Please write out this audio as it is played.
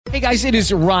Hey guys, it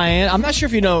is Ryan. I'm not sure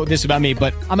if you know this about me,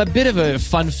 but I'm a bit of a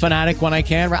fun fanatic when I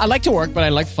can. I like to work, but I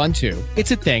like fun too.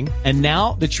 It's a thing. And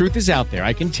now the truth is out there.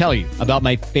 I can tell you about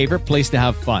my favorite place to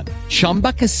have fun.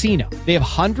 Chumba Casino. They have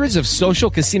hundreds of social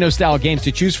casino style games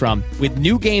to choose from with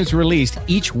new games released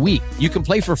each week. You can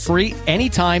play for free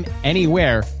anytime,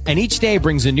 anywhere. And each day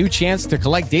brings a new chance to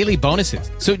collect daily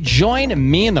bonuses. So join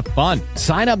me in the fun.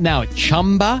 Sign up now at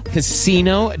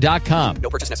ChumbaCasino.com. No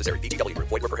purchase necessary. VGW.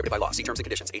 Void where prohibited by law. See terms and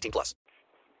conditions. 18+.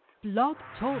 Blog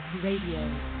Talk Radio.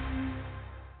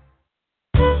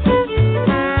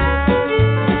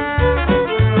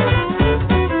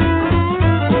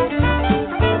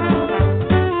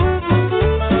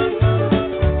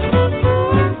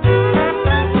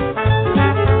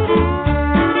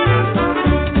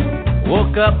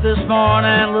 Woke up this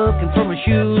morning looking for my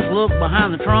shoes. Looked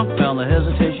behind the trunk, found the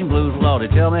hesitation blues. Lordy,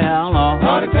 tell me how long.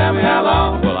 Lordy, tell me how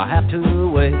long. Will I have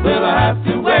to wait? Will I have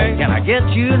to wait? Can I get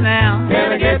you now?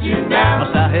 Can I get you now?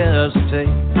 Must I hesitate?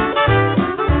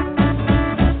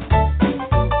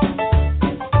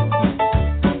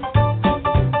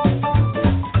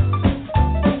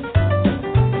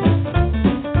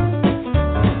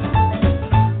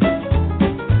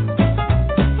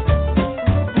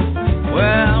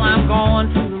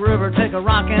 Take a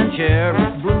rocking chair,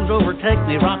 blues overtake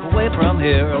me, rock away from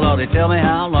here. Lordy, tell me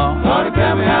how long. Lordy,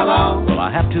 tell me how long. Will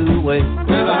I have to wait?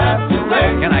 Will I have to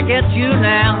wait? Can I get you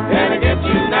now? Can I get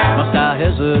you now? Must I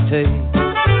hesitate?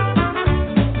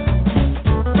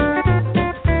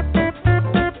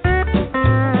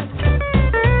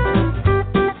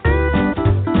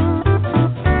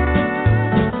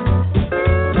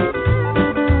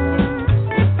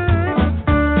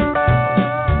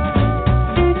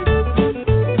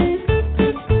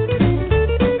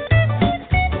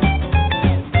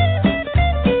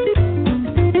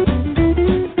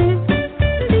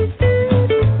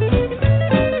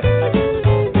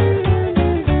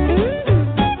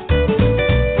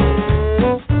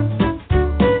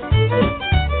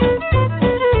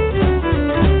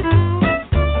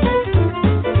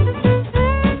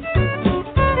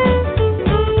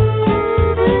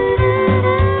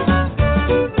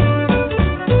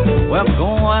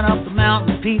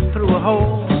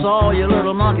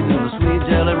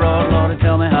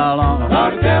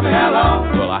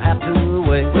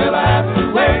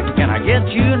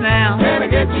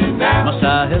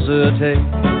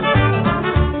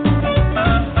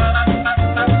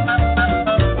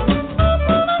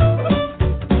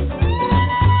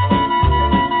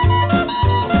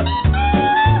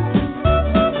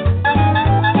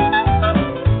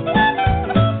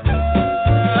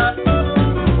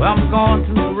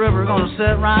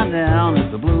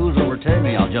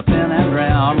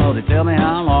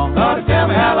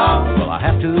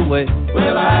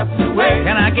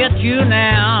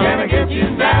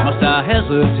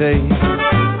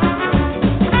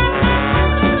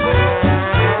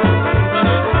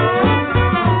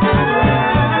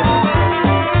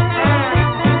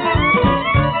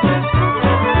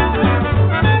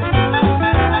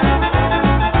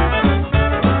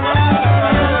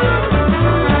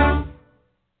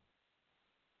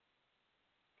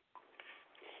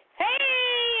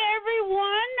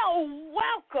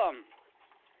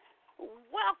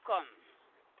 Welcome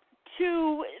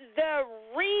to the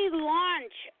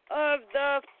relaunch of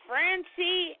the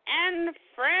FRANCY and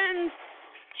Friends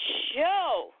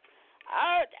show.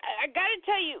 I got to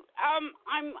tell you, I'm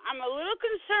a little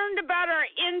concerned about our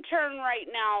intern right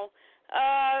now.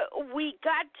 We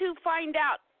got to find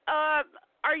out.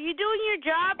 Are you doing your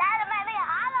job? That'll make me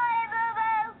holler,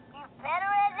 boo-boo. You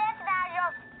better listen now.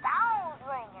 Your phone's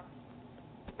ringing.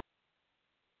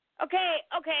 Okay.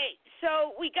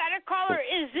 So we got a caller.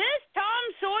 Is this Tom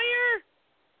Sawyer?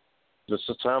 This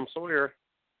is Tom Sawyer.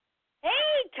 Hey,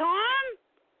 Tom.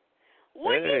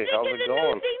 What do you think of the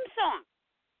new theme song?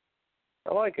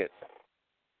 I like it.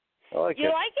 You like it?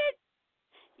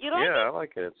 You like it? Yeah, I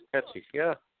like it. It's catchy.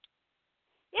 Yeah.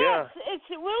 Yeah. It's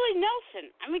Willie Nelson.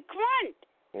 I mean, come on.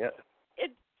 Yeah.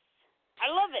 I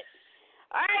love it.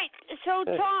 All right. So,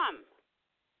 hey. Tom.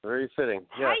 Very fitting.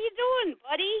 Yeah. How you doing,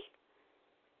 buddy?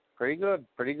 Pretty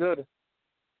good.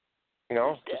 You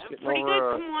know, just getting pretty over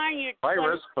good. Come on, you're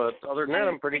virus, but other than that,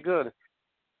 I'm pretty good.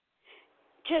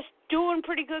 Just doing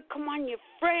pretty good. Come on, you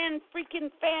freaking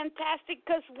fantastic,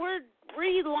 because we're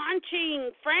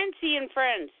relaunching FRANCY and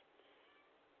Friends.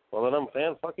 Well, then I'm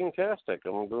fan-fucking-tastic.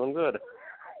 I'm doing good.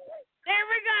 There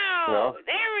we go. You know?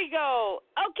 There we go.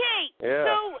 Okay. Yeah.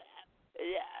 So,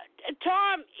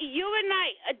 Tom, you and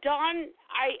Dawn,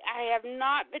 I have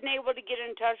not been able to get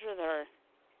in touch with her.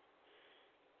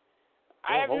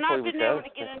 I have not been able to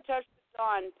get in touch with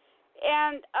Dawn.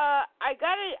 And I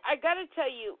gotta tell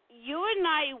you, you and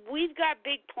I, we've got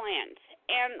big plans.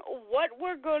 And what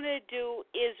we're going to do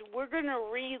is we're going to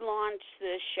relaunch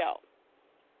this show.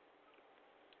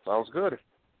 Sounds good.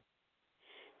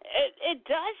 It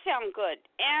does sound good.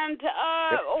 And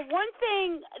one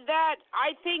thing that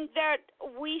I think that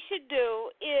we should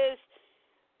do is,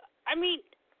 I mean,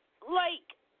 like,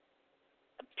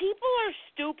 people are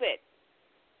stupid.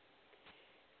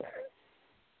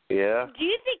 Yeah. Do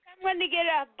you think I'm going to get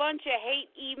a bunch of hate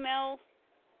emails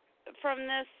from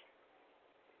this?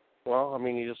 Well, I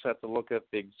mean, you just have to look at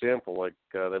the example. Like,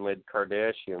 they made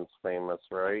Kardashians famous,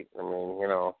 right? I mean, you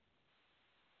know,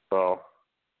 so,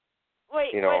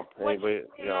 Wait, you know, what anybody,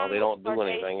 you know, they don't do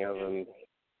anything other than,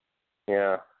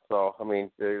 yeah. So, I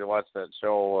mean, they watch that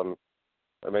show and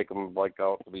they make them, like,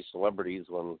 out to be celebrities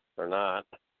when they're not.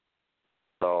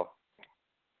 So,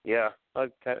 yeah,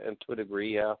 to a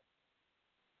degree, yeah.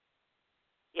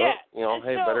 Yeah. But, you know,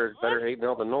 hey, so better hate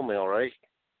mail than no mail, right?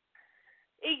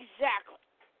 Exactly.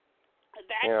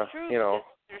 That's yeah, true. You know. If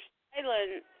they're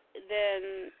silent, then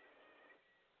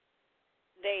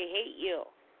they hate you.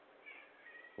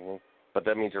 Mm-hmm. But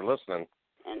that means you're listening.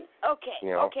 And okay.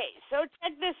 So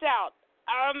check this out.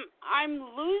 I'm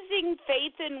losing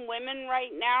faith in women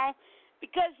right now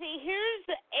because here's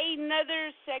another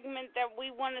segment that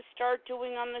we want to start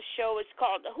doing on the show. It's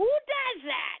called "Who Does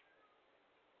That?"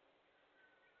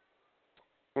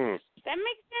 Does that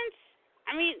make sense?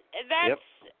 I mean, that's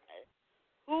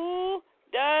who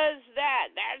does that?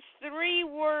 That's 3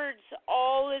 words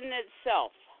all in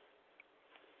itself.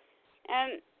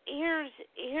 And here's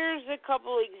a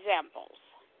couple examples.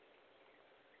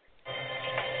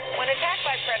 When attacked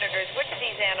by predators, which of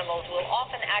these animals will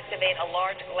often activate a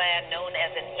large gland known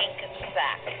as an ink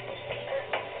sac?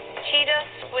 Cheetah,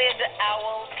 squid,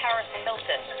 owl, Paris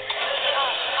Hilton.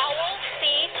 Owl,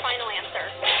 C, final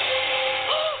answer.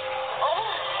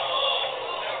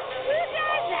 Who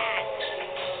does that?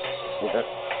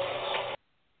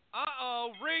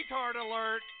 Uh-oh, retard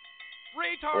alert.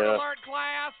 Retard alert,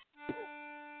 class.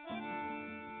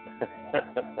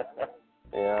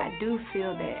 Yeah. I do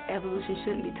feel that evolution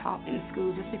shouldn't be taught in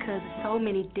school just because there's so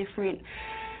many different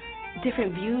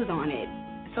views on it,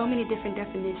 so many different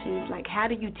definitions. Like, how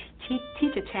do you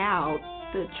teach a child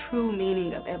the true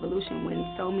meaning of evolution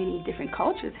when so many different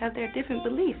cultures have their different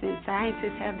beliefs and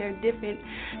scientists have their different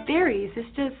theories?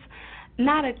 It's just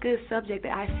not a good subject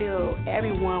that I feel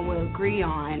everyone will agree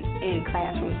on in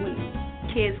classrooms when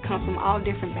kids come from all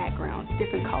different backgrounds,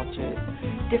 different cultures,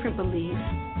 different beliefs.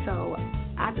 So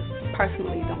I just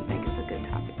personally don't think it's a good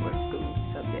topic for school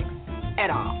subjects at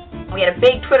all. We had a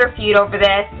big Twitter feud over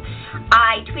this.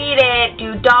 I tweeted,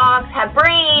 "Do dogs have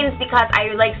brains?" because I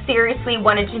seriously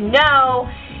wanted to know.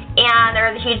 And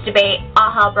there was a huge debate.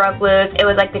 All hell broke loose. It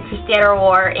was like the Crusader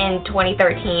War in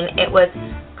 2013. It was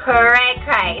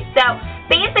cray. So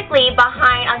basically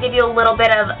I'll give you a little bit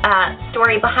of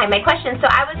story behind my question. So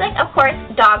I was like, of course,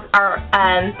 dogs are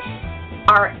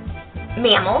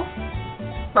mammals,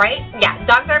 right? Yeah,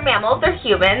 dogs are mammals. They're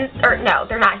humans. Or no,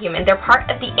 they're not human. They're part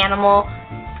of the animal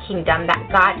kingdom that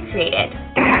God created.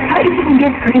 I didn't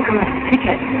give Pretty Girl a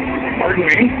ticket. Pardon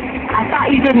me? I thought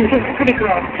you didn't give Pretty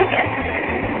Girl a ticket.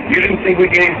 You didn't think we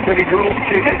gave Pretty Girl a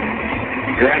ticket?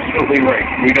 You're absolutely right.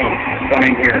 We don't.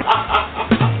 Sign here.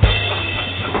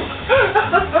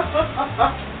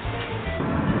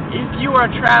 If you are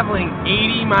traveling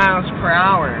 80 miles per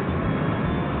hour,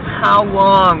 how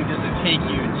long does it take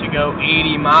you to go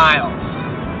 80 miles?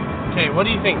 Okay, what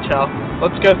do you think, Chell?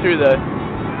 Let's go through the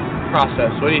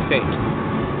process. What do you think?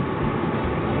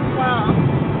 Well,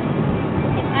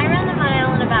 if I run the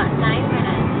mile in about 9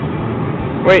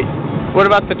 minutes. Wait, what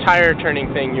about the tire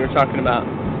turning thing you were talking about?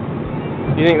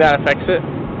 Do you think that affects it?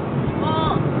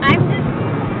 Well, I'm just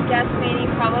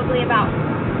guesstimating probably about,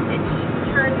 it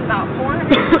turns about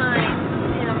 400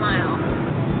 times in a mile.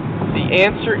 The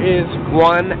answer is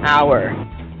 1 hour.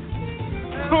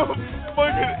 Oh,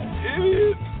 fucking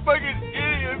idiots! Fucking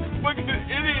idiots! Fucking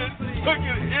idiots!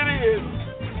 Fucking idiots!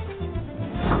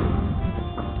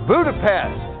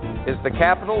 Budapest is the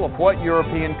capital of what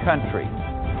European country?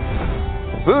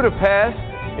 Budapest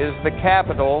is the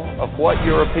capital of what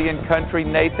European country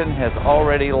Nathan has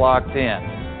already locked in?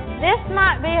 This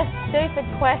might be a stupid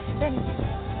question.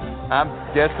 I'm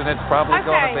guessing it's probably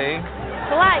going to be.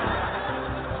 Like,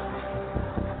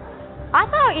 I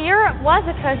thought Europe was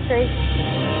a country.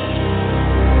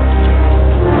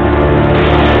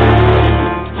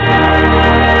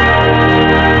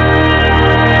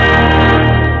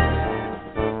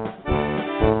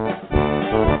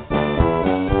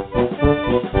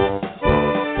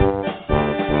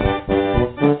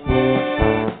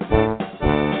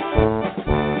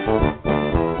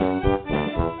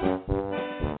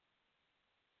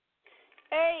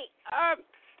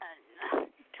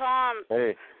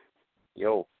 Hey.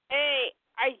 Yo. Hey,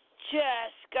 I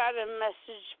just got a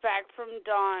message back from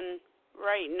Dawn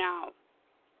right now.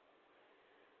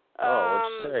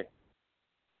 What'd you say?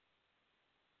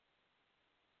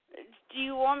 Do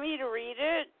you want me to read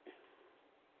it?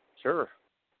 Sure.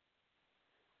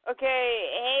 Okay,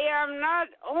 hey, I'm not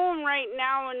home right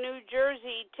now in New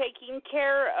Jersey taking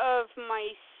care of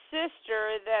my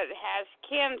sister that has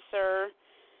cancer.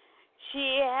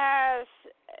 She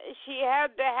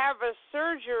had to have a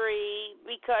surgery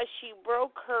because she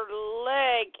broke her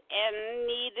leg and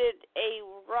needed a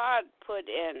rod put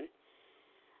in.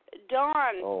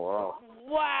 Dawn. Oh,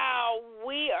 wow,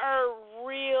 we are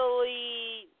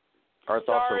really our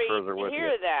thoughts sorry and prayers are to with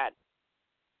hear you. that.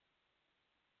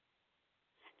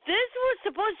 This was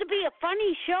supposed to be a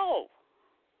funny show.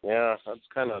 Yeah, that's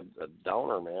kind of a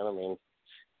downer, man. I mean,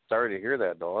 sorry to hear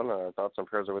that, Dawn. Our thoughts and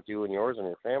prayers are with you and yours and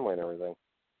your family and everything.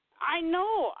 I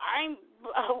know.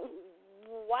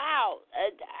 Wow.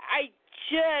 I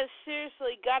just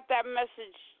seriously got that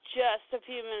message just a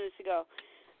few minutes ago.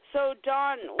 So,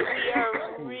 Dawn, we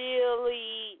are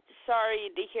really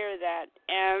sorry to hear that,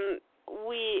 and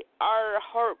our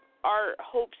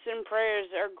hopes and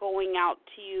prayers are going out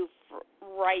to you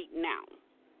right now.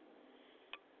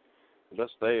 Yes,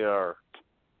 they are.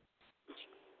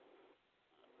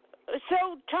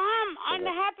 So, Tom, on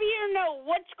a happier note,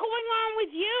 what's going on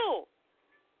with you?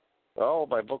 Oh,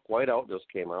 my book Whiteout just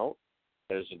came out,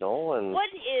 as you know, and what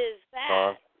is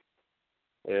that?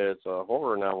 It's a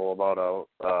horror novel about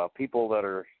people that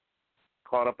are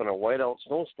caught up in a whiteout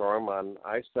snowstorm on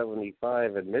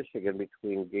I-75 in Michigan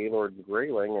between Gaylord and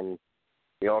Grayling, and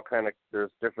they all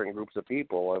there's different groups of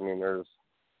people. I mean, there's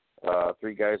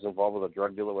 3 guys involved with a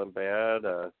drug deal that went bad,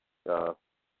 a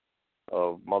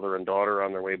mother and daughter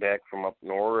on their way back from up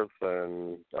north,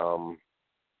 and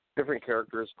different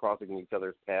characters crossing each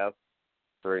other's paths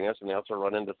during this, and they also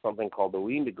run into something called the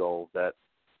Wendigo that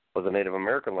was a Native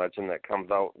American legend that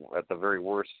comes out at the very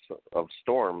worst of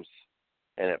storms,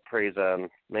 and it preys on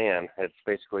man. It's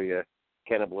basically a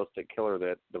cannibalistic killer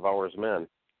that devours men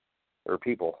or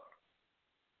people.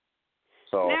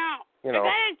 So, now, you know,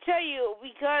 I gotta tell you,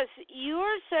 because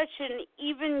you're such an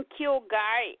even keel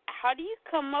guy, how do you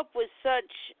come up with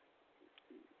such,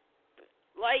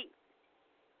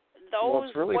 those well,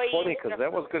 it's really ways funny because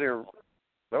that was gonna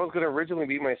originally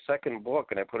be my second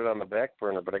book, and I put it on the back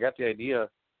burner. But I got the idea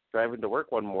driving to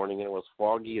work one morning, and it was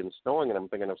foggy and snowing, and I'm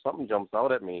thinking if something jumps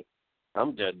out at me,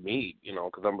 I'm dead meat,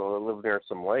 because I live near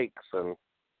some lakes, and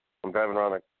I'm driving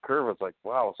around a curve. It's like,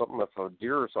 wow, if a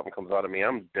deer or something comes out at me,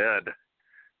 I'm dead.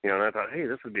 And I thought, hey,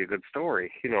 this would be a good story,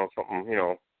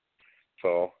 something,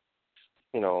 so,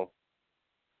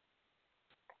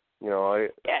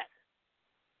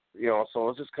 so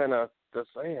it's just kind of,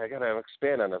 hey, I got to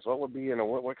expand on this. What would be,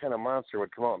 what kind of monster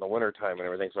would come out in the wintertime and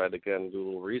everything? So I had to go and do a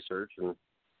little research and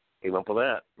came up with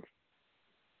that.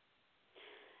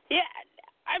 Yeah,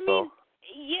 I mean,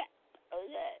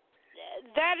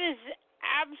 that is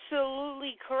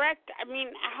absolutely correct. I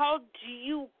mean, how do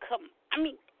you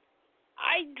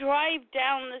I drive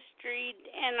down the street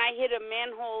and I hit a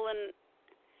manhole, and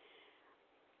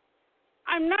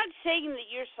I'm not saying that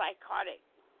you're psychotic,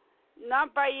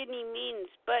 not by any means,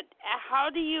 but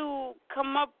how do you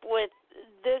come up with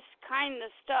this kind of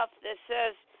stuff that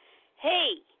says,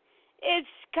 hey,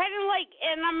 it's kind of like,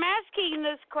 and I'm asking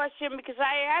this question because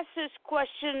I asked this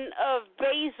question of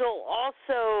Basil,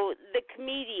 also the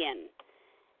comedian.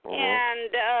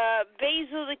 And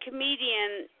Basil the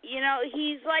comedian,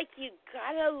 he's like, you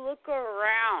gotta look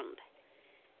around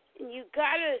and you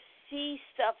gotta see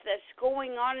stuff that's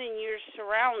going on in your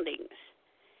surroundings.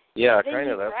 Yeah, that's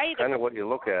kind of what you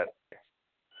look at.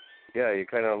 Yeah, you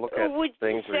kind of look at Would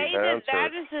things you say that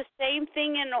is the same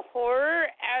thing in horror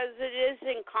as it is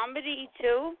in comedy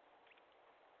too?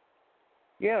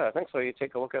 Yeah, I think so. You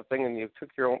take a look at things and you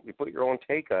put your own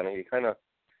take on it. You kind of,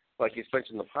 like you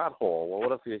mentioned, the pothole. Well,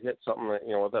 what if you hit something that,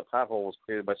 that pothole was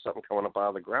created by something coming up out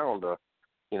of the ground to,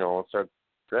 start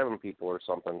driving people or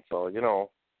something. So, so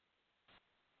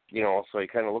you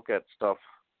kind of look at stuff,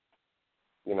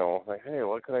 like, hey,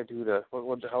 what could I do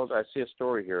how I see a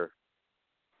story here?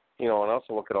 And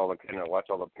also look at watch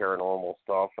all the paranormal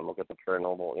stuff and look at the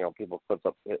paranormal, people puts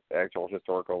up actual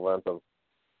historical events of,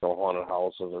 haunted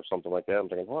houses or something like that. I'm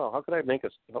thinking, wow, how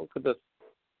could this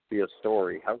be a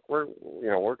story? Where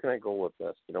can I go with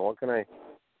this? What can I,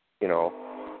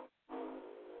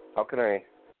 how can I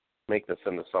make this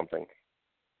into something?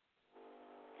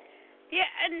 Yeah,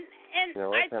 and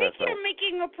I think you're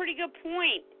making a pretty good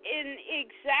point in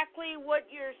exactly what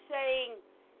you're saying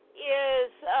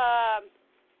is,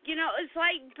 you know, it's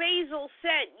like Basil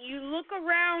said, you look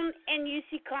around and you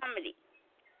see comedy.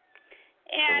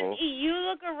 And you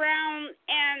look around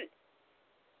and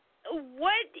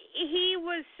what he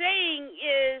was saying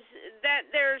is that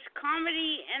there's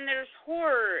comedy and there's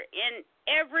horror in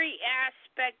every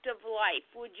aspect of life.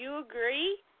 Would you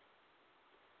agree?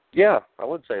 Yeah, I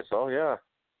would say so, yeah.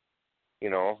 You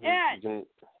know, yeah.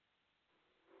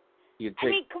 you take, I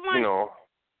mean, come on. you know,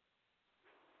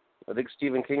 I think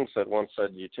Stephen King once said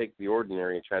you take the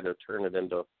ordinary and try to turn it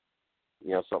into,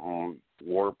 you know, something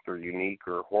warped or unique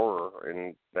or horror,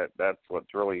 and that's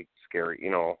what's really scary,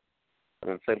 you know.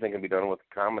 And the same thing can be done with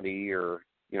comedy, or,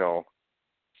 you know,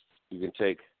 you can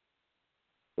take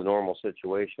the normal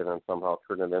situation and somehow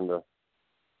turn it into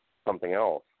something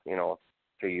else, you know,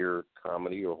 to your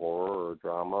comedy or horror or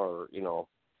drama, or, you know.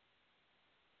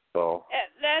 So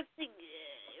that's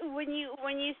when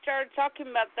you started talking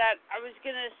about that, I was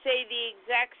gonna say the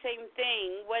exact same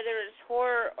thing, whether it's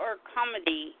horror or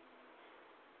comedy,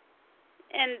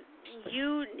 and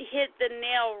you hit the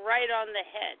nail right on the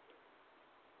head.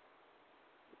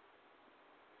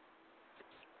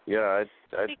 Yeah,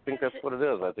 I think that's what it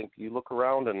is. I think you look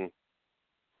around and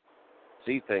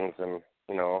see things, and,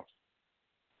 you know,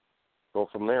 go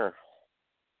from there.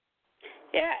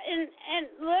 Yeah, and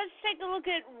let's take a look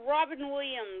at Robin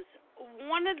Williams,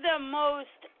 one of the most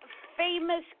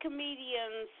famous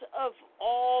comedians of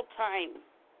all time.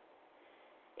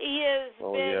 He has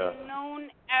been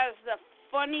known as the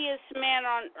funniest man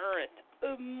on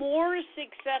earth, more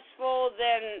successful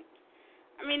than,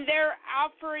 I mean, they're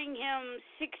offering him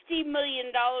 $60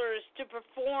 million to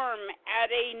perform at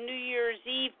a New Year's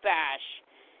Eve bash.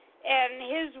 And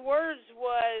his words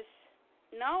was,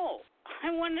 no, I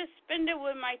want to spend it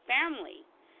with my family.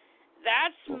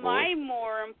 That's my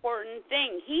more important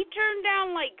thing. He turned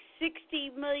down like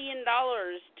 $60 million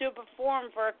to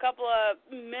perform for a couple of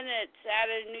minutes at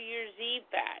a New Year's Eve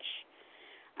bash.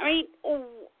 I mean,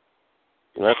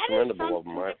 that's commendable of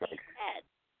him, I think.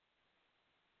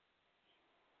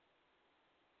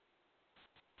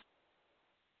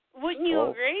 Wouldn't you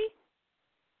agree?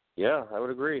 Yeah, I would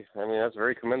agree. I mean, that's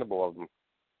very commendable of him.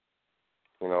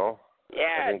 You know?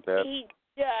 Yeah, I think that he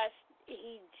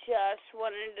just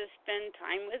wanted to spend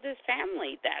time with his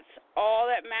family. That's all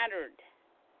that mattered.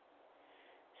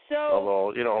 So,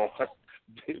 although, you know,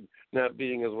 not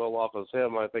being as well off as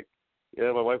him, I think,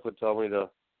 yeah, my wife would tell me to,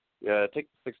 take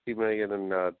 $60 million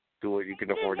and do it. You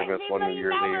can afford to miss one New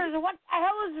Year's Eve. What the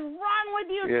hell is wrong with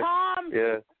you, Tom?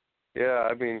 Yeah.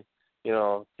 I mean, you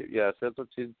know, yes, that's what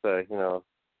she'd say. You know,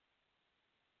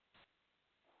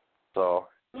 so.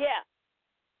 Yeah.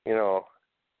 You know,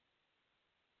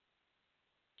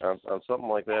 on something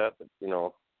like that, you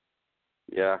know,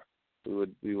 yeah,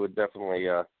 we would definitely,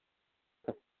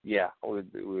 we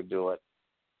would do it.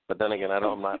 But then again,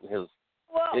 I'm not in his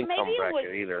income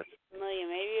bracket either. Maybe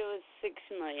it was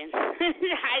 $6 million.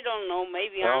 I don't know.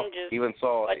 Maybe I'm just even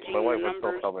so, my wife would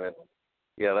numbers. still tell me,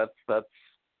 yeah, that's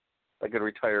I could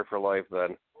retire for life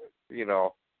then, you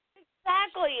know.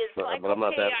 Exactly. It's like, but I'm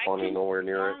not that funny, I can nowhere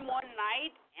near it. one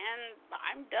night and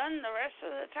I'm done the rest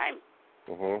of the time.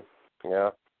 Yeah.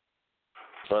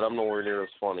 But I'm nowhere near as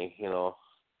funny, you know.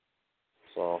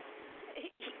 So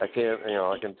I can't, you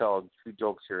know, I can tell a few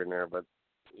jokes here and there, but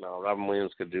no, Robin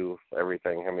Williams could do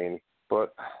everything. I mean,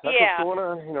 but that's what's going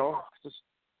on, you know. Just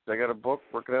I got a book,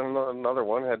 working on another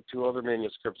one. Had 2 other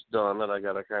manuscripts done that I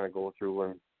got to kind of go through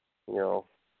and, you know.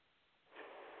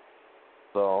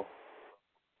 So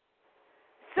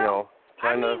you know,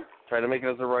 trying to make it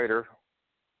as a writer.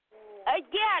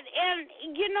 And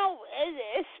you know,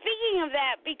 speaking of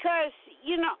that, because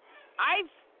you know,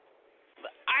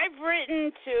 I've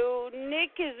written to,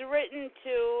 Nick has written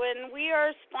to, and we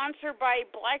are sponsored by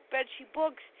Black Betsy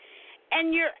Books,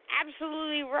 and you're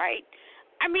absolutely right.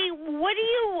 I mean, what do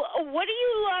you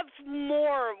love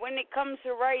more when it comes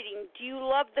to writing? Do you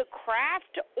love the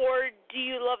craft or do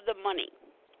you love the money?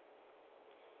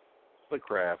 The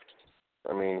craft.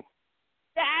 I mean,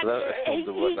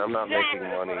 I'm not making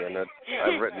money, and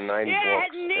I've written 9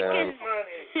 books. And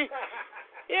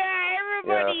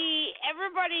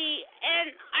everybody,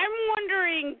 and I'm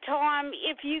wondering, Tom,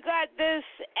 if you got this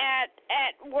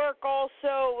at work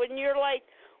also, when you're like,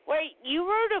 wait, you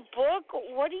wrote a book?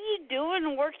 What are you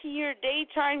doing working your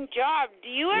daytime job? Do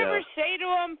you ever say to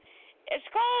them, it's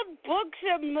called Books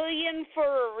a Million for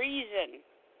a reason?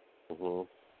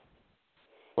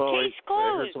 Well, I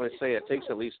heard somebody say it takes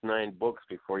at least 9 books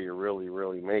before you really,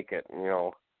 really make it, you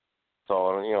know.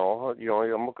 So, you know,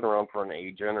 I'm looking around for an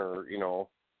agent or, you know,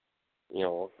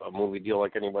 a movie deal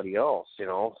like anybody else, you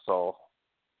know. So,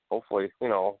 hopefully, you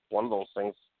know, one of those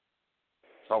things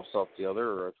helps out the other,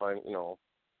 or if I, you know,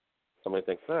 somebody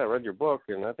thinks, I read your book,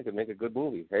 and I think it'd make a good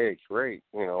movie. Hey, great,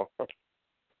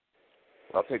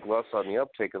 I'll take less on the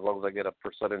uptake as long as I get a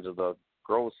percentage of the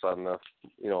gross on the,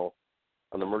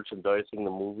 on the merchandising, the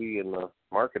movie, and the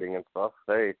marketing and stuff.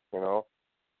 Hey, I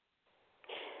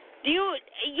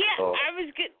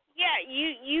was good. Yeah,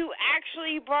 you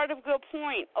actually brought up a good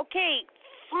point. Okay,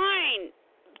 fine.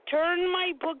 Turn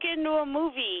my book into a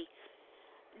movie.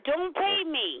 Don't pay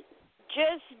me.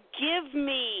 Just give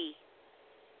me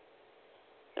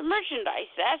the merchandise.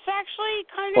 That's actually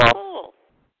kind of cool.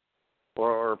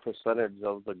 Or a percentage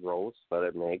of the gross that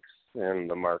it makes, and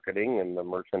the marketing, and the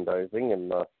merchandising,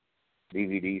 and the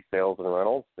DVD sales and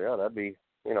rentals. Yeah, that'd be,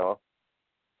 yeah.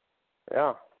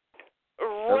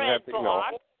 Red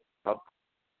block.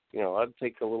 I'd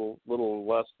take a little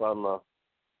less on the,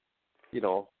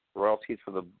 royalties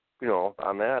for the,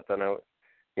 on that than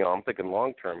I'm thinking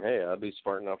long term. Hey, I'd be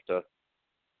smart enough to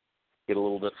get a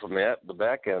little bit from that, the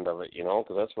back end of it,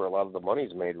 because that's where a lot of the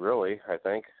money's made, really, I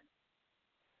think.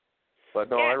 But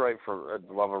no, I write I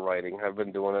love writing. I've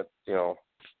been doing it,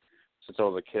 since I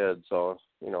was a kid. So,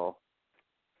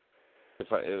 if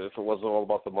it wasn't all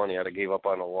about the money, I'd have gave up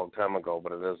on it a long time ago.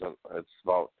 But it isn't. It's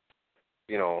about,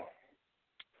 because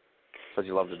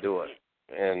you love to do it.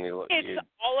 And it's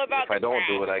all about if I don't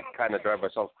do it, I kind of drive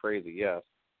myself crazy. Yes.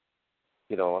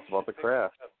 It's about the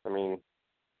craft. I mean,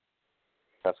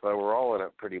 that's why we're all in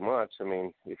it pretty much. I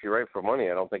mean, if you write for money,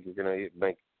 I don't think you're going to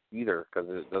make either, because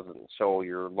it doesn't show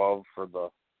your love for the,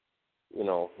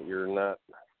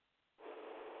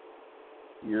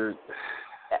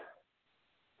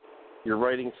 you're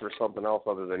writing for something else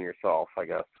other than yourself, I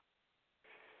guess.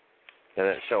 And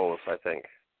it shows, I think.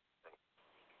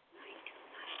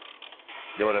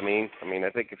 You know what I mean? I mean, I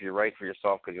think if you write for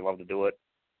yourself because you love to do it,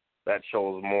 that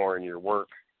shows more in your work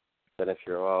than if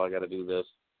you're, I got to do this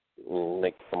and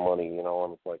make some money,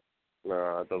 and it's like,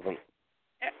 no, it doesn't,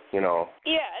 Yeah,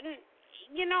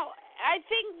 I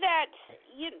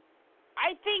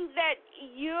think that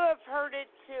you have heard it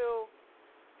too.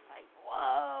 Like,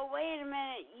 whoa, wait a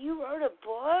minute, you wrote a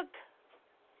book?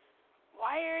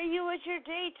 Why are you at your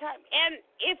daytime? And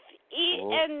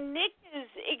and Nick has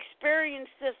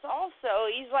experienced this also.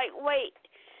 He's like, wait.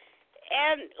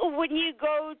 And when you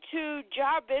go to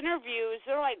job interviews,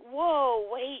 they're like, whoa,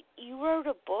 wait, you wrote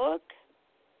a book?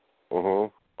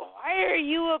 Mm-hmm. Why are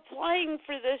you applying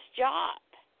for this job?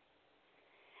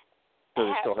 So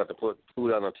you still have to put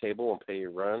food on the table and pay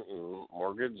your rent and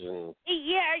mortgage and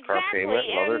car exactly. payment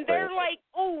and other they're things. like,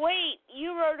 oh, wait,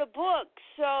 you wrote a book,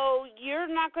 so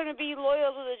you're not going to be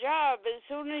loyal to the job. As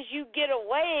soon as you get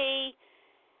away,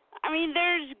 I mean,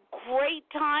 there's great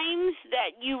times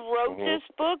that you wrote this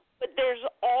book, but there's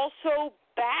also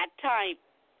bad times.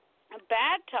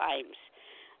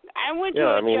 I went to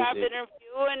a job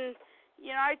interview, and,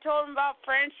 I told them about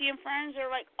FRANCY and Friends.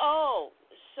 They're like, oh,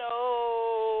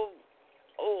 so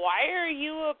why are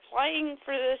you applying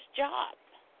for this job?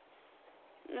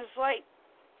 And it's like,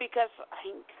 because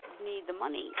I need the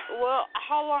money. Well,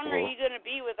 how long are you going to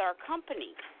be with our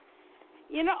company?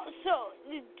 So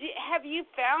have you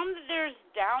found that there's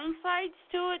downsides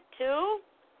to it too?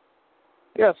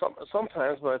 Yeah,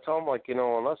 sometimes, but I tell them, like,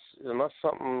 unless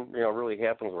something, really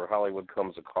happens where Hollywood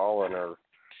comes a calling, or,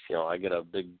 I get a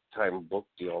big time book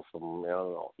deal from,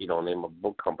 name a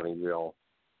book company,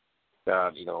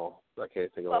 God, I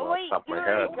can't think of it off the top of my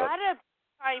head. But got a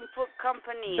time book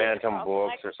company. Bantam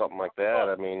Books or something like that.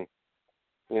 I mean,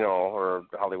 or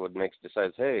Hollywood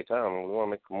decides, hey, Tom, we want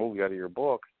to make a movie out of your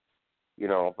book,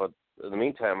 but in the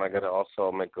meantime, I got to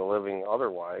also make a living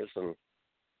otherwise and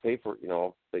pay for,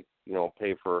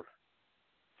 pay for,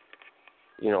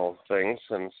 things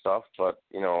and stuff. But,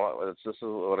 this is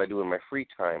what I do in my free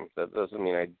time. That doesn't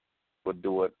mean I would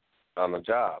do it on the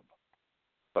job.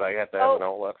 But I have to have an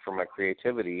outlet for my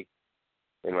creativity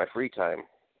in my free time.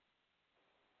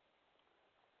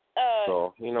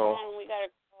 So, we got a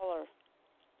caller.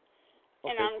 Okay.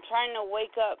 And I'm trying to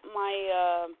wake up my,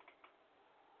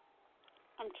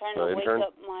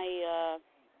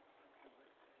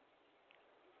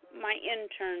 my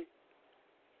intern.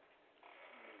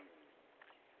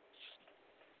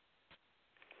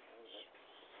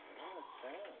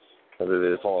 Did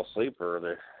they fall asleep, or are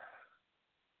they?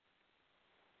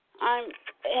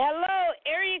 Hello,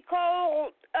 area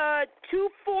code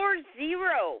 240.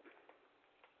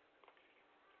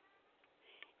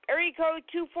 Area code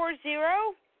 240.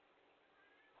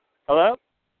 Hello?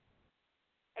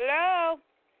 Hello?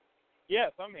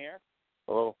 Yes, I'm here.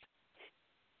 Hello?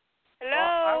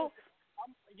 Hello?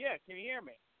 Yeah, can you hear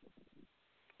me?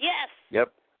 Yes.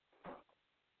 Yep.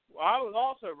 Well, I was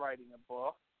also writing a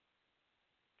book.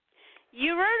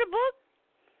 You wrote a book?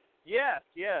 Yes.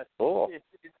 Cool.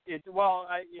 It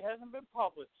hasn't been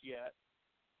published yet.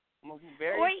 I'm looking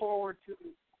very forward to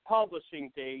the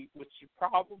publishing date, which should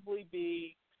probably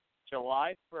be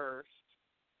July 1st.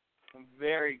 I'm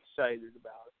very excited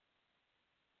about it.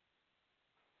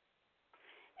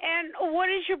 And what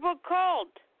is your book called?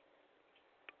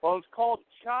 Well, it's called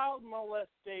Child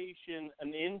Molestation,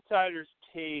 an Insider's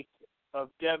Take of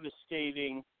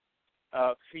Devastating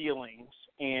Feelings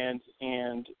and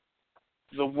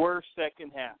the Worst That Can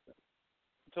Happen.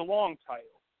 It's a long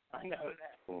title. I know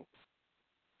that. You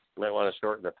might want to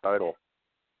shorten the title.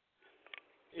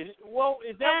 Is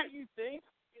that what you think?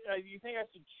 You think I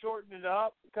should shorten it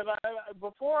up? Because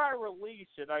before I release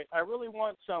it, I really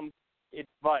want some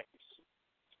advice.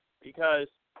 Because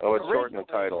I would shorten the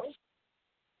title.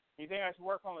 You think I should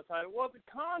work on the title? Well, the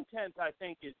content, I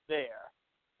think, is there.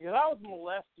 Because I was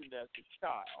molested as a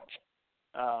child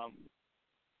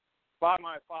by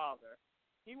my father.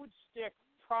 He would stick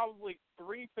probably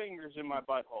 3 fingers in my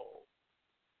butthole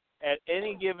at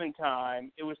any given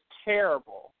time. It was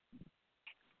terrible.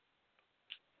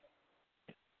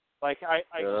 Like, that's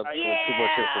too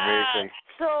much information.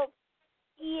 So,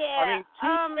 yeah.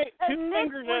 I mean, two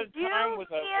fingers at a time with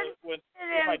if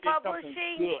I did something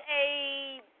publishing good.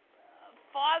 A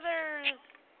father's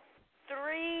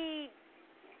 3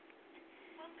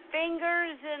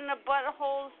 fingers in the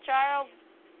butthole's child.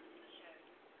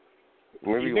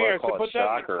 Maybe you want to call it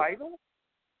Shocker. That in the title?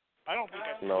 I don't think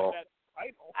I should put that in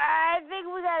the title. I think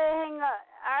we gotta hang up.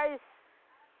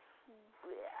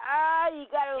 You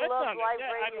gotta love live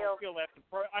radio. I don't feel that.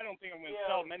 I don't think I'm going to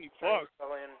sell many books.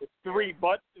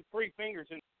 With 3 fingers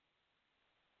in.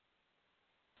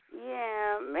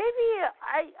 Yeah, maybe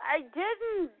I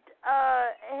didn't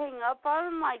hang up on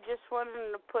him. I just wanted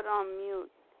him to put on mute.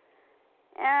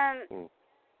 And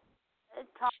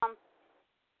Tom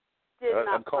did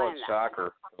not I'd call it plan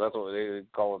Shocker. That's what they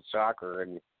call it, Shocker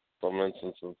in some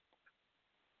instances.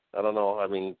 I don't know. I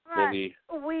mean, maybe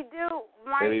we do.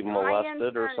 Maybe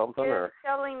molested or something, or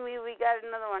telling me we got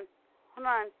another one. Hold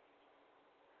on.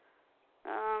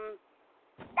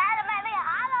 That'll make me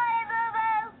holler, hey,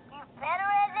 boo-boo. You better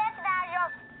recognize your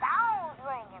phone's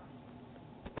ringing.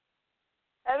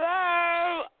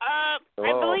 Hello. Hello.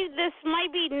 I believe this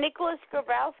might be Nicholas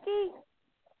Grabowski.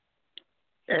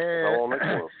 Hello,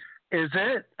 Nicholas. Is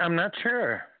it? I'm not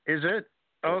sure. Is it?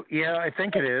 Oh, yeah, I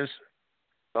think it is.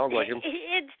 Sounds like him.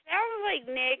 It sounds like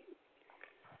Nick.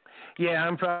 Yeah,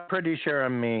 I'm pretty sure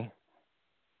I'm me.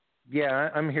 Yeah,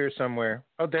 I'm here somewhere.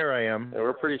 Oh, there I am. Yeah,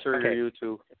 we're pretty sure you're you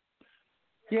too.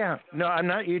 Yeah, no, I'm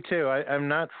not you too. I'm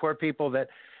not 4 people that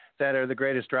are the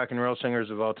greatest rock and roll singers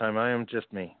of all time. I am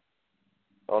just me.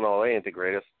 Oh no, they ain't the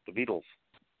greatest. The Beatles.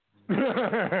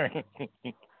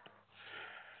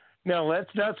 No, let's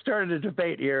not start a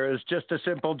debate here. It's just a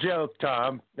simple joke,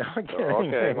 Tom.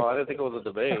 Okay, well, I didn't think it was a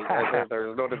debate.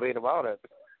 There's no debate about it.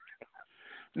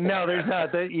 No, there's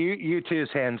not. You two's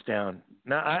hands down.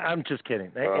 No, I'm just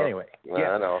kidding. Anyway,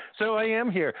 yeah. I know. So I am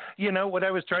here. You know, what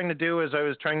I was trying to do is I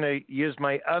was trying to use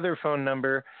my other phone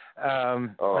number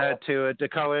to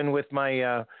call in with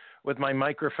my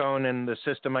microphone and the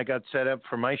system I got set up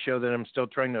for my show that I'm still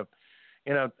trying to,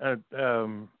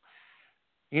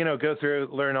 go through,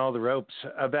 learn all the ropes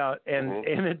about, and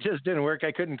it just didn't work.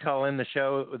 I couldn't call in the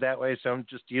show that way, so I'm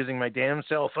just using my damn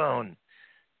cell phone.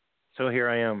 So here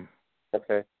I am.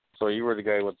 Okay. So you were the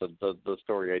guy with the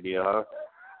story idea, huh?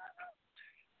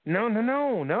 No.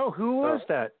 Who was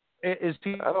that? Is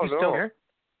he still here?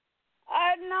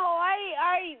 No,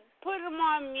 I put him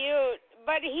on mute,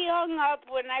 but he hung up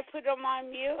when I put him on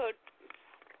mute.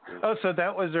 Oh, so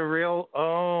that was a real.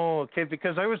 Oh, okay.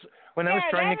 Because I was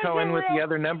trying to call in with the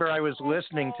other number, I was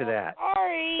listening to that.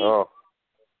 Sorry. Oh.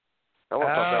 I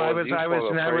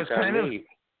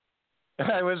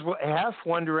was half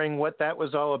wondering what that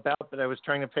was all about, but I was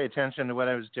trying to pay attention to what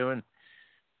I was doing.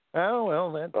 Oh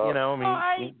well, that you don't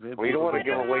want to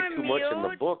give away too much in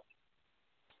the book.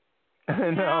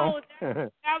 No,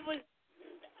 that was.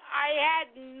 I had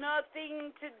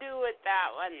nothing to do with that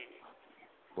one.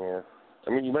 Yeah, I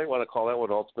mean, you might want to call that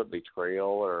one Ultimate Betrayal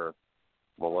or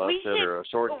Molested or a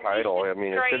short title. I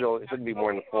mean, it shouldn't be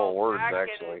more than 4 words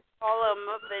actually. Call him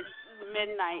up at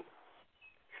midnight.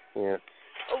 Yeah.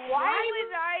 Why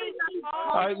would I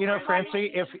call?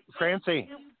 Francie.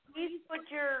 Please put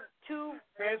your 2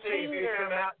 Francie, fingers. if you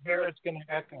come out here, it's going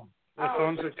to echo. The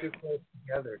phones are too close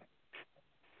together.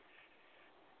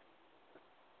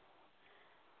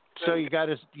 So you got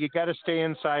to stay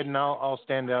inside, and I'll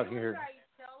stand out here.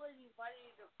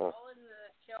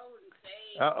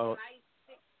 Uh-oh.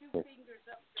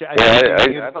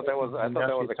 I thought that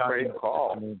was a great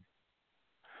call.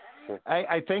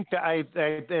 I think that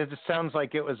it sounds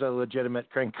like it was a legitimate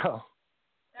crank call.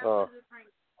 Oh.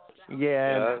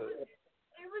 Yeah.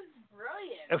 It was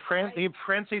brilliant.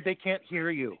 Francie, they can't hear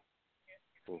you.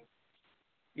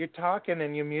 You're talking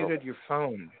and you muted your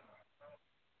phone.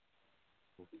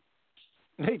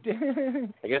 They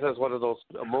did. I guess that's one of those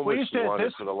moments you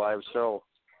wanted for the live show.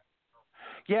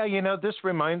 Yeah, this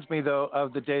reminds me though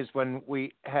of the days when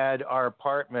we had our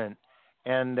apartment,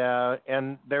 and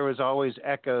there was always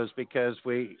echoes because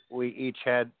we each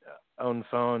had own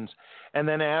phones, and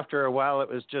then after a while it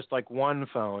was just like one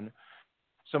phone.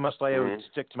 So mostly I would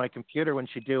stick to my computer when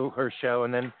she'd do her show,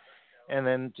 and then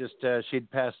just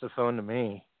she'd pass the phone to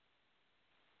me.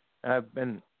 I've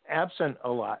been absent a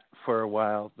lot for a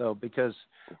while though, because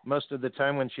most of the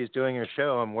time when she's doing her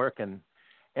show, I'm working,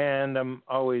 and I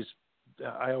always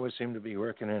seem to be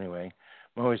working anyway.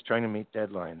 I'm always trying to meet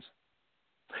deadlines.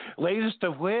 Latest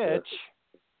of which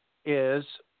is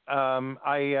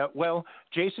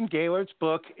Jason Gaylord's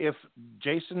book. If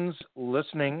Jason's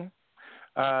listening,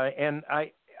 and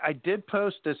I did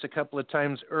post this a couple of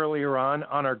times earlier on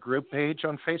our group page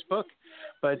on Facebook,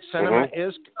 but cinema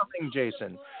is coming,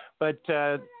 Jason. But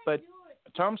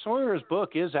Tom Sawyer's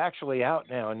book is actually out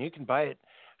now, and you can buy it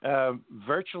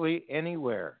virtually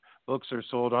anywhere books are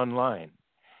sold online.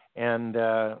 And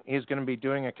he's going to be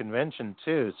doing a convention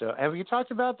too. So have you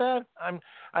talked about that?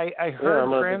 I heard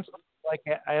friends like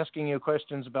asking you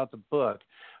questions about the book,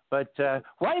 but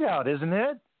Whiteout, isn't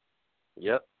it?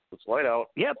 Yep, it's Whiteout.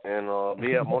 Yep, and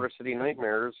be at Motor City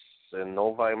Nightmares in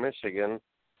Novi, Michigan,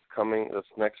 coming this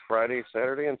next Friday,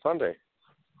 Saturday, and Sunday.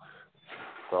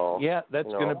 So yeah, that's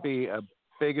going to be a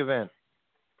big event.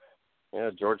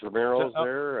 Yeah, George Romero's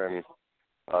there, and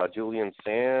Julian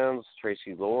Sands,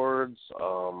 Tracy Lords,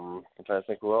 I'm trying to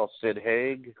think who else, Sid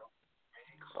Haig.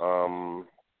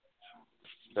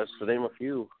 That's to name a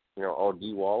few.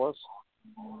 Dee Wallace.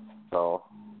 So,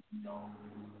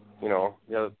 you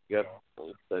got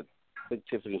the big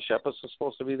Tiffany Shepis is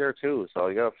supposed to be there too. So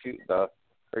you got a few, the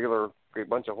regular great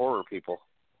bunch of horror people.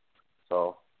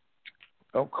 So.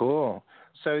 Oh, cool.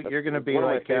 So you're going to be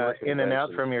like in and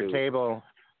out from your table.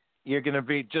 You're going to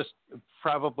be just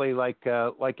probably like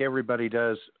everybody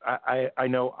does. I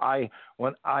know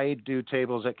when I do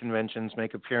tables at conventions,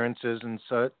 make appearances and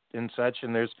such,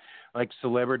 and there's like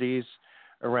celebrities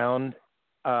around.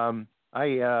 I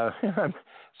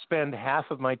spend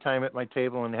half of my time at my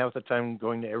table and half the time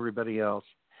going to everybody else.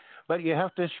 But you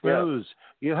have to schmooze.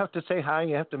 Yeah. You have to say hi.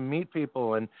 You have to meet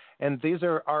people, and these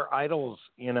are our idols,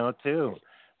 too.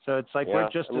 So it's like we're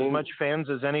just as much fans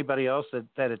as anybody else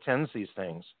that attends these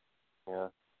things. Yeah,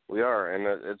 we are, and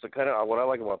it's a kind of what I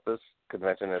like about this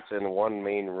convention. It's in one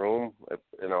main room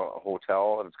in a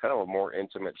hotel, and it's kind of a more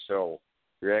intimate show.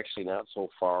 You're actually not so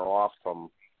far off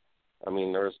from. I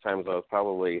mean, there was times I was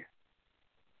probably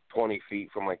 20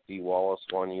 feet from like Dee Wallace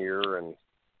one year, and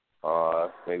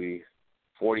maybe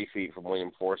 40 feet from William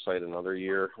Forsythe another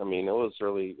year. I mean, it was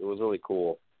really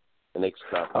cool. And they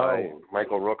stopped by.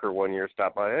 Michael Rooker one year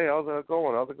stopped by. Hey, how's it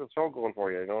going? How's the show going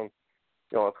for you?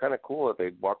 It's kind of cool that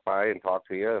they walk by and talk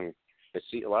to you, and they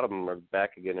see a lot of them are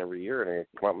back again every year, and they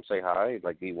come up and say hi,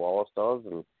 like Dee Wallace does,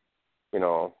 and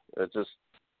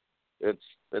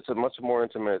it's a much more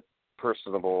intimate,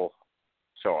 personable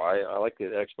show. I like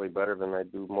it actually better than I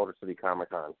do Motor City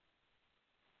Comic Con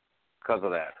because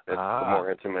of that. It's the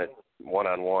more intimate,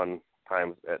 one-on-one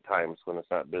at times when it's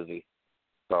not busy.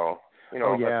 So. That's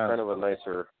kind of a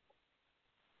nicer,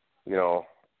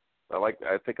 I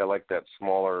think I like that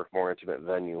smaller, more intimate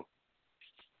venue.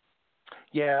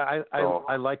 Yeah,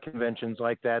 I like conventions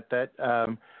like that.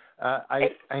 I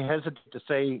hesitate to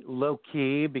say low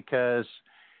key because,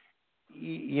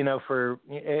 they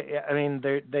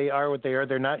are what they are.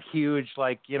 They're not huge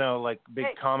like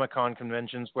big Comic-Con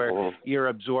conventions where you're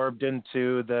absorbed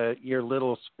into your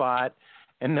little spot.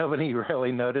 And nobody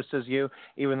really notices you,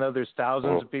 even though there's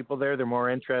thousands of people there. They're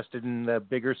more interested in the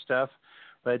bigger stuff.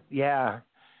 But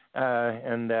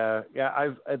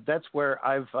that's where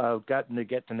I've gotten to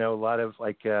get to know a lot of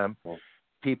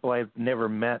people I've never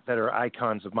met that are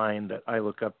icons of mine that I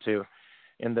look up to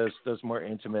in those more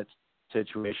intimate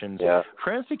situations. Yeah.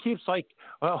 Francie keeps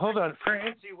hold on,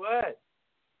 Francie, what?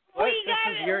 We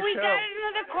got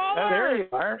another caller. Oh, there you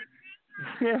are.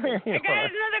 I got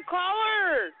another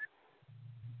caller.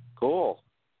 Cool.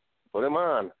 Put him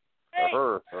on. Or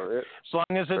her. Or it. As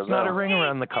long as it's not a ring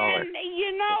around the collar. And,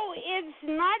 it's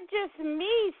not just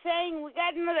me saying we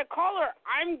got another caller.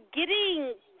 I'm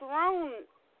getting thrown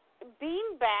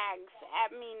beanbags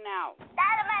at me now.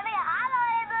 That'll make me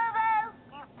holler, boo-boo.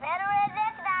 You better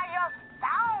recognize your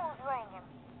phone's ringing.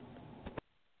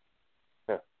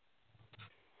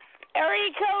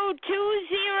 Area code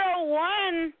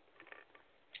 201.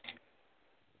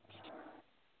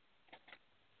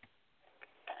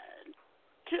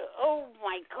 Oh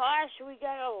my gosh, we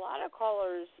got a lot of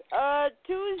callers.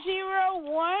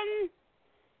 201.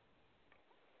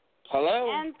 Hello.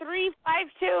 And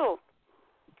 352.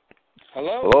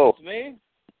 Hello. Hello. It's me.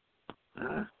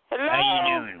 Hello. How you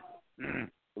doing?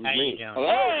 How you doing? Hello.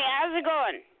 Hey, how's it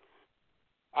going?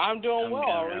 I'm doing well.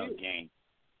 How doing are you? okay.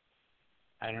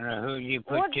 I don't know who you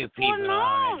put What's two going people on?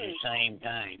 on at the same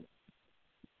time.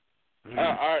 All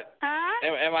right. Huh?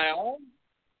 Am I on?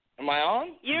 Am I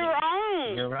on? You're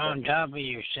on. You're on top of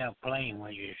yourself, playing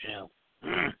with yourself.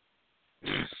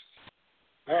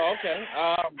 Oh, okay.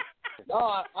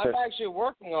 No, I'm actually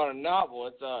working on a novel.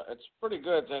 It's pretty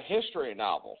good. It's a history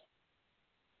novel.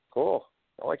 Cool.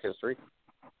 I like history.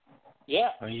 Yeah.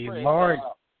 Are you pretty, bored?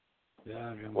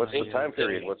 What's the time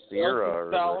period? What's the era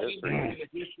or the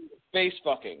history? Face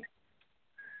fucking.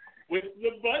 With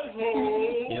the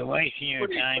butthole. You're wasting your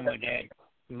time with that.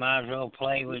 You might as well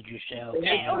play with yourself.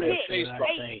 Hey, who's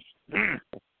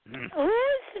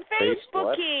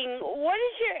Facebooking? What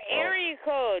is your area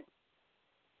code?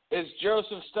 It's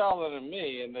Joseph Stalin and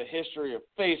me in the history of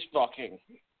face fucking.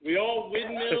 We all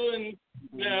windmill and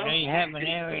Do you have an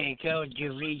area code,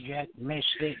 you reject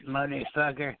misfit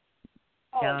motherfucker?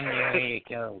 Tell me your area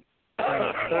code.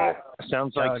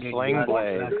 Sounds like Sling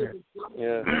Blade.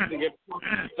 Yeah. To get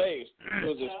face. It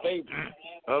was his favorite.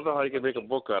 I don't know how you can make a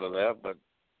book out of that, but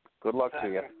good luck to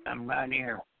you. I'm right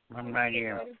here. I'm right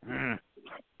here.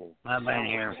 I'm right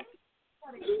here.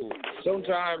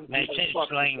 Sometimes That's it,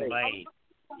 Sling Blade.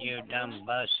 You dumb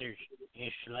busters.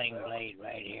 It's Sling Blade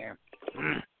right here.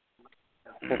 I'm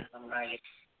right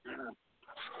here.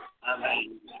 I'm right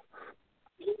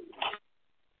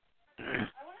here.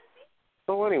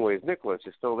 So, anyways, Nicholas,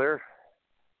 you still there?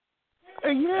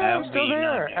 Yeah, I'm still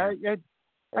there.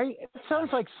 It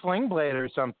sounds like Sling Blade or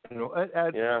something.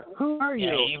 Yeah. Who are you?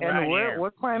 Yeah, and right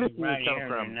what planet do you right come here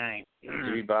from? tonight.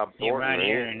 Jimmy Bob You're Thornton, right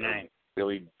here tonight.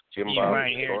 Billy Jim You're Bob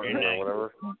right here Thornton tonight. or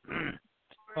whatever.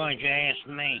 Why'd you ask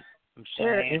me?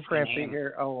 Here, Francie,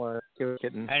 here. I'll give a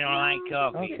kitten. I don't like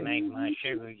coffee. Okay. It makes my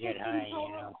sugar get high, you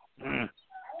know.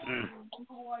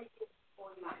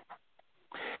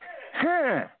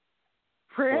 Huh.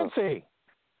 Francie.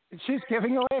 She's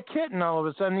giving away a kitten all of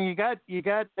a sudden. You got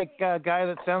a guy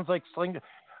that sounds like Sling.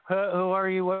 Who are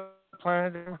you? What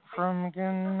planet are you from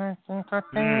again?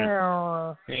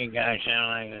 You guys sound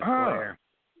like a square.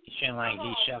 You sound like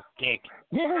he sucked dick.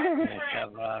 You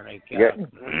suck a lot of cock.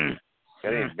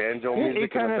 Got any banjo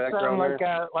music in the background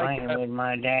there? Playing with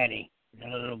my daddy, the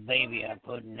little baby I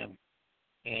put in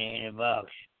a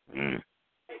box.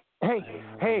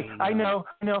 Hey, I know.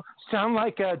 Sound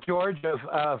like George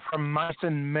from Mice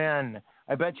and Men.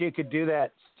 I bet you could do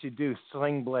that to do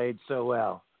Sling Blade so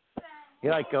well. You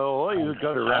like go, oh, you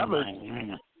go to rabbit.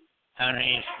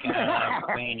 Honey, it's kind of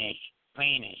like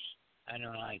penis. I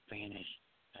don't like penis.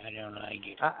 I don't like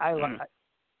it. I don't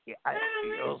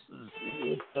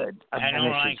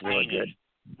like really penis.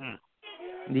 Good.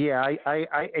 Yeah,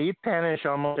 I eat Panish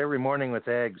almost every morning with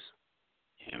eggs.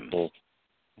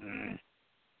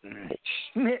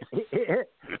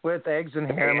 With eggs and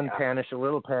ham and Panish, a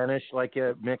little Panish like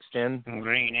mixed in.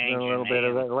 Green eggs and a little bit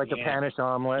of it, like a Panish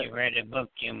omelet. You read a book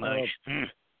too much.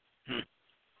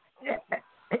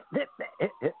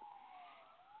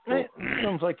 It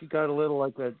sounds like you got a little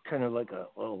like a kind of like a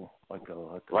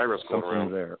virus going something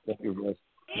around there.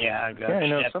 Yeah, I got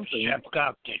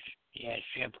streptococcus. Yeah,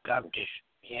 streptococcus.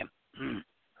 Yeah.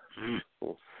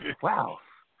 Wow.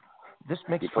 This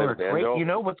makes for a great. You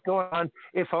know what's going on?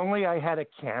 If only I had a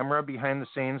camera behind the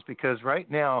scenes, because right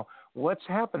now what's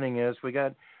happening is we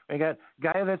got a guy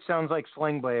that sounds like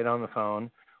Sling Blade on the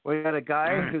phone. We got a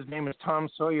guy whose name is Tom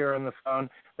Sawyer on the phone.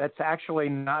 That's actually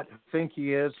not who I think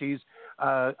he is. He's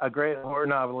a great horror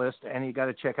novelist, and you got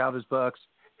to check out his books.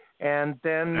 And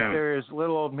then there's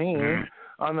little old me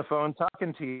on the phone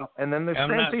talking to you. And then there's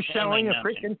Francie selling a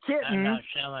freaking kitten. I'm not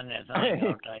selling this.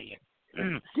 I'll tell you.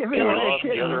 Giving away a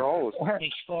kitten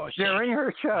during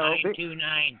her show.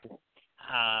 929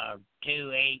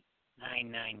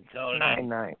 2899. Call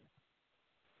 99.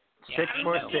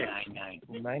 646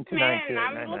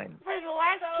 929 Man, for the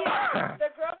last kid. The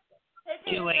girl.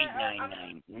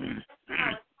 2899.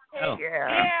 Oh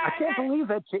yeah, I can't believe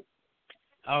that.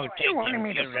 Oh, take you wanted them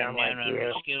me to children sound down like on you.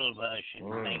 the school bus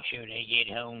and make sure they get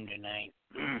home tonight.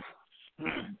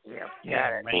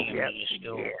 Got it. Bring them to the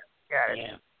school. Got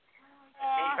it.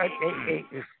 Hey,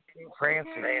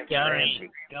 Francie.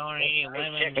 Don't any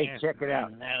women Hey, check it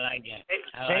out. I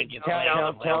like to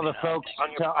Tell the folks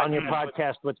on your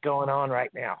podcast what's going on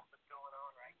right now.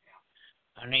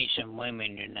 I need some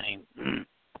women tonight.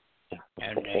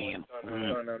 How dare you? What's going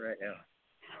on right now?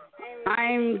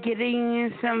 I'm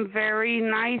getting some very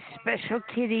nice special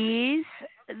kitties.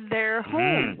 They're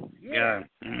home. Yeah.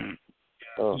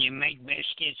 Oh. You make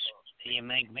biscuits.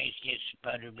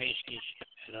 Butter biscuits.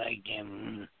 I like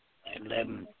them. I love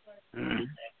them.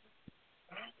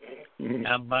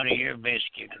 I'll butter your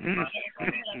biscuit. You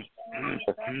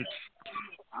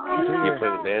play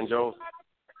the banjo?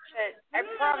 I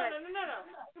promise. No.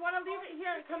 You want to leave it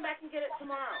here and come back and get it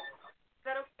tomorrow? Is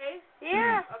that okay?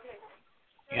 Yeah. Okay.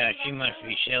 Yeah, she must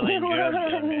be selling drugs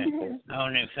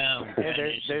on the phone. Yeah,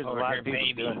 there's a lot of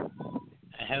people doing it.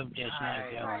 I hope that's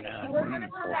not going on.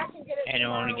 I don't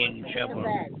want to get in trouble.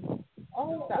 I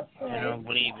don't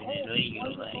believe in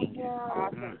illegal things.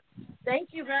 Thank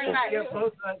you very much. Yeah,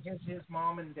 both his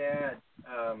mom and dad,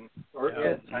 or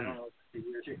I don't know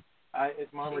his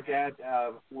mom or dad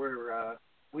were.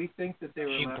 We think that they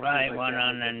were. She probably went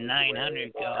on the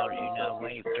 900 calls,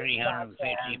 weigh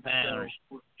 350 pounds,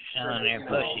 selling their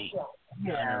pussy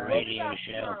on a radio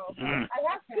show. I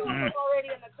have two of them already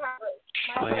in the car.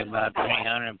 Weigh about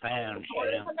 300 pounds,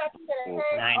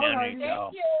 900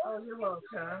 calls. Oh, you're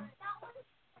welcome.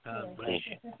 God bless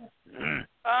you.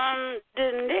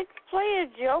 Did Nick play a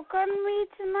joke on me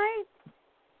tonight?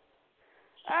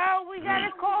 Oh, we got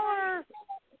a caller.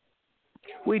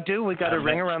 We do. We got a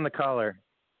ring around the collar.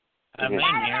 I've been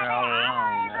here all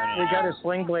along. We got a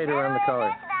sling blade around the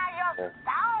collar.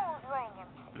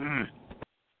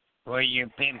 Where your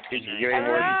pimp tonight? You get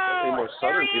any more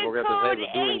Southern people got to say the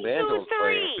doing banjos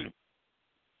playing.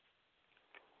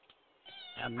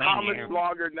 How much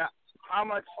longer now? How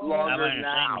much longer now? I've been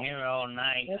sitting here all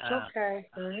night. It's okay.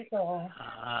 There you go.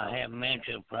 I have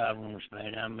mental problems, but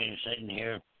I've been sitting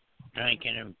here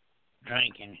drinking.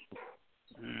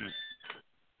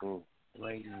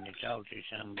 Waiting to talk to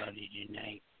somebody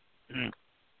tonight.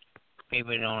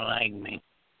 People don't like me.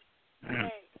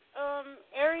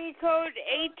 Area code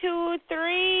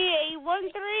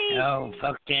 823-813. Oh,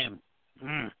 fuck them.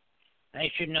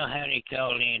 They should know how to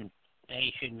call in.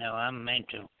 They should know I'm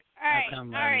mental. I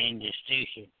come from an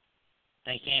institution.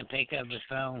 They can't pick up the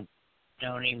phone.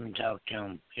 Don't even talk to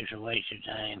them. It's a waste of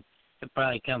time. They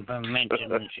probably come from a mental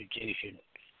institution.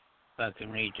 Fucking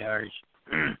retards.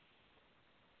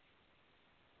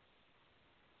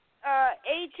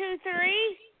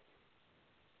 823?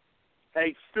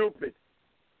 Hey, stupid.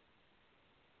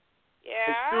 Yeah?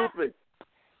 Hey, stupid.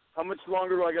 How much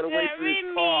longer do I got to wait for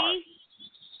this car?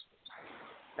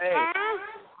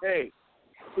 Hey,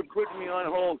 quit putting me on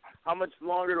hold. How much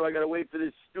longer do I got to wait for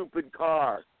this stupid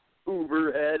car?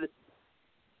 Uber head.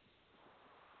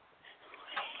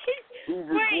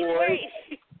 Uber boy. Wait.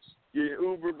 You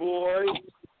Uber boy.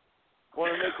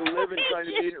 Want to make a living trying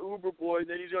to be an Uber boy, and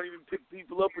then you don't even pick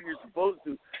people up when you're supposed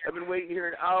to. I've been waiting here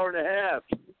an hour and a half.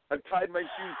 I've tied my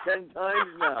shoes 10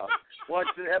 times now.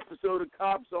 Watched an episode of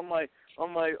Cops on my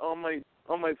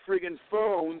friggin'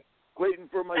 phone, waiting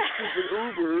for my stupid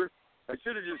Uber. I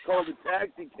should have just called a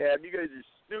taxi cab. You guys are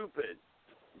stupid.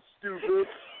 Stupid. Wait.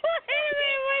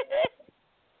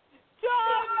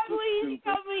 Tom, please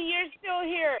tell me you're still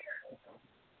here.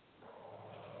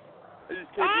 I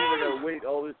just can't believe I gotta wait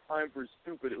all this time for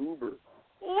stupid Uber.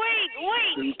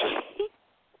 Wait.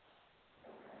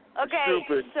 Okay,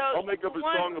 stupid. so I'll make up a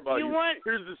song about you.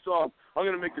 Here's the song. I'm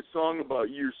gonna make a song about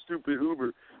your stupid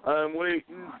Uber. I'm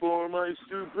waiting for my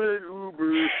stupid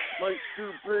Uber, my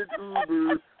stupid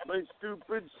Uber, my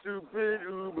stupid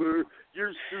Uber.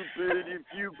 You're stupid if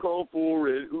you call for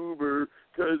an Uber,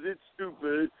 'cause it's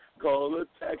stupid. Call a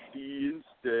taxi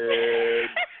instead.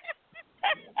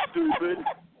 Stupid.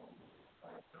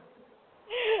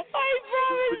 I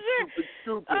promise you.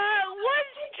 Stupid. What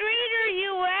street are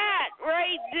you at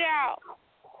right now?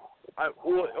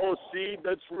 See,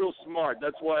 that's real smart.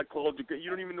 That's why I called you. You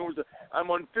don't even know where I'm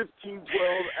on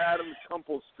 1512 Adams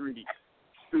Cumple Street.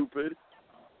 Stupid.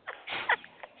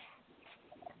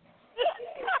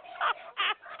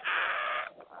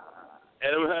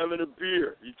 And I'm having a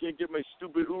beer. You can't get my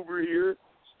stupid Uber here?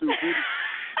 Stupid.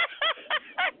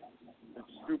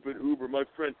 Stupid Uber. My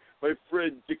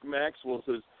friend Dick Maxwell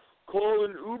says, call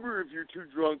an Uber if you're too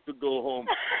drunk to go home.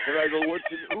 And I go,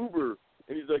 what's an Uber?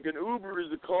 And he's like, an Uber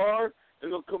is a car,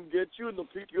 and they'll come get you, and they'll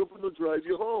pick you up, and they'll drive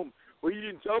you home. Well, you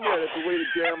didn't tell me I'd have to wait a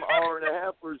damn hour and a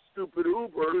half for a stupid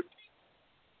Uber.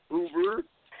 Ubering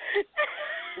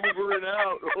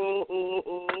out.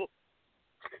 Oh.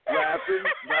 Laughing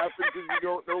because you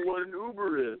don't know what an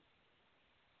Uber is.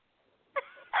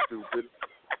 Stupid.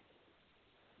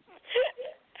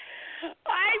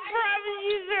 I promise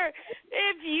you, sir,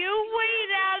 if you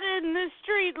wait out in the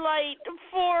street light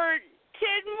for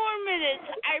more minutes.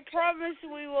 I promise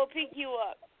we will pick you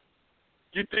up.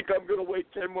 You think I'm going to wait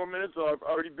 10 more minutes? I've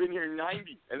already been here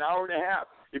 90, an hour and a half.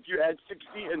 If you add 60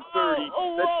 and 30,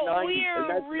 that's 90, and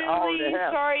that's really an hour and a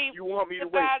half. Sorry you want me to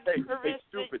wait? Hey,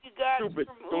 stupid,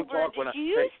 don't talk when Did you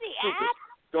use the app?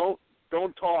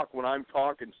 Don't talk when I'm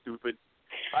talking, stupid.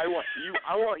 I want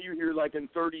you here like in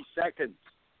 30 seconds,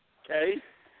 okay?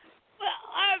 Well,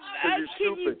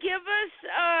 can you give us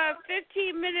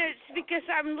 15 minutes because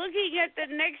I'm looking at the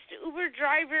next Uber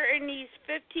driver and he's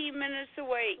 15 minutes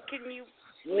away. Can you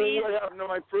please? What happened to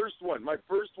my first one? What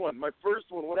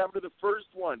happened to the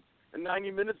first one? And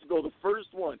 90 minutes ago, the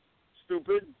first one.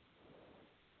 Stupid.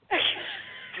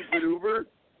 Stupid Uber.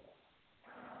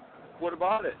 What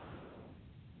about it?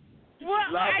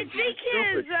 Well, I think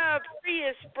his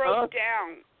Prius broke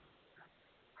down.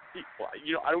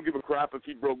 I don't give a crap if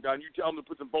he broke down. You tell him to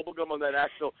put some bubble gum on that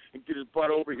axle and get his butt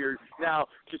over here now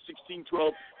to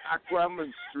 1612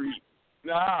 Ackerman Street.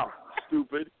 Now,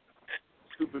 stupid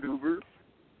Uber.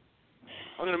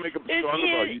 I'm going to make up a song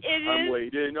about you. I'm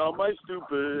waiting on my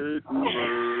stupid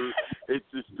Uber. It's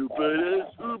the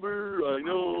stupidest Uber I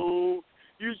know.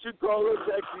 You should call a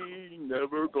taxi,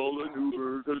 never call an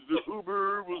Uber, because the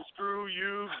Uber will screw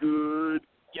you good.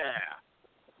 Yeah.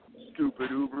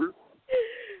 Stupid Uber.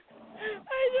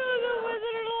 I don't know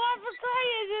whether to laugh or cry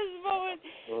at this moment.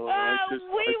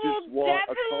 We will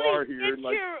definitely get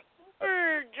your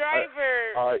Uber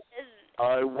driver.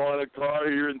 I want a car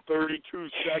here in 32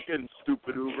 seconds,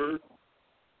 stupid Uber.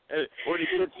 And when he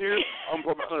gets here, I'm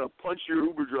going to punch your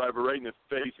Uber driver right in the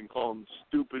face and call him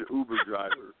stupid Uber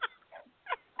driver.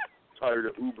 Tired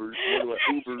of Ubers.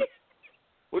 Uber?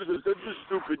 What is this? That's a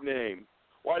stupid name.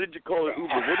 Why did you call it Uber?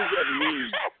 What does that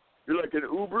mean? You're like an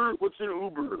Uber? What's an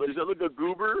Uber? Is that like a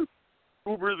goober?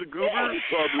 Uber the goober?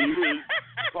 Probably is.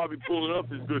 Probably pulling up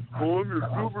his good. Oh, I'm your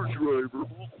Uber driver.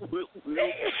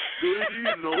 Daddy,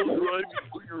 and I'll drive you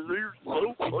for your near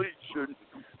location.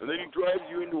 And then he drives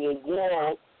you into a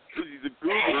wall because he's a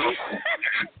goober.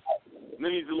 And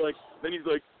then he's like,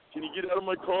 can you get out of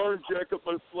my car and jack up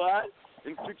my flat?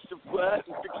 And fix the flat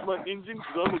and fix my engine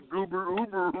because I'm a goober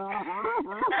Uber.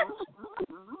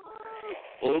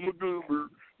 I'm a goober.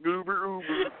 Goober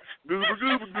Uber. Goober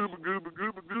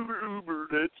Uber.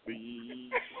 That's me.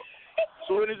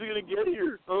 So when is he going to get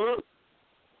here? Huh?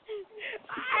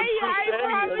 I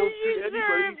promise you,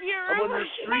 sir, if you're I'm on the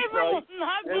street will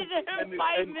not be there in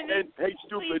 5 minutes. Hey,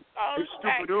 stupid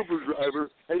Uber driver.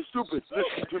 Hey, stupid,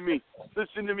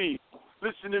 listen to me.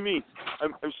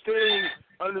 I'm standing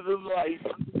under the light,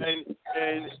 and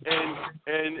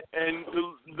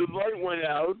the light went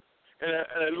out, and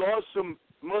I lost some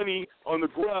money on the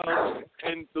ground,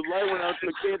 and the light went out, so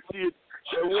I can't see it.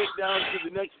 So I went down to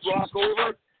the next block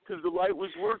over because the light was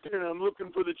working, and I'm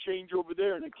looking for the change over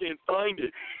there, and I can't find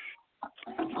it.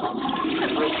 I'm a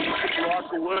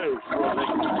block away from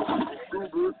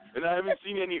Uber, and I haven't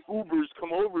seen any Ubers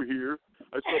come over here.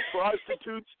 I saw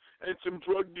prostitutes and some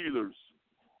drug dealers.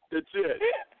 That's it.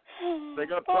 They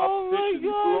got propositions. The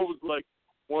girl was like,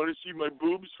 want to see my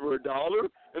boobs for $1?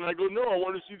 And I go, no, I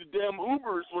want to see the damn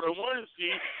Ubers. What I want to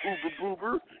see, Uber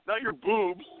boober, not your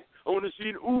boobs. I want to see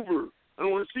an Uber. I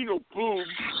don't want to see no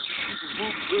boobs.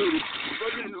 Boobs. If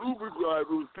I get an Uber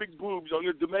driver with big boobs, I'm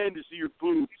going to demand to see your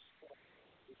boobs.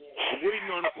 I'm waiting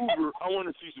on an Uber. I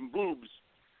want to see some boobs.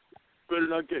 Better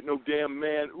not get no damn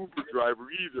man Uber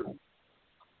driver either.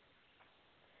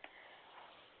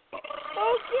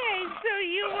 Okay, so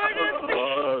you want better.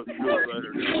 I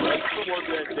don't want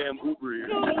that damn Uber here.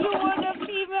 So you want a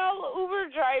female Uber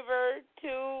driver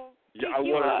to Yeah, I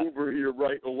want an Uber here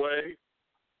right away.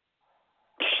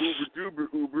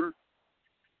 Uber.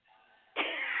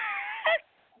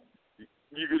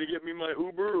 You gonna get me my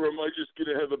Uber, or am I just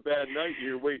gonna have a bad night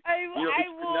here? Wait,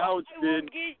 Uber. Now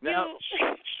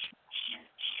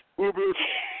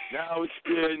it's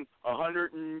been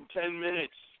 110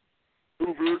 minutes.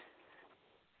 Uber.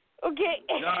 Okay.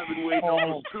 Now I've been waiting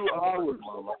almost 2 hours.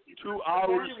 2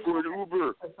 hours for an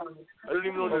Uber. I don't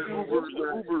even know the Uber is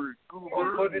an Uber.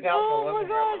 Put it out in the living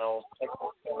room and I'll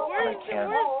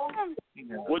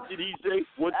What did he say?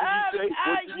 What did he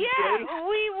say?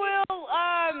 We will,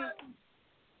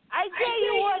 I tell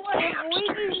you what, if we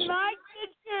do not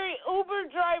get your Uber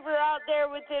driver out there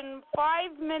within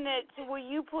 5 minutes, will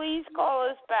you please call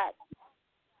us back?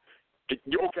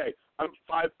 Okay,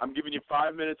 I'm giving you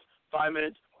 5 minutes. 5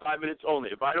 minutes. 5 minutes only.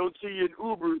 If I don't see an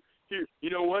Uber here,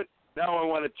 you know what? Now I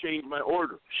want to change my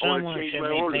order. Someone should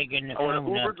be picking the phone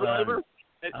Uber driver.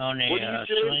 On a what do you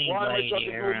say? sling Why am I blade talking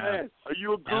here. to a man? Are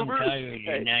you a goober? I'm tired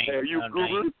tonight. Hey, are you a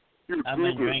goober? I've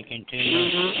been drinking too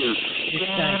much. This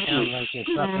guy sounds like a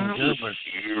fucking goober.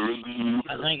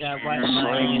 I think I wiped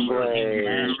my ass with him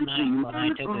last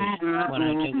night when I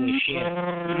took a shit.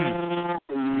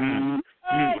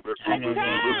 I know that's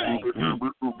right.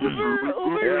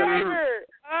 Uber driver.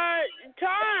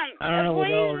 Tom. I don't know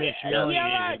what all this noise yell is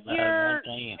out about. your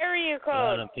A area lot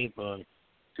code. of people.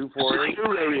 248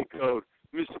 area code.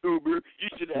 Miss Uber, you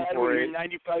should have had one here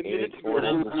 95 minutes ago.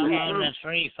 I'm on the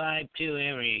 352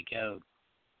 area code.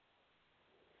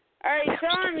 All right,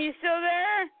 Tom, you still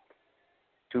there?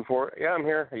 24. Yeah, I'm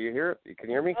here. Are you here? You can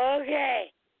hear me?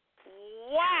 Okay.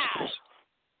 Wow.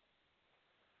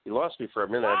 You lost me for a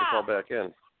minute. I had to call back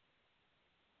in.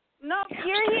 No,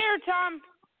 you're here, Tom.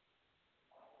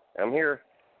 I'm here.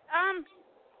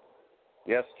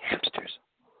 Yes. Hamsters.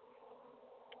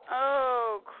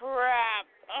 Oh, crap.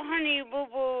 Honey Boo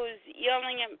Boo's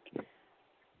yelling at me.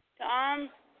 Tom?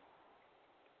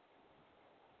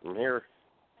 I'm here.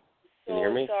 Can So you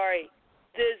hear me? sorry.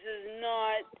 This is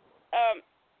not,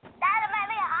 That'll make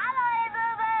me holler, hey,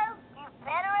 boo-boo. You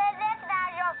better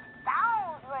recognize your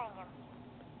phone's ringing.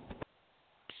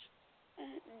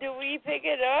 do we pick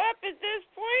it up at this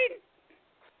point?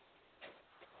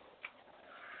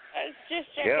 Let's just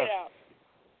check it out.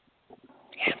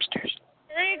 Hamsters.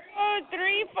 Area code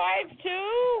 352?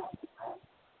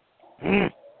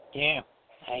 Yeah.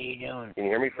 How you doing? Can you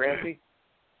hear me, Francie?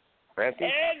 Francie?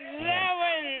 It's that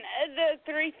one, the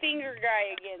three-finger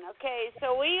guy again. Okay,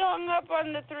 so we hung up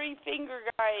on the three-finger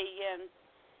guy again.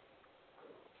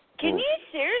 Can you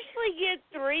seriously get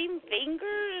 3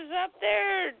 fingers up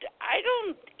there? I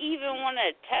don't even want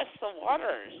to test the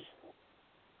waters.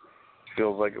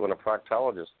 Feels like it when a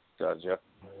proctologist does you.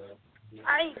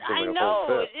 I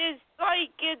know. It's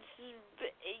like it's,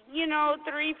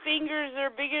 3 fingers are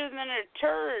bigger than a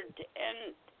turd.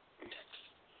 And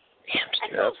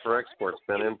that's for exports,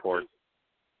 then import.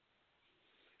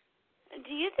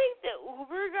 do you think the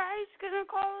Uber guy's going to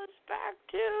call us back,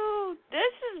 too?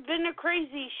 This has been a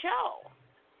crazy show.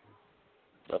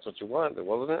 That's what you wanted,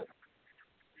 wasn't it?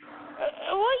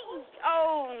 What?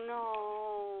 Oh,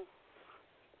 no.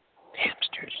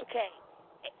 Hamsters. Okay.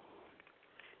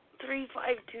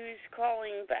 352's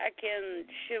calling back in.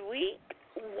 Should we?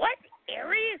 What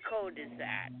area code is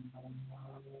that?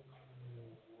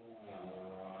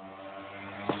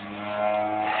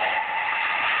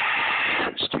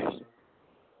 Hamsters.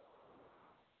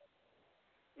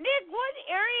 Nick, what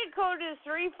area code is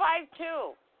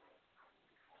 352?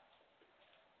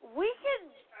 We could.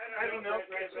 I don't know,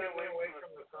 because I went away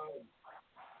from the phone.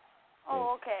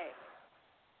 Oh, okay.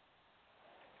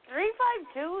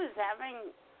 352 is having.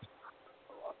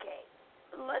 Okay,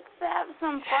 let's have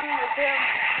some fun with him.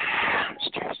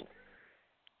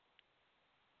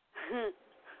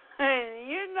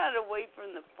 You're not away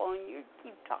from the phone. You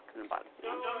keep talking about it.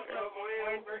 All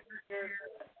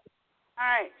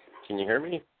right. Can you hear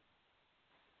me?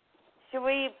 Should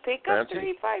we pick up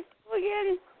 352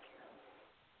 again?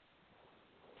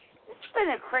 It's been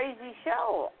a crazy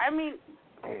show. I mean.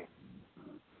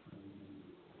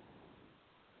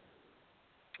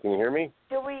 Can you hear me?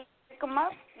 Should we pick them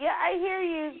up? Yeah, I hear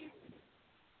you.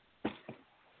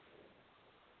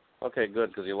 Okay, good,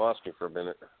 because you lost me for a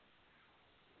minute.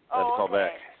 I had to Oh, call okay.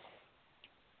 back.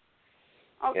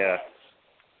 Okay. Yeah.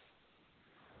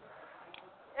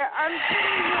 Yeah, I'm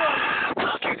sitting here.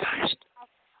 Poltergeist. I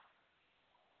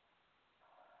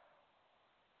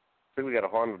think we got a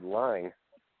haunted line.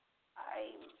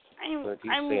 I'm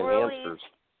keep I'm saying really answers.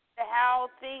 how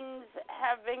things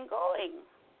have been going.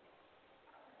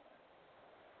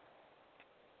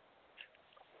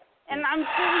 And I'm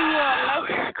sitting here on We're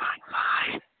going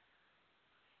fine.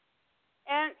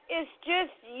 and it's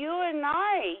just you and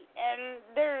I, and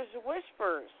there's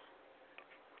whispers.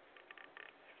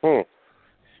 Well,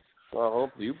 I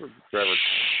hope the Uber driver,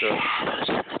 the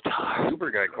Uber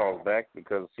guy calls back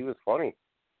because he was funny.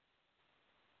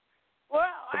 Well,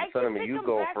 I I sent can him a pick him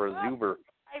U-Go back for his up. Uber.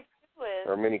 I do it.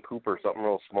 Or a Mini Cooper, something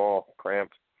real small,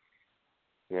 cramped.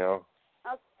 You know?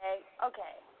 Okay.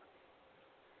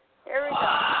 Here we go.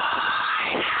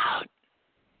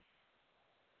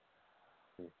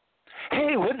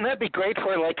 Hey, wouldn't that be great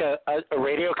for like a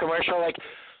radio commercial? Like,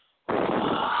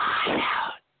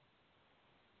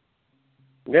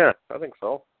 Yeah, I think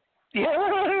so. yeah.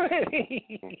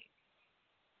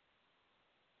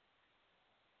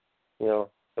 You know,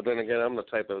 but then again, I'm the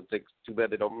type of think. Too bad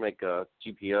they don't make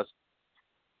GPS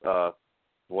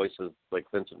voices like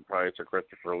Vincent Price or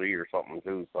Christopher Lee or something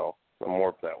too. So I'm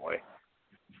more that way.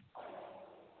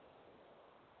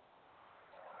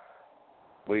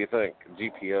 What do you think?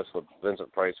 GPS with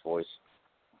Vincent Price voice.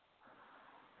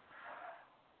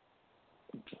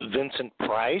 Vincent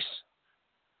Price?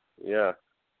 Yeah.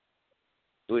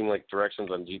 Doing like directions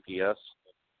on GPS.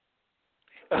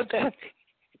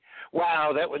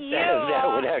 Wow, that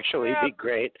would actually be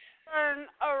great. Turn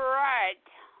a right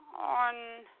on.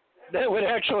 That would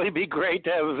actually be great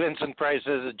to have Vincent Price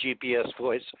as a GPS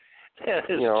voice.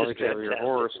 You know, you have your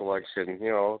horror selection.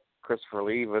 You know, Christopher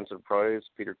Lee, Vincent Price,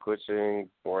 Peter Cushing,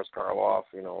 Boris Karloff.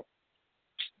 You know,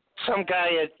 some guy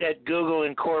at Google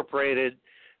Incorporated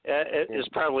is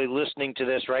probably listening to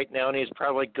this right now, and he's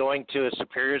probably going to his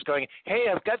superiors, going, "Hey,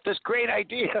 I've got this great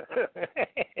idea."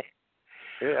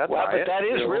 Yeah, well, but that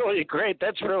is really great.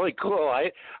 That's really cool.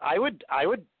 I would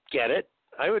get it.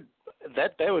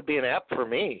 That would be an app for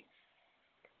me.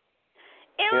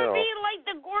 It would be like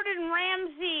the Gordon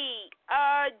Ramsay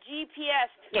GPS.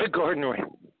 The Gordon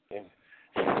Ramsay. Yeah.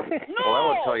 No. Well, I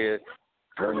would tell you.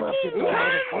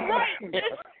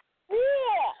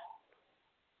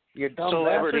 You dumb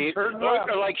celebrity, or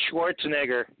like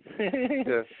Schwarzenegger.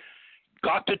 Yeah.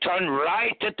 Got to turn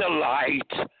right at the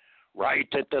light.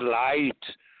 Right at the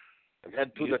light.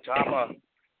 Head to the chopper.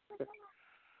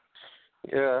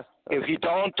 Yeah. If you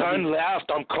don't turn left,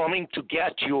 I'm coming to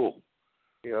get you.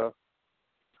 Yeah.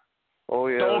 Oh,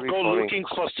 yeah. Don't go looking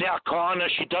for Sarah Connor.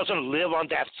 She doesn't live on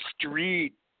that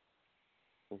street.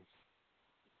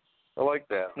 I like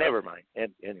that. Never mind.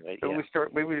 Anyway,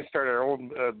 maybe we start our own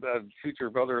future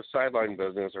brother sideline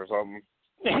business or something.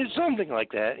 Something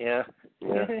like that. Yeah.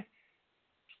 Yeah.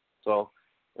 So,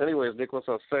 anyways, Nicholas,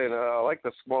 I was saying I like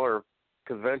the smaller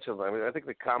conventions. I mean, I think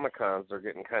the Comic-Cons are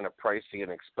getting kind of pricey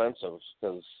and expensive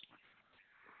because,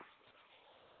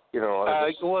 you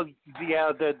know. Well,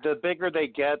 yeah, the bigger they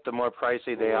get, the more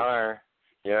pricey they are.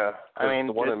 Yeah. I mean,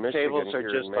 the one in Michigan tables are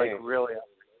just like really.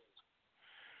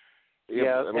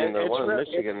 Yeah, I mean, the one in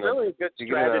Michigan, it's really a good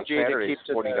strategy to keep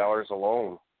 $40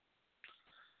 alone.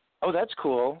 Oh, that's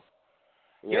cool.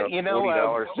 You know,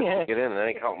 $40 just to get in, and then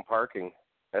ain't counting parking.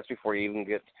 That's before you even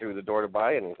get through the door to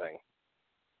buy anything.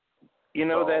 You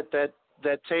know,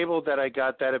 that table that I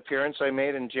got, that appearance I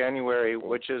made in January,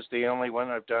 which is the only one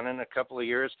I've done in a couple of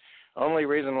years. Only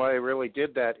reason why I really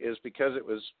did that is because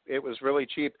it was really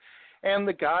cheap, and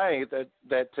the guy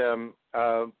that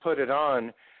put it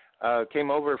on came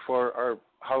over for our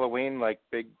Halloween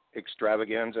big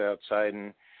extravaganza outside,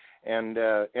 and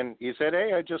he said,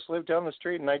 "Hey, I just live down the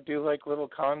street and I do like little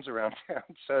cons around town."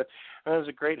 So it was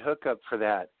a great hookup for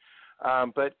that.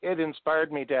 But it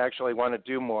inspired me to actually want to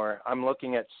do more. I'm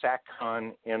looking at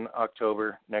SACCon in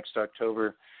next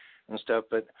October and stuff,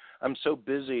 but I'm so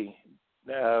busy.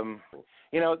 You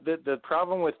know, the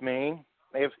problem with me,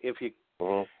 if you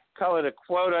call it a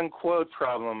quote-unquote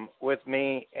problem with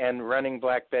me and running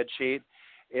Black Bed Sheet,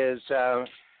 is, and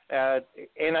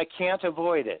I can't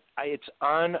avoid it. It's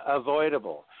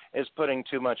unavoidable, is putting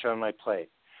too much on my plate.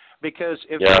 Because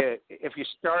if you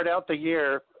start out the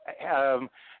year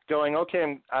going,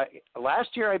 okay,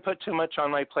 last year I put too much on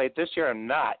my plate, this year I'm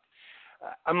not.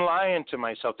 I'm lying to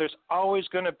myself. There's always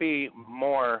going to be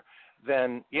more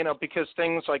than, because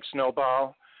things like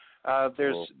snowball,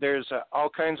 there's all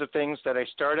kinds of things that I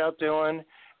start out doing,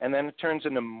 and then it turns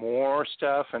into more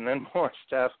stuff and then more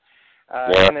stuff.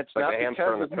 And it's not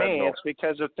because of me. It's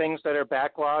because of things that are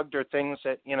backlogged or things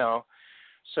that,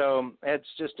 so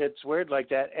it's weird like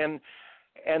that. And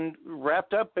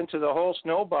wrapped up into the whole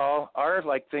snowball are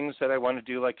like things that I want to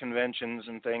do, like conventions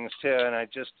and things too. And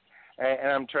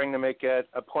I'm trying to make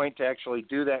a point to actually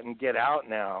do that and get out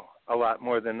now a lot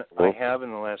more than I have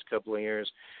in the last couple of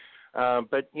years.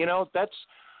 But, that's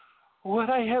what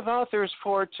I have authors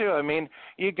for, too. I mean,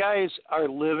 you guys are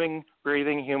living,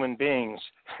 breathing human beings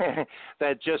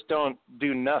that just don't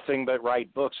do nothing but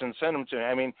write books and send them to me.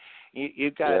 I mean,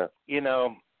 you got, you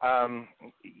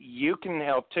can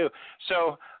help, too.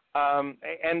 So,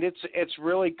 and it's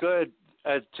really good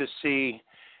to see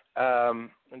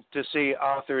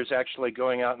authors actually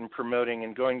going out and promoting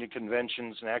and going to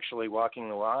conventions and actually walking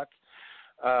the walk.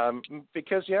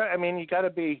 Because you got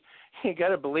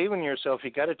to believe in yourself.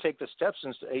 You got to take the steps,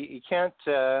 and you can't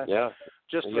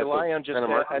just rely on just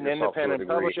an independent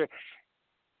publisher.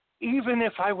 Even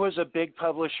if I was a big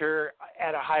publisher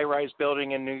at a high-rise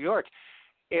building in New York,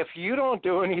 if you don't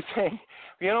do anything,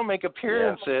 if you don't make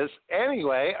appearances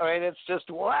anyway, it's just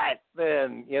what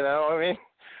then?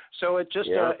 So it just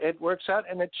it works out,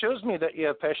 and it shows me that you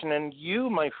have passion, and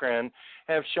you, my friend,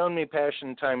 have shown me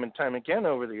passion time and time again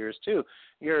over the years too.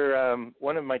 You're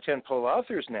one of my 10 pull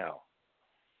authors now.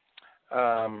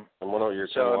 And one of your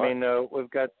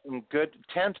we've got some good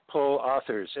 10th pull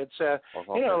authors. It's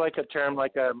like a term,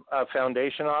 like a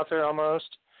foundation author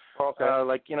almost. Okay.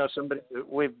 Somebody,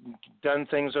 we've done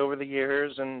things over the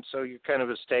years, and so you're kind of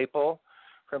a staple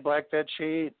for Black Bed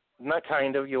Sheet. Not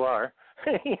kind of, you are.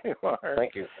 You are.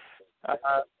 Thank you.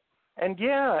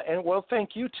 And well,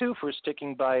 thank you too for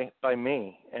sticking by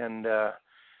me and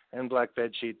Black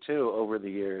Bed Sheet too over the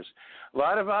years. A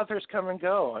lot of authors come and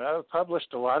go, and I've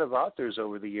published a lot of authors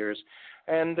over the years,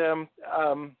 and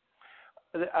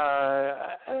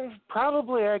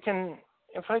probably I can,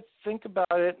 if I think about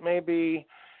it, maybe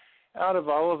out of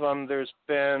all of them, there's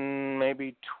been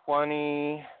maybe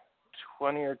 20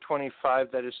 or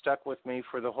 25 that has stuck with me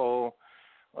for the whole,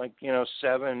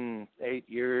 7, 8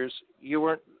 years. You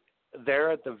weren't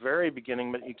there at the very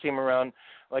beginning, but you came around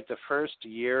like the first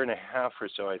year and a half or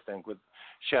so, I think, with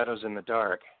Shadows in the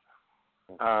Dark.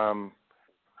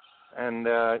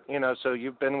 So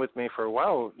you've been with me for a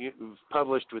while. You've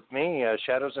published with me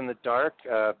Shadows in the Dark,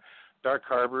 Dark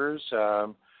Harbors,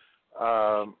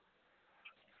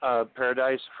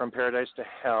 Paradise, From Paradise to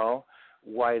Hell,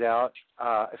 Whiteout.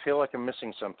 I feel like I'm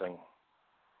missing something.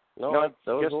 No,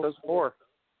 those 4.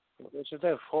 They should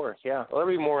have 4, yeah. Well,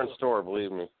 there'll be more in store,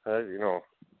 believe me. There'll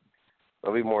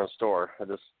be more in store. I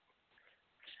just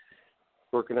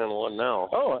working on one now.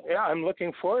 Oh, yeah, I'm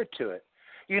looking forward to it.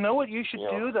 You know what you should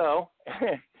do, though,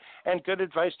 and good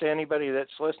advice to anybody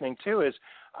that's listening, too, is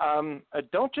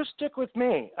don't just stick with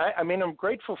me. I mean, I'm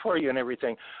grateful for you and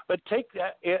everything, but take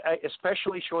that,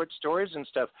 especially short stories and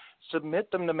stuff,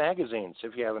 submit them to magazines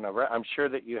if you haven't ever. I'm sure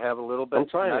that you have a little bit. I'm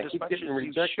trying. Not I as keep much getting as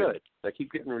rejected. You should. I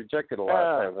keep getting rejected a lot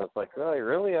of times. It's like, oh,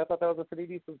 really? I thought that was a pretty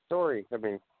decent story. I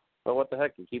mean, well, what the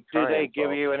heck? You keep trying. Do they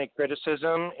give you any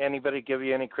criticism? Anybody give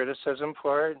you any criticism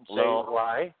for it? Say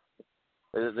why?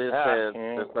 They say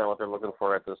it's not what they're looking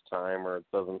for at this time, or it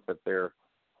doesn't fit their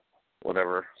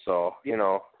whatever. So,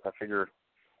 I figure,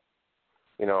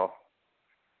 because,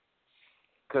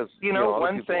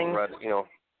 one thing,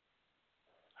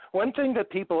 one thing that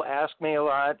people ask me a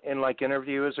lot in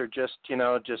interviews or just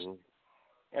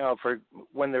for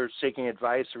when they're seeking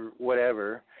advice or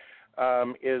whatever,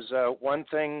 is one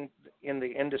thing in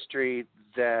the industry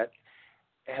that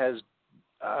has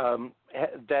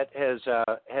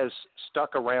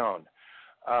stuck around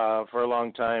for a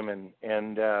long time and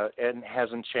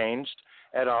hasn't changed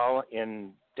at all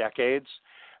in decades,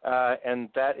 and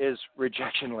that is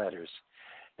rejection letters.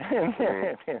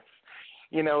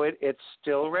 It's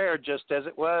still rare, just as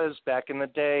it was back in the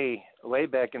day, way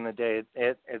back in the day.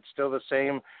 It's still the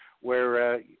same,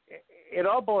 where it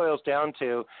all boils down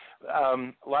to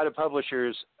a lot of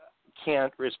publishers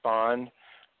can't respond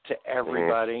to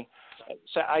everybody.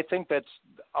 So I think that's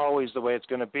always the way it's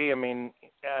going to be. I mean,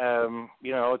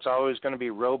 it's always going to be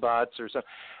robots or something.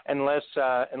 Unless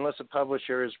a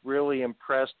publisher is really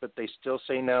impressed, but they still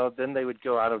say no, then they would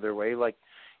go out of their way. I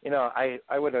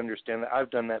would understand that.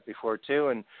 I've done that before too,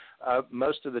 and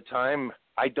most of the time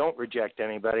I don't reject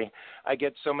anybody. I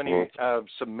get so many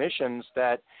submissions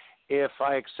that if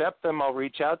I accept them, I'll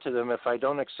reach out to them. If I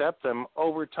don't accept them,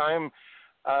 over time,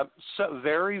 so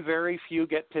very, very few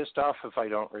get pissed off if I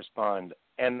don't respond.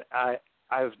 And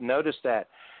I've noticed that.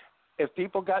 If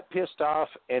people got pissed off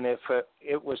and if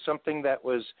it was something that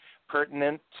was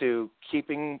pertinent to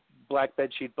keeping Black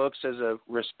Bed Sheet Books as a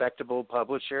respectable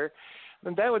publisher,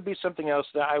 then that would be something else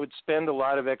that I would spend a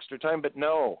lot of extra time. But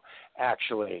no,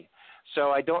 actually.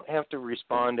 So I don't have to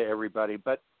respond to everybody.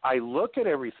 But I look at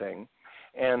everything.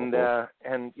 And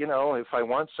if I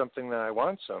want something, then I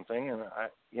want something. And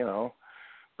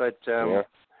But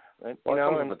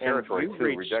well, the territory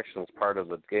too. Rejection is part of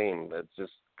the game. It's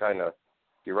just kind of,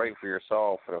 you write for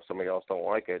yourself, and if somebody else don't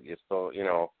like it, you still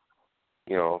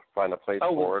find a place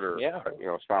for it, or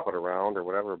shop it around or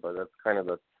whatever. But that's kind of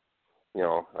the,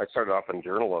 I started off in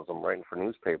journalism, writing for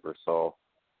newspapers, so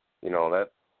that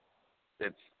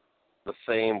it's the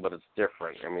same, but it's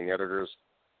different. I mean, the editors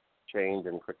change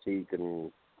and critique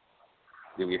and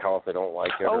give you hell if they don't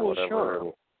like it or whatever.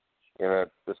 Sure.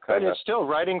 And, this kind but it's still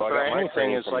writing for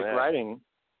anything is like writing.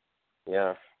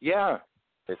 Yeah. Yeah.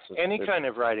 Any kind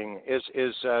of writing is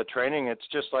training. It's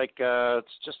just like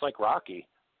Rocky.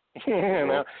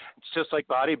 It's just like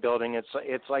bodybuilding.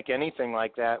 It's like anything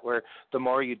like that, where the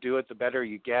more you do it, the better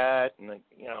you get, and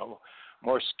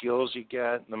more skills you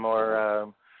get, the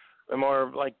more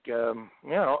like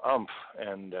oomph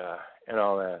and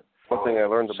all that. One thing I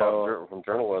learned about from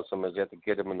journalism is you have to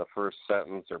get them in the first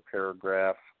sentence or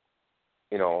paragraph.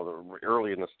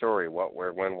 Early in the story, what,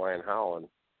 where, when, why, and how, and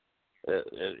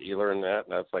you learn that.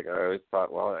 And that's like, I always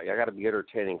thought, well, I got to be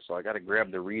entertaining, so I got to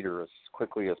grab the reader as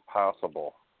quickly as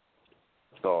possible.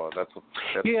 So that's one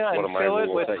of my rules. Fill it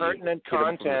with pertinent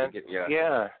content. Try to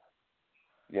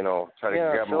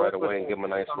grab them right away and give them a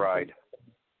nice ride.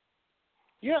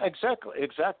 Yeah, exactly.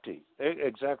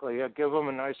 Yeah, give them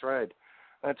a nice ride.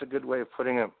 That's a good way of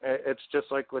putting it. It's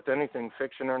just like with anything,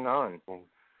 fiction or non.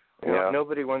 You know,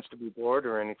 nobody wants to be bored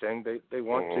or anything. They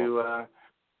want to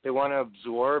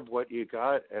absorb what you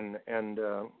got and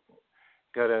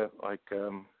gotta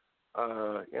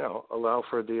allow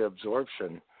for the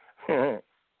absorption.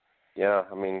 Yeah,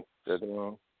 I mean,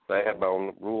 I have my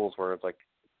own rules where it's like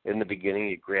in the beginning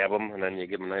you grab them and then you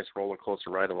give them a nice roller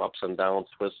coaster ride of ups and downs,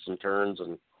 twists and turns,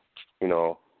 and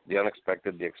the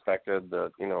unexpected, the expected,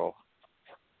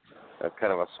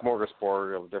 kind of a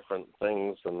smorgasbord of different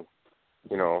things, and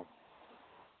I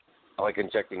like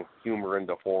injecting humor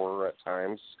into horror at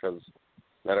times because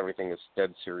not everything is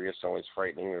dead serious, always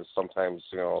frightening. There's sometimes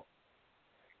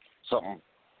something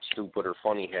stupid or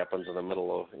funny happens in the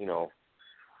middle of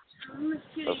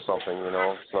of something,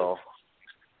 so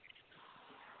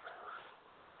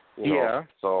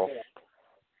so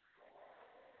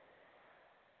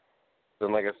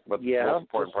then but the most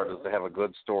important part is to have a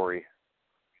good story.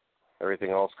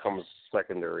 Everything else comes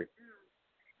secondary.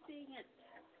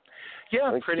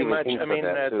 Yeah, pretty much. I mean,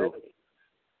 that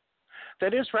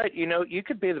is right. You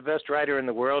could be the best writer in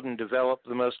the world and develop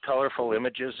the most colorful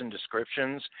images and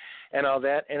descriptions and all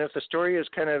that. And if the story is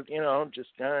kind of, just,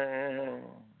 then,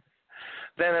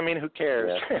 I mean, who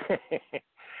cares?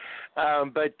 Yeah.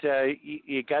 But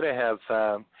you got to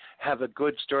have a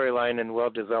good storyline and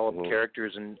well-developed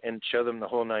characters and show them the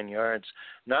whole 9 yards,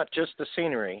 not just the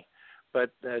scenery,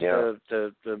 but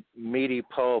the meaty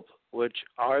pulp, which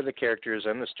are the characters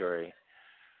and the story.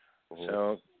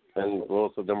 So, and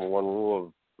it's the number one rule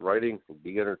of writing: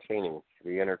 be entertaining.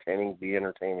 Be entertaining. Be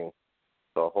entertaining.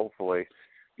 So hopefully,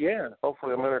 I'm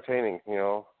entertaining.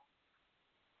 I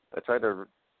try to.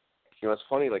 It's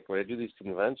funny. Like when I do these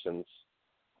conventions,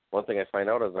 one thing I find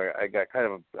out is I got kind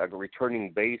of a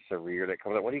returning base every year that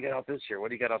comes up. What do you got out this year? What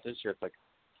do you got out this year? It's like,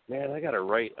 man, I got to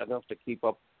write enough to keep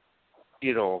up.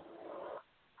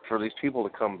 For these people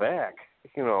to come back.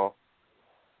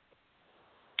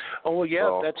 Oh well, yeah,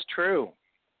 so, that's true.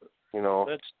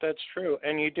 That's true,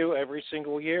 and you do every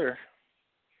single year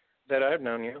that I've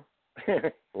known you.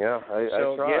 Yeah, I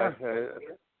try. Yeah.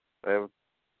 I have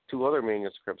 2 other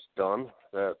manuscripts done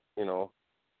that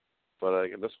but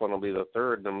this one will be the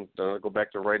third. And I'm gonna go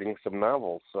back to writing some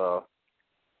novels because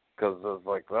it's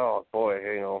like, oh boy,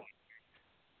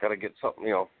 got to get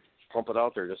something, pump it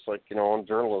out there. Just like in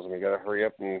journalism, you got to hurry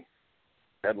up and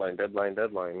deadline,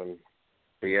 and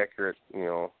be accurate.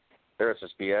 There it's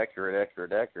just be accurate,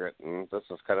 and this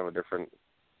is kind of a different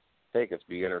take. It's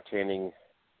be entertaining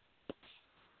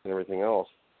and everything else.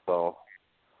 So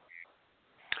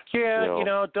yeah,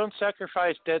 don't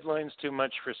sacrifice deadlines too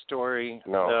much for story.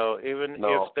 No, so even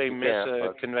if they miss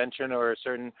a convention or a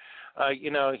certain,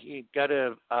 you got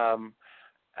to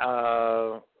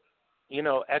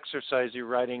exercise your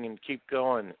writing and keep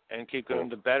going.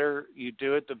 The better you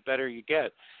do it, the better you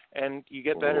get. And you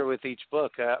get better with each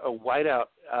book. A Whiteout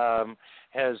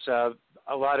has a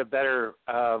lot of better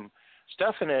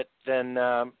stuff in it than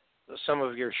some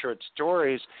of your short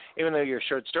stories, even though your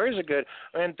short stories are good.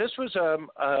 And this was,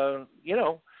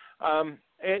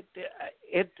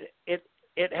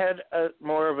 it had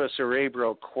more of a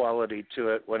cerebral quality to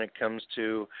it when it comes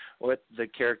to what the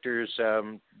characters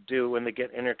do when they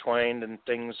get intertwined and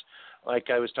things like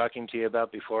I was talking to you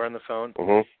about before on the phone.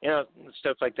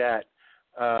 Stuff like that.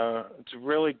 It's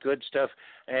really good stuff,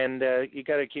 and you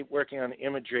got to keep working on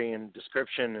imagery and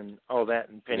description and all that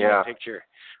and painting a picture.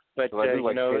 But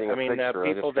people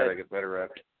that get better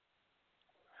at it.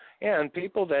 Yeah, and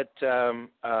people that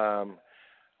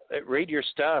read your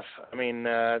stuff. I mean,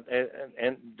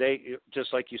 and they,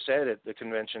 just like you said at the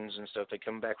conventions and stuff, they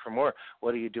come back for more.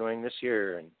 What are you doing this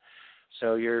year? And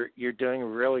so you're doing a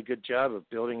really good job of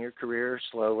building your career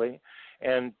slowly.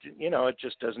 And, it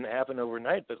just doesn't happen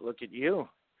overnight, but look at you.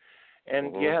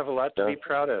 And you have a lot to be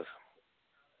proud of.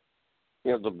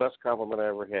 The best compliment I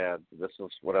ever had, this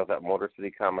was when I was at Motor City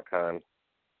Comic Con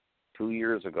 2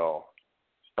 years ago.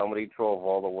 Somebody drove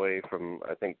all the way from,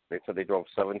 I think they said they drove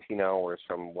 17 hours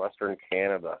from Western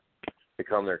Canada to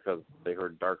come there because they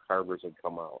heard Dark Harbors had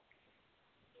come out.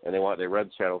 And they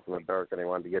read Shadows in the Dark, and they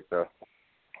wanted to get the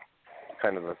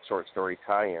kind of the short story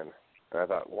tie-in. And I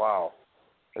thought, wow.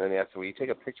 And then they asked, will you take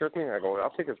a picture with me? And I go, I'll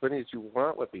take as many as you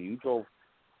want with you. You drove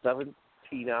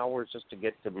 17 hours just to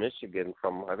get to Michigan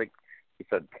from, I think he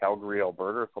said Calgary,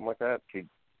 Alberta, or something like that.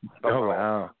 Oh,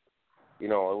 wow. It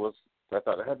was, I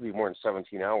thought it had to be more than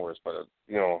 17 hours, but,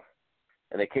 and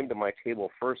they came to my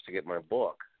table first to get my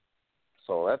book.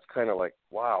 So that's kind of like,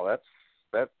 wow,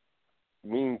 that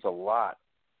means a lot,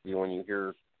 when you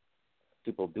hear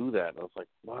people do that. And I was like,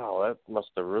 wow, that must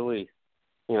have really,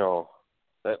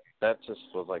 that just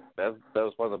was like that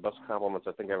was one of the best compliments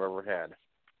I think I've ever had.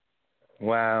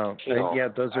 Wow. You know, yeah,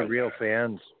 those are real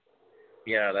fans.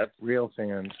 Yeah, that's real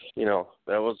fans. You know,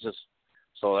 that was just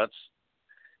so that's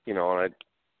and I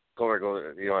told her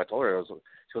I told her she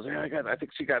goes, yeah, I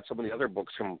think she got some of the other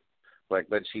books from like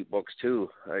bed sheet books too.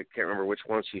 I can't remember which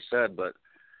one she said, but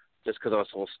just because I was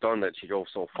so stunned that she drove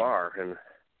so far, and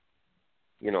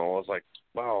I was like,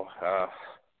 wow,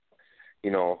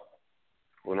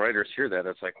 when writers hear that,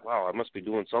 it's like, wow, I must be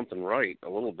doing something right a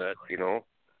little bit,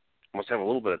 must have a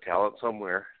little bit of talent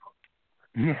somewhere.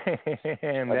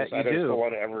 And I just don't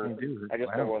want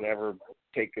to ever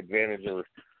take advantage of,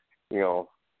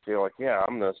 feel like, yeah,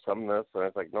 I'm this, and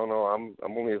it's like, no, I'm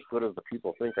only as good as the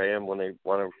people think I am when they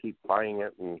want to keep buying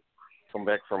it and come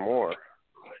back for more.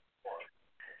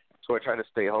 So I try to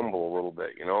stay humble a little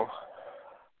bit,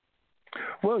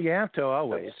 Well, you have to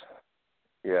always.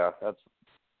 Yeah,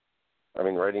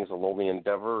 writing's a lonely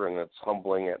endeavor, and it's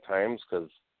humbling at times because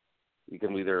you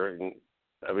can either,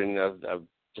 I've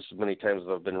just as many times as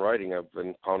I've been writing, I've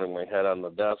been pounding my head on the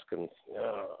desk and,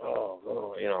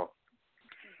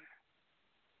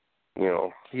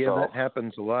 Yeah, so. that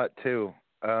happens a lot too.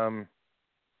 One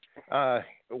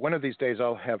of these days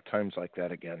I'll have times like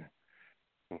that again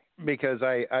because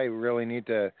I really need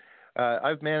to.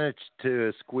 I've managed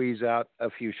to squeeze out a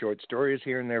few short stories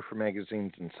here and there for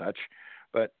magazines and such,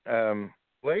 but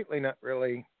lately not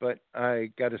really. But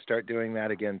I got to start doing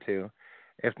that again too.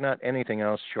 If not anything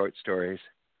else, short stories.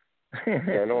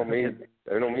 Yeah, I know me and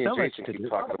Jason keep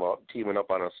talking about teaming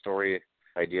up on a story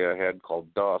idea I had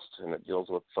called Dust, and it deals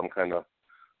with some kind of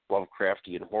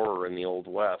Lovecraftian horror in the Old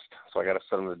West. So I got to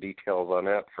send him the details on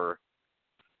that for,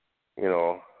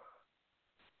 Oh,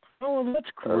 well, that's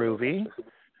groovy.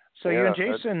 So you and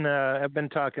Jason have been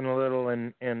talking a little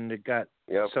and got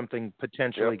something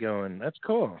potentially going. That's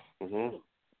cool. Mhm.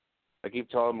 I keep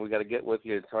telling him we got to get with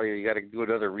you. Tell you got to do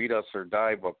another Read Us or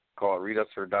Die book. Call it Read Us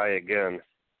or Die Again.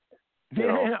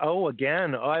 Oh,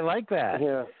 again. Oh, I like that.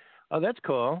 Yeah. Oh, that's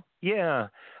cool. Yeah,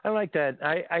 I like that.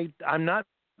 I'm not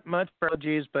much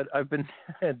apologies, but I've been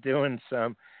doing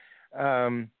some,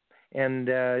 and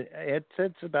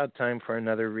it's about time for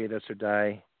another Read Us or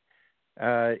Die.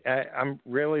 I'm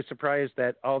really surprised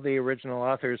that all the original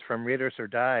authors from Read Us or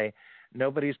Die,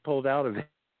 nobody's pulled out of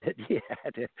it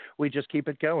yet. We just keep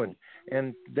it going,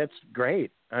 and that's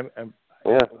great. I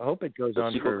hope it goes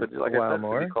on for a while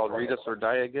more. It's called Read Us or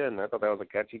Die Again. I thought that was a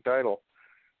catchy title.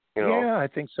 Yeah, I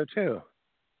think so too.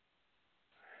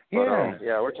 But,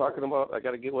 we're talking about, I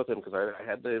got to get with him because I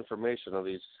had the information of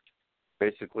these,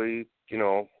 basically,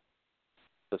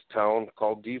 this town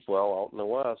called Deepwell out in the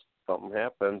west. Something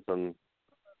happens and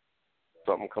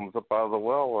something comes up out of the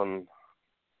well and,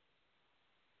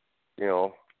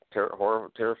 horror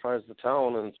terrifies the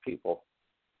town and its people.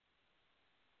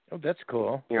 Oh, that's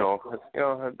cool. I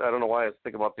don't know why I was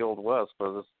thinking about the Old West, but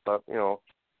I just thought, you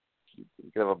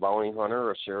have a bounty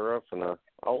hunter, a sheriff, and an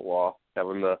outlaw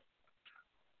having to,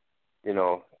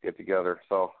 get together.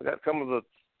 So I got some of the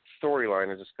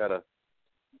storyline. I just got to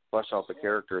flesh out the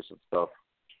characters and stuff.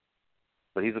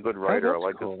 But he's a good writer. I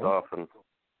like his stuff, and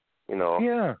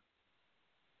Yeah.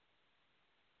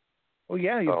 Well,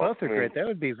 yeah, you both are great. That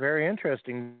would be very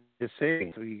interesting to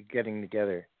see you getting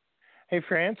together. Hey,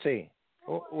 Francie,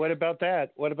 what about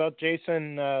that? What about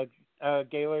Jason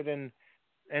Gaylord and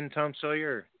Tom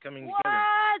Sawyer coming together?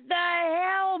 What the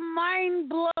hell? Mind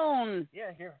blown.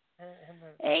 Yeah, here.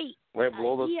 Hey. Right,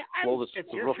 blow the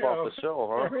roof off the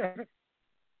show, huh?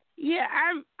 Yeah,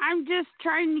 I'm just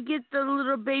trying to get the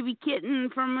little baby kitten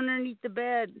from underneath the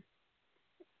bed.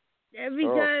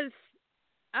 Because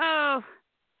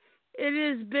it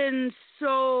has been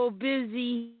so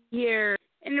busy here.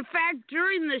 And in fact,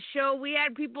 during the show, we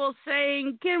had people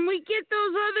saying, "Can we get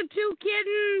those other two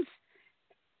kittens?"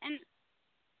 And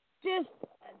just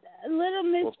a little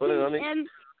misty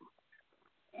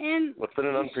and what's been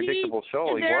an unpredictable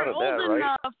show? He wanted that,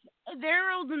 right?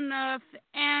 They're old enough,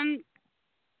 and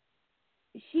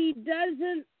she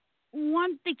doesn't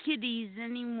want the kitties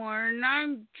anymore. And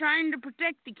I'm trying to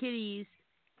protect the kitties.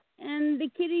 And the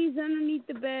kitty's underneath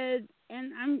the bed,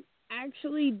 and I'm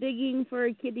actually digging for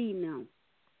a kitty now.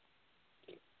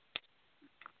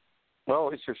 Well,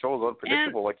 at least your show was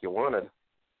unpredictable like you wanted.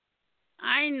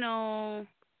 I know.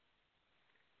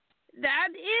 That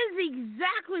is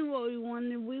exactly what we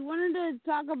wanted. We wanted to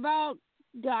talk about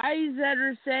guys that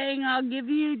are saying, "I'll give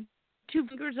you 2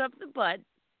 fingers up the butt."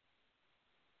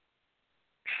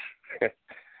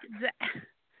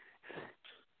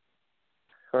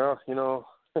 Well, I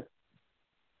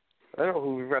don't know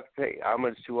who we got to pay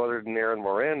homage to other than Aaron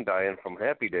Moran dying from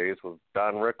Happy Days was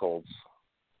Don Rickles.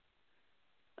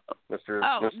 Mr.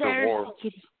 Oh, Mr. there's Wolf.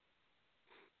 Kitty.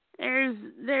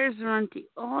 There's Runty.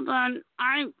 Hold on.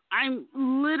 I'm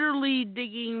literally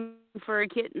digging for a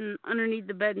kitten underneath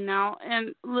the bed now,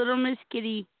 and little Miss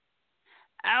Kitty,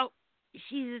 out.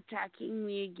 She's attacking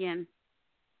me again.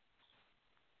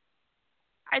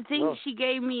 I think she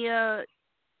gave me a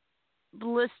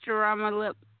blister on my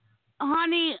lip.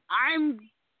 Honey, I'm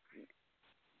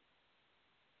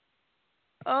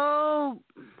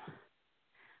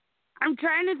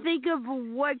trying to think of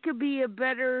what could be a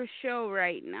better show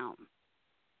right now.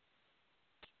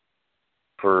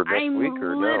 For next week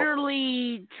or I'm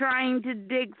literally trying to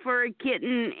dig for a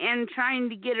kitten and trying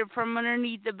to get it from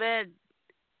underneath the bed.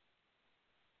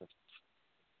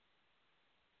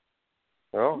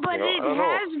 Well, but it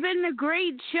has been a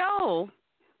great show.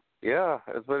 Yeah,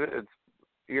 it's been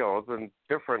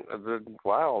different. It's been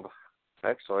wild,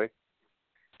 actually.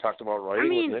 Talked about writing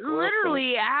with Nicholas.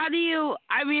 Literally, how do you...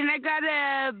 I got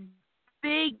a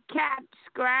big cat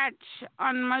scratch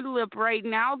on my lip right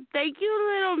now. Thank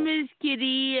you, little Miss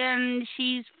Kitty, and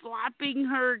she's flopping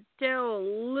her tail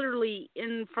literally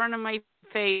in front of my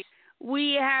face.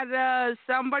 We had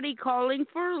somebody calling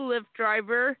for a Lyft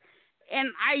driver, and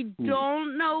I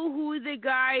don't know who the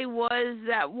guy was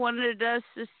that wanted us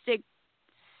to stick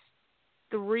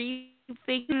 3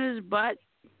 fingers in his butt.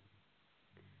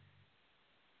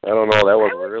 I don't know. That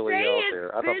was really out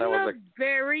there. I thought that was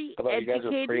very I thought you guys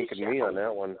were pranking me on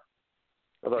that one.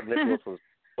 I thought Nicholas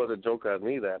was a joke on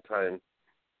me that time.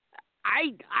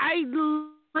 I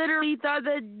literally thought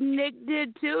that Nick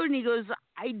did too, and he goes,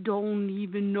 I don't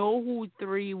even know who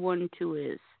 312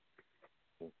 is.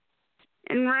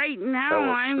 And right now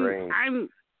I'm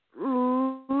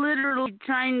literally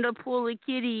trying to pull a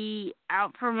kitty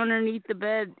out from underneath the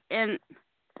bed, and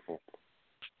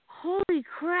holy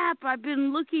crap, I've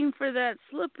been looking for that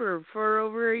slipper for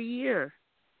over a year.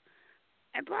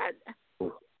 I bought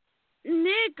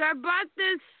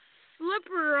this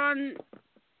slipper on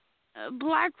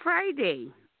Black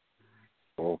Friday.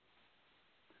 Oh.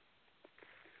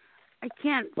 I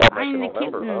can't find the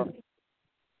kitten. Huh?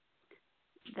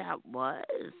 That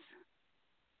was.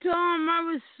 Tom, I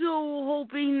was so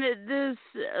hoping that this,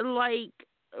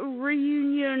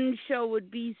 reunion show would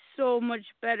be so much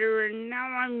better, and now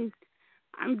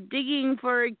I'm digging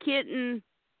for a kitten.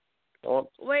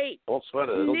 Wait. Don't sweat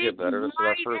it. It'll Nick get better. This is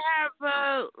our first. have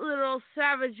a little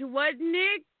savage. What,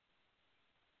 Nick?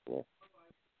 Yeah.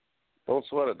 Don't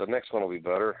sweat it. The next one will be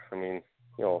better. When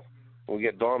we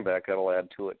get Dawn back, that'll add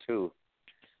to it, too.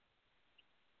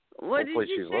 What Hopefully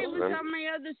did you she's say listening. was on my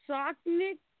other sock,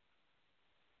 Nick?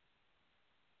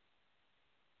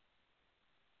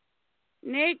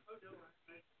 Nick?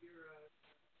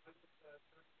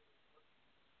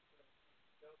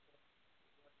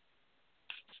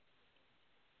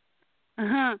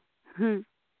 Uh-huh.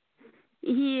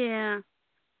 Yeah.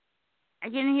 I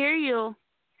can hear you.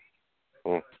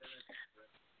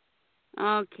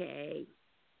 Okay.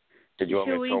 Did you want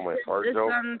me to tell my fart this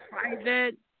joke? on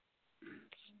private?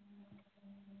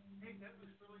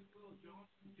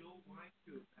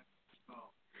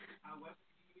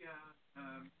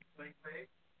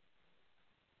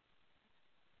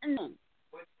 No.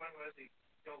 Which one was he?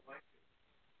 Don't like to.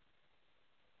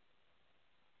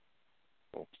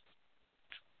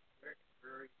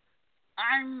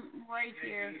 I'm right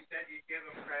here. You said you give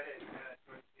him credit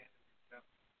towards the end of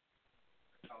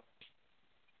the show.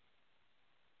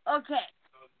 Okay.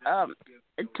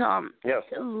 Tom. Yes.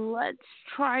 Let's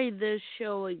try this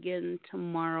show again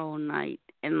tomorrow night,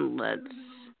 and let's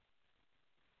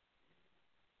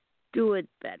do it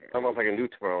better. I don't know if I can do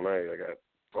tomorrow night. I got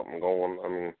something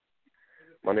going.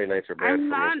 Monday nights are bad I'm for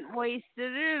not me. wasted,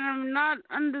 and I'm not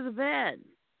under the bed.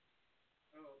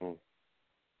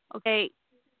 Okay,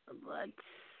 let's,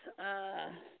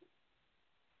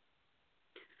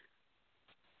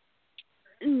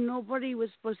 nobody was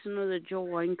supposed to know that Joe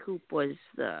Wynkoop was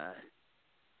the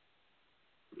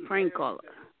prank caller.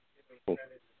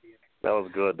 That was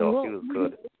good, though. He was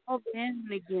good.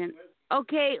 Again.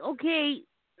 Okay.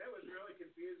 That was really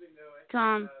confusing, though.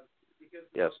 Tom. Because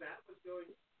yes. that was going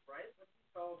right when he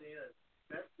called in.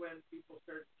 That's when people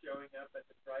started showing up at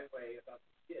the driveway about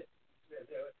the kids. It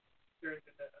turned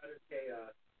into utter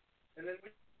chaos. And then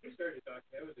when we started talking,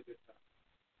 that was a good talk.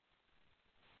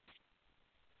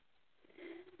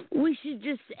 We should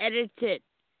just edit it.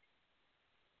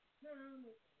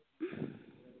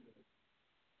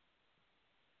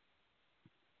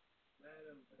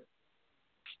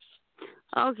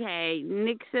 Okay,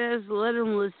 Nick says let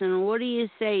him listen. What do you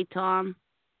say, Tom?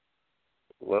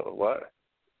 What?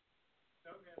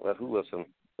 Let who listen?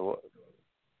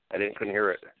 I couldn't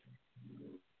hear it.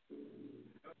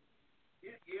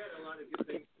 You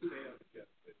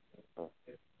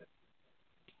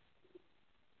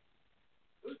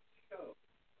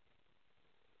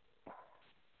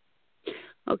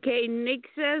Okay, Nick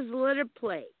says let it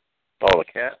play. Oh, the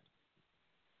cat?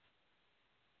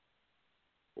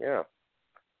 Yeah.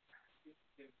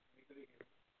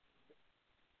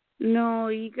 No,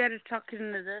 you got to talk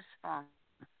into this phone.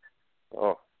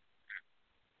 Oh.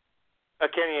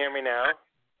 Can you hear me now?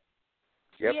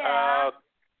 Yep. Yeah.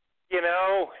 You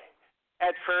know,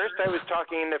 at first I was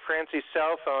talking to Francy's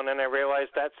cell phone, and I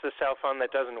realized that's the cell phone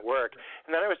that doesn't work.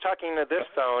 And then I was talking to this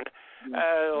phone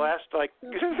last like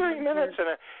 3 minutes,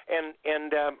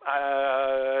 and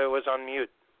I was on mute.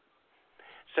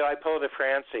 So I pulled a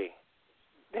Francy.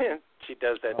 She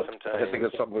does that sometimes. I think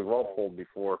it's something we've all pulled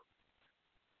before.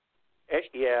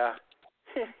 Yeah.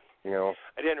 You know.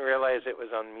 I didn't realize it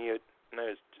was on mute, and I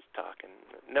was just talking.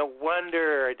 No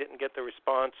wonder I didn't get the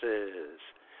responses.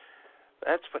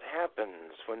 That's what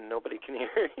happens when nobody can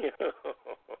hear you.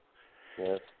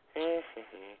 Yes.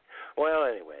 Well,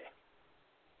 anyway.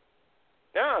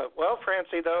 No, well,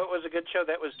 Francy, though, it was a good show.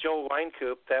 That was Joel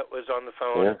Wynkoop that was on the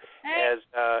phone as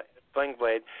Sling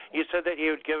Blade. You said that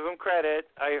you would give him credit.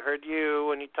 I heard you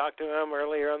when you talked to him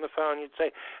earlier on the phone. You'd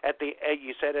say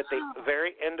you said at the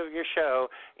very end of your show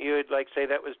you would say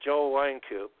that was Joel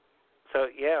Wynkoop. So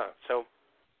yeah.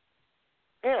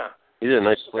 He did a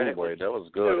nice Sling Blade. That was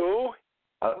good. Who?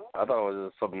 I thought it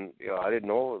was something. I didn't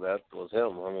know that was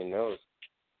him. I mean, that was.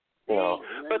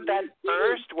 But that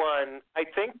first one, I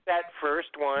think that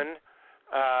first one,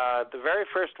 the very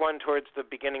first one towards the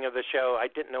beginning of the show, I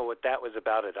didn't know what that was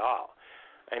about at all.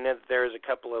 I know that there was a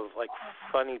couple of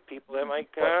funny people that might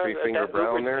Three Finger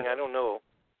Brown there. I don't know,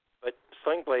 but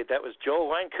Sling Blade, that was Joel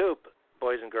Wynkoop,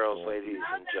 boys and girls, ladies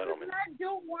and gentlemen. Not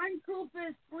Joel Wynkoop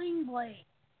is Sling Blade.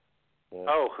 Yeah.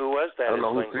 Oh, who was that?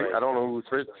 I don't know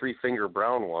who Three Finger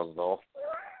Brown was though.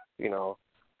 You know.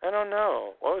 I don't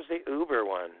know. What was the Uber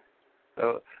one?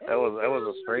 That was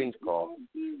a strange call.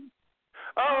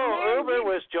 Oh, Uber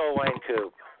was Joel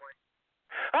Wynkoop.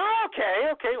 Oh,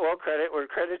 okay. Well, credit where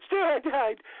credit's due.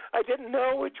 I didn't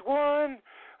know which one.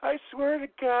 I swear to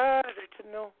God, I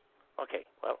didn't know. Okay,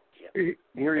 well, yeah.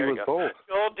 Here he was both.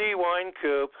 Joel D.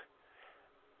 Wynkoop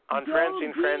on Friends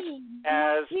and Friends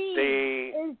as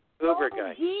the Uber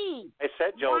guy. I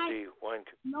said Joel D.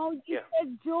 Wynkoop. No, you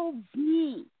said Joel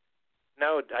B.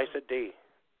 No, I said D.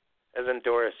 As in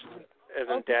Doris. As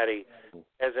in Daddy.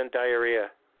 As in diarrhea.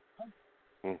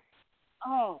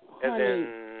 Oh, as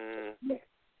in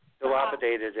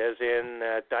dilapidated. As in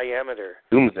diameter.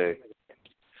 Doomsday.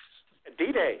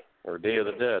 D-Day. Or Day of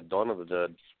the Dead. Dawn of the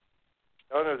Dead.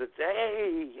 Dawn of the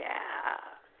Day.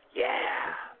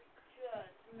 Yeah.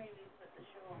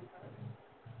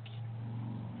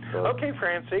 Okay,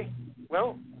 Francy.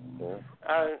 Well,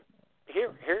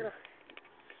 here.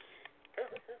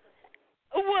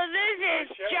 Well, this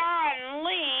is John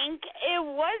Link. It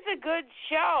was a good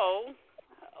show.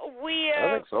 We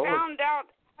found out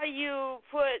how you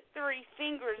put 3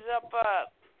 fingers up. But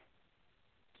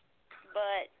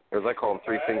as I call him,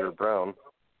 3 Finger Brown.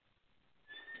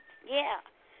 Yeah.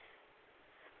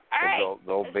 All right.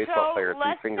 The old baseball player,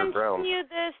 3 Finger Brown. Let's continue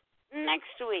this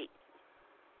next week.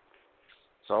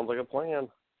 Sounds like a plan.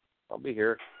 I'll be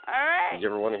here. All right. Did you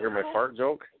ever want to hear my fart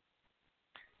joke?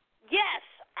 Yes,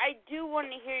 I do want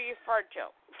to hear your fart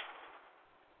joke.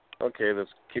 Okay, this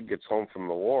kid gets home from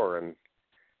the war, and,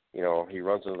 he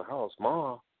runs into the house.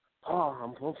 Ma, Pa,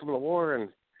 I'm home from the war, and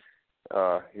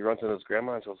he runs into his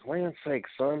grandma and says, land's sake,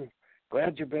 son,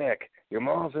 glad you're back. Your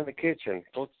mom's in the kitchen.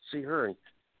 Go see her. And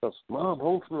he goes, Mom,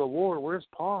 home from the war. Where's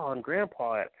Pa and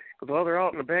Grandpa at? He goes, well, they're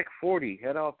out in the back 40.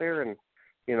 Head out there and,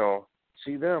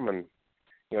 see them. And,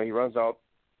 he runs out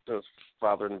to his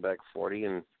father in the back 40,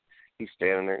 and he's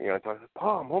standing there, talking,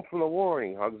 Pa, I'm home from the war.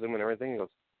 And he hugs him and everything. He goes,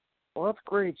 well, that's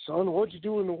great, son. What'd you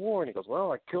do in the war? And he goes,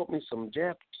 well, I killed me some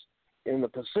Japs in the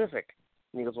Pacific.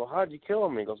 And he goes, well, how'd you kill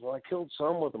them? And he goes, well, I killed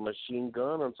some with a machine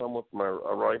gun and some with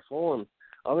a rifle, and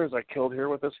others I killed here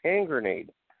with this hand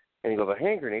grenade. And he goes, a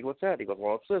hand grenade? What's that? He goes,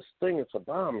 well, it's this thing. It's a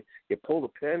bomb. You pulled a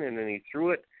pin, and then he threw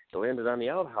it. It landed on the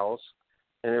outhouse,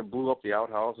 and it blew up the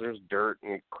outhouse. There's dirt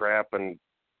and crap and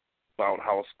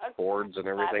outhouse boards and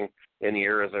everything in the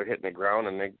air as they're hitting the ground,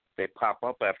 and they pop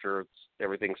up after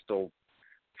everything's still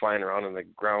flying around in the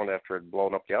ground after it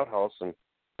blown up the outhouse, and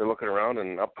they're looking around,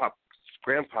 and up pops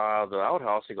Grandpa out of the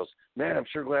outhouse. He goes, man, I'm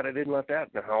sure glad I didn't let that in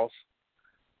the house.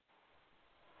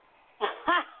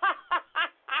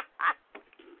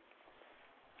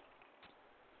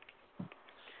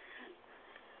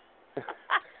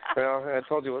 Well, I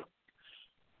told you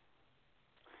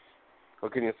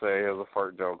what can you say? It was a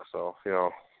fart joke, so,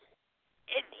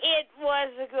 It was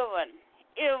was a good one.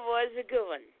 It was a good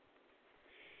one.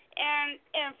 And,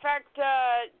 in fact,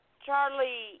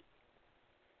 Charlie,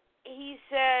 he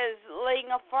says,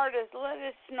 laying a fart is, let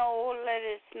it snow, let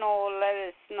it snow, let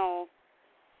it snow.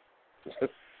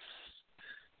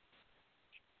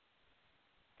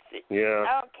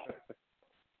 Yeah. Okay.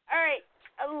 All right.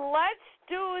 Let's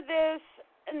do this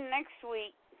next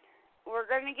week. We're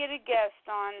going to get a guest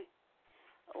on.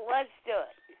 Let's do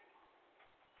it.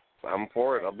 I'm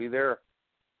for it. I'll be there.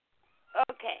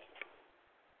 Okay.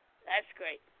 That's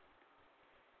great.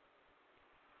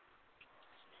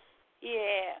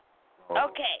 Yeah.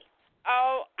 Okay.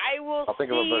 I will I'll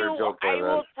think see of a better you. joke by I then.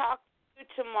 will talk to you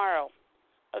tomorrow.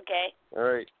 Okay? All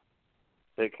right.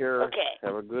 Take care. Okay.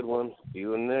 Have a good one.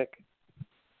 You and Nick.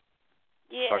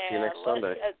 Yeah. Talk to you next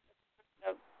Sunday.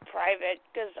 Private,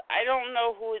 because I don't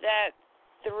know who that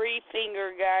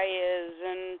three-finger guy is,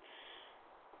 and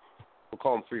We'll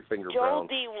call him Three Finger Joel Brown.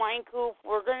 D. Winecoop,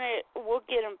 we'll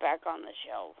get him back on the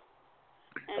show.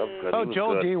 And Oh,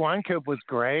 Joel D. Winecoop was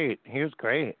great. He was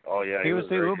great. Oh, yeah. He was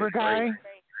the Uber guy?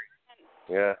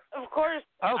 Yeah. Of course.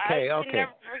 Okay, I okay.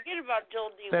 never forget about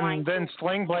Joel D. Winecoop. Then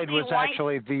Slingblade was Joel D.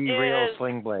 actually the real is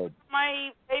Slingblade.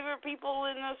 my favorite people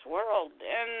in this world,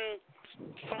 and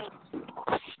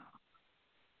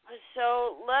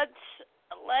so let's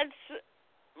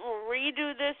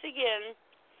redo this again.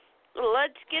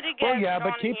 Let's get a guest Well, yeah,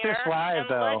 but on keep here, this live, and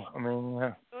though. let's I mean,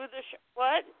 do the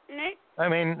what, Nick? I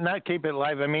mean, not keep it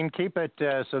live. I mean, keep it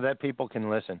so that people can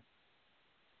listen.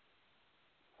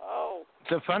 Oh.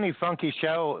 It's a funny, funky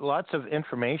show. Lots of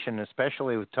information,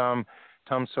 especially with Tom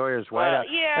Sawyer's Whiteout.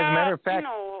 Yeah, As a matter of fact,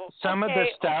 some of the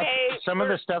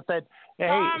stuff that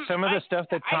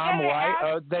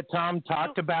that Tom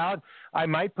talked about, I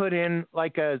might put in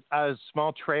like a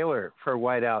small trailer for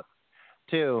Whiteout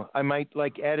too. I might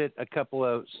like edit a couple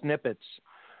of snippets,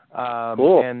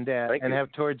 cool. and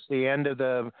have towards the end of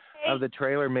the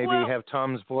trailer maybe have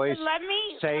Tom's voice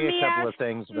say a couple of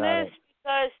things about it.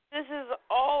 Because this is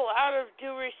all out of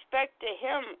due respect to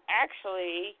him.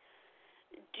 Actually,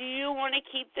 do you want to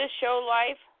keep this show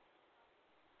live?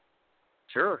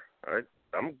 Sure.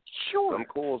 I'm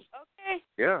cool. Okay.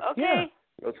 Yeah. Okay.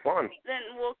 That's fun.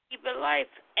 Then we'll keep it live.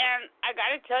 And I got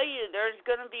to tell you, there's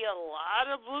going to be a lot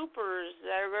of bloopers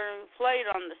that are going to be played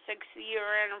on the 6th-year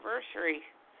anniversary.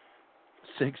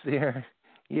 6th year?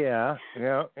 Yeah.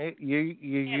 You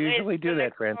usually do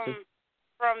that, Francis.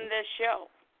 From this show.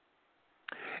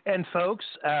 And folks,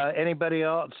 anybody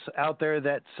else out there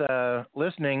that's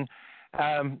listening,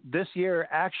 this year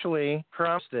actually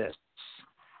prompts this.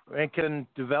 And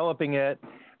developing it,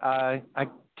 I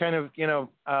kind of,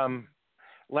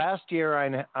 last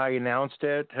year I announced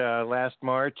it last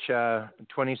March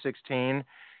 2016,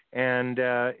 and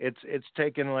it's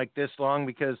taken like this long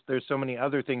because there's so many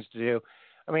other things to do.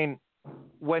 I mean,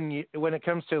 when it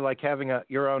comes to like having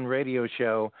your own radio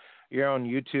show, your own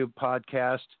YouTube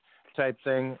podcast type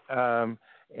thing,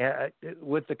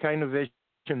 with the kind of vision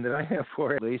that I have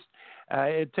for it, at least,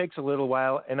 it takes a little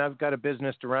while, and I've got a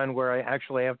business to run where I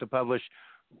actually have to publish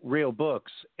real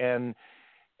books, and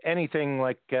anything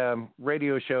like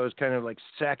radio show is kind of like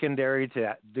secondary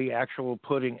to the actual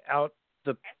putting out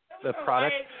the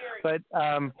product. But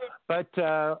I'm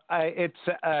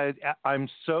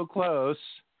so close.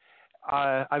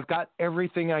 I've got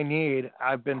everything I need.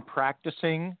 I've been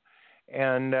practicing.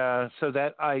 And so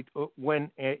that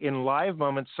when in live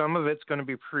moments, some of it's going to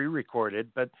be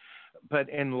pre-recorded, but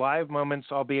in live moments,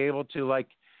 I'll be able to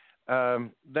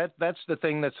that's the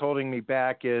thing that's holding me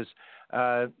back is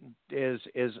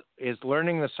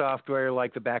learning the software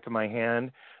like the back of my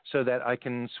hand, so that I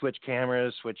can switch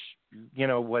cameras, switch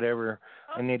whatever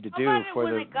I need to do for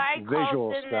the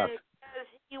visual stuff.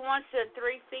 He wants to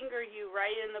three-finger you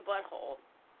right in the butthole.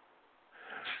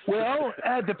 Well,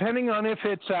 depending on if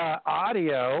it's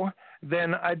audio,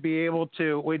 then we'd be able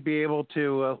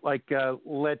to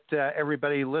let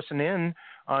everybody listen in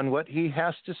on what he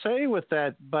has to say with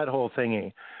that butthole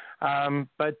thingy.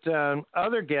 But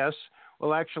other guests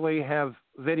will actually have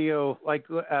video,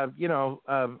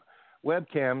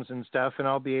 webcams and stuff, and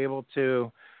I'll be able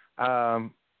to,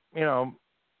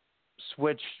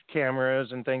 switch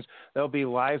cameras and things. There'll be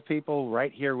live people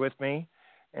right here with me.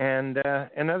 And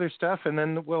other stuff, and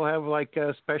then we'll have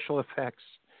special effects,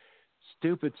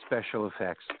 stupid special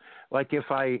effects. Like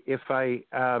if I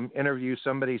interview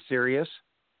somebody serious,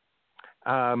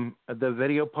 the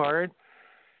video part,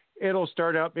 it'll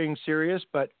start out being serious.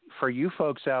 But for you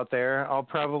folks out there, I'll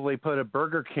probably put a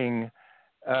Burger King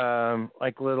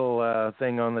little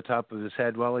thing on the top of his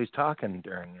head while he's talking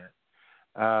during it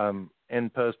in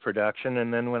post production,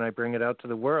 and then when I bring it out to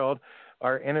the world,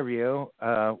 our interview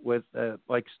with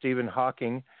like Stephen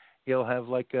Hawking, he'll have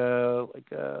like a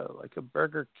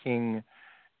Burger King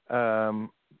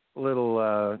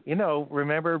little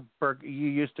remember you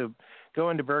used to go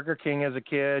into Burger King as a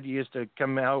kid. You used to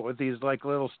come out with these like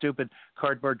little stupid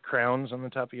cardboard crowns on the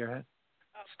top of your head.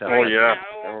 Oh yeah,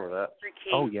 I remember that.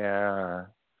 Oh yeah.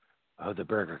 Oh, the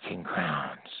Burger King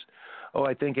crowns. Oh,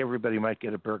 I think everybody might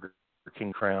get a Burger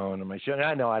King crown on my show.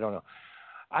 I don't know.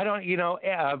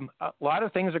 A lot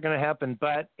of things are going to happen,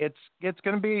 but it's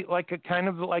going to be like a kind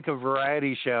of like a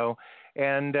variety show.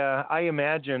 And I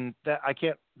imagine that I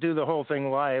can't do the whole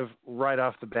thing live right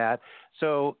off the bat.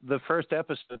 So the first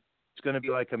episode is going to be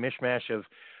like a mishmash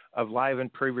of live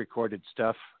and pre-recorded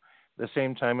stuff at the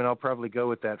same time, and I'll probably go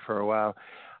with that for a while.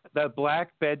 The Black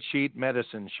Bedsheet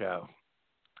Medicine Show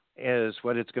is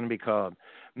what it's going to be called.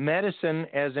 Medicine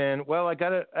as in, well, I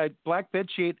got a black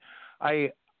bedsheet.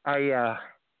 Very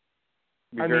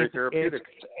therapeutic.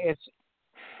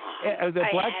 The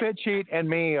black bedsheet and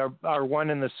me are one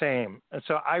and the same. And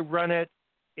so I run it.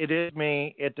 It is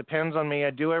me. It depends on me. I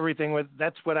do everything with.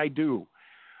 That's what I do.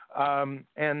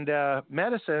 And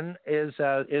medicine is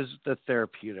the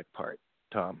therapeutic part,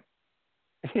 Tom.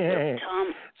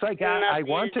 It's like I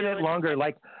wanted it longer,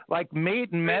 like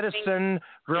meat and medicine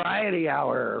variety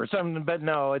hour or something. But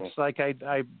no, it's like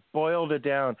I boiled it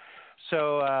down.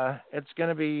 So it's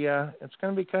gonna be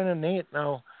kind of neat.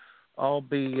 Now I'll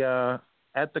be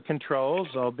at the controls.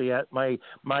 I'll be at my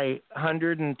 $102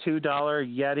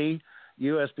 Yeti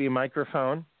USB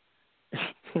microphone,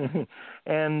 and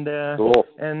cool.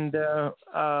 And the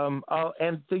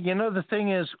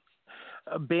thing is,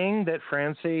 being that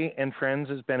Francie and Friends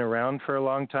has been around for a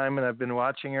long time, and I've been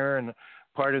watching her and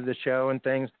part of the show and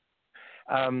things,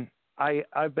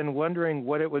 I've been wondering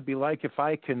what it would be like if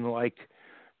I can like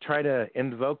try to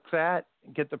invoke that,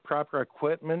 get the proper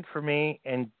equipment for me,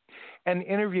 and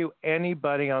interview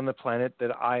anybody on the planet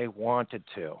that I wanted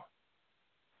to.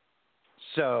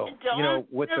 So,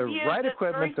 with the right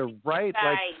equipment, the right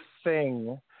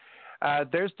thing,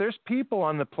 there's people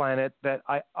on the planet that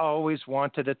I always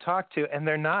wanted to talk to, and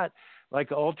they're not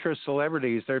like ultra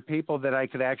celebrities. They're people that I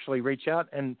could actually reach out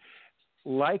and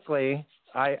likely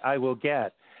I will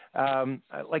get.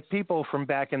 Like people from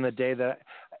back in the day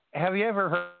have you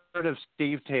ever heard of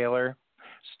Steve Taylor?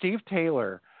 Steve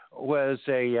Taylor was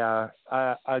a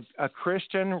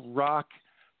Christian rock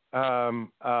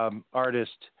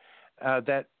artist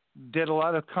that did a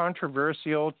lot of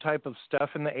controversial type of stuff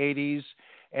in the 80s.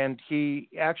 And he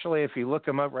actually, if you look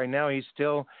him up right now, he's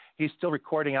still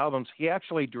recording albums. He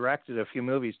actually directed a few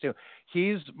movies too.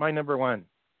 He's my number one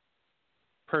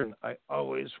person I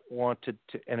always wanted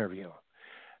to interview.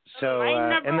 So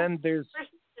and then there's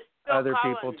other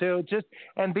people too.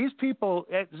 And these people,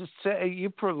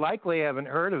 you likely haven't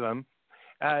heard of them.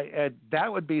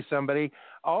 That would be somebody.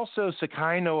 Also,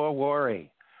 Sakai no Awori,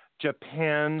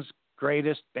 Japan's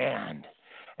greatest band.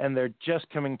 And they're just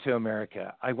coming to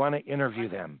America. I want to interview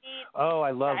them. Oh, I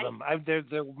love them.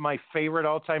 They're my favorite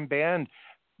all-time band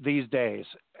these days.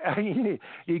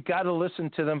 You got to listen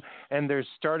to them. And they're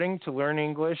starting to learn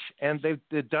English, and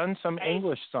they've done some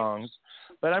English songs.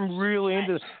 But I'm really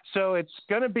into this. So it's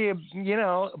going to be,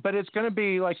 but it's going to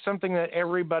be like something that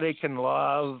everybody can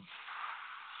love.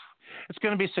 It's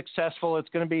going to be successful. It's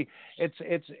going to be,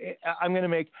 I'm going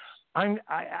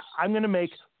to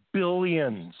make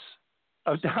billions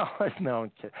of dollars. No,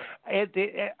 I'm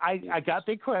kidding. I got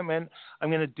the equipment. I'm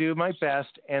going to do my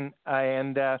best. And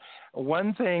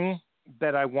one thing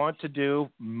that I want to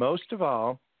do most of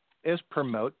all is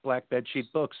promote Black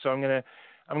Bedsheet Books. So I'm going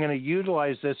to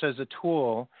utilize this as a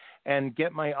tool and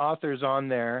get my authors on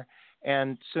there.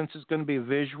 And since it's going to be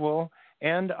visual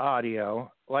and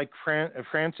audio, like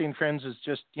Francie and Friends is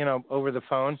just, over the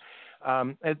phone.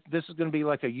 This is going to be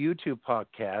like a YouTube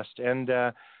podcast.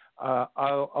 And,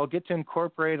 I'll get to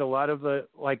incorporate a lot of the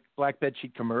like Black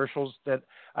Bedsheet commercials that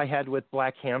I had with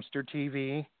Black Hamster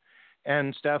TV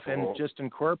and stuff, and just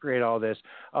incorporate all this.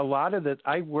 A lot of it,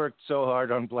 I worked so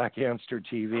hard on Black Hamster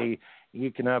TV,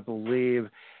 you cannot believe.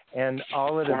 And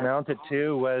all it amounted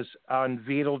to was on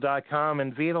Veedle.com,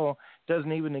 and Veedle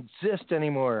doesn't even exist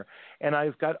anymore. And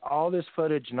I've got all this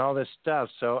footage and all this stuff,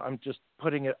 so I'm just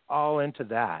putting it all into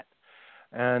that.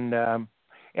 And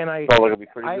I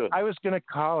was going to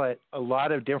call it a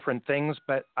lot of different things,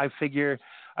 but I figure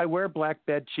I wear Black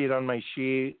Bedsheet on my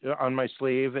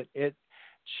sleeve. It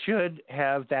should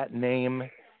have that name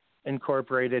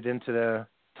incorporated into the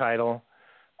title.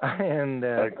 And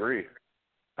I agree.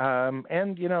 And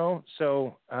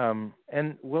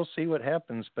we'll see what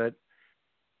happens. But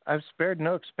I've spared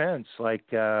no expense, like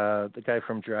the guy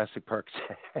from Jurassic Park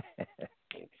said.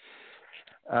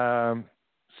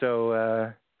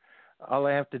 So all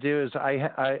I have to do is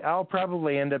I'll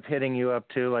probably end up hitting you up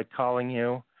too, like calling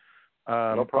you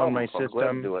no problem. on my I'm system.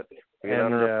 glad to do it.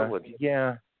 And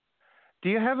yeah. Do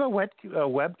you have a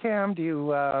webcam? Do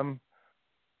you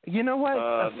you know what?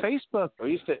 Facebook. I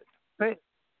used to.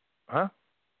 Huh?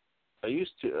 I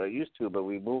used to, but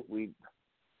we moved.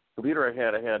 Computer I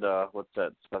had what's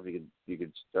that stuff you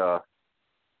could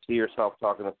see yourself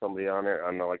talking to somebody on there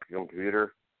on like a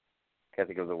computer. Can't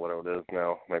think of what it is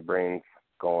now. My brain's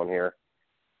going here.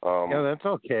 Yeah, that's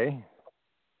okay.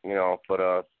 You know,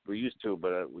 but we used to,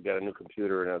 but we got a new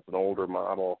computer and it's an older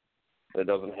model. It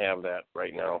doesn't have that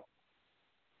right now.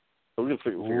 So we can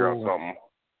figure out something.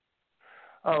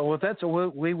 Oh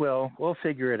well, we will. We'll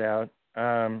figure it out.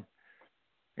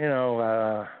 You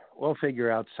know, we'll figure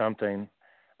out something.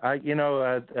 I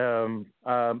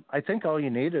think all you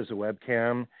need is a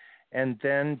webcam, and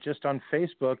then just on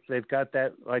Facebook they've got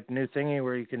that like new thingy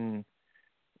where you can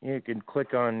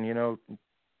click on, you know,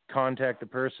 contact the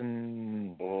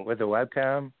person with a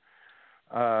webcam.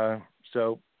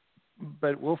 So,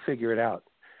 but we'll figure it out.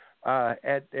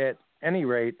 At any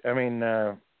rate, I mean,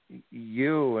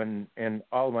 you and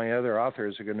all my other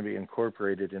authors are going to be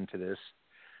incorporated into this.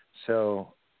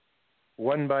 So,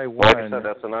 one by one. Like I said,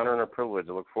 that's an honor and a privilege.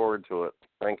 I look forward to it.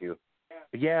 Thank you.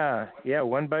 Yeah.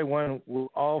 One by one, we'll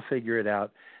all figure it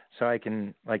out. So I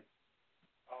can like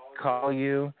call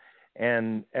you,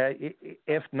 and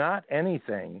if not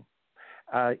anything,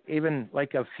 even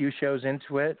like a few shows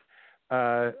into it,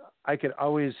 I could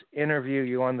always interview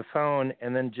you on the phone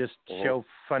and then just show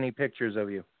funny pictures of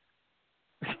you.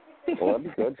 Well, that'd be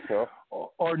good. Yeah.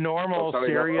 Or normal,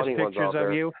 serious pictures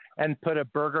of you, and put a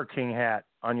Burger King hat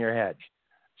on your head.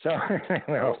 So,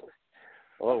 well,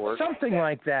 something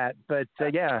like that. But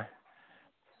yeah.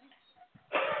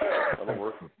 That'll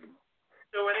work.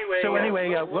 So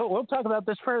anyway, we'll talk about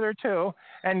this further too.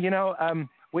 And you know,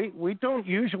 we don't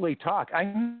usually talk.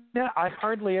 I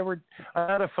hardly ever. I'm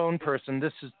not a phone person.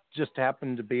 This has just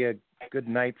happened to be a good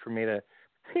night for me to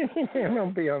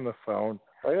be on the phone.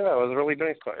 Oh yeah, it was really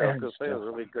nice. I was going to say it was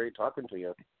really great talking to you.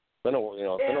 It's been a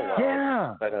while.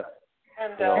 Yeah.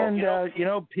 And you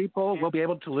know, people will be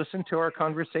able to listen to our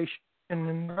conversation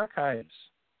in the archives.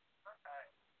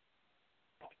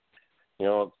 You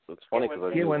know, it's funny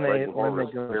because when they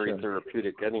go very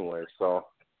therapeutic anyway. So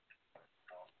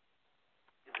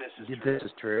this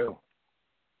is true.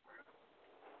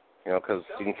 You know, because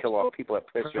you can kill off people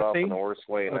that piss you off in the worst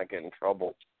way and not get in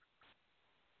trouble.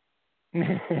 You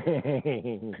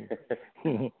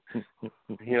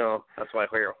know, that's why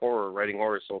writing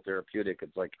horror is so therapeutic.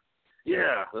 It's like,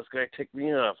 yeah, this guy ticked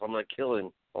me off. I'm gonna kill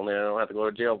him. Only I don't have to go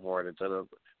to jail for it. It's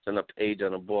in a page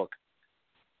on a book.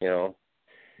 You know.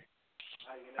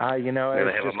 You know, I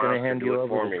was just going to hand you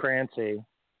over to Francy.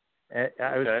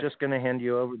 I was just going to hand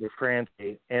you over to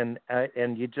Francy, and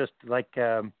you just like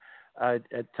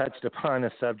touched upon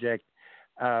a subject.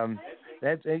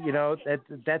 That's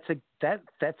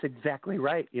that's exactly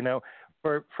right. You know,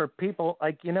 for people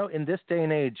like, you know, in this day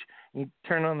and age, you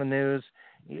turn on the news,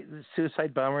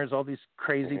 suicide bombers, all these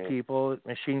crazy people,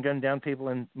 machine gun down people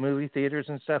in movie theaters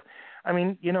and stuff. I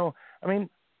mean,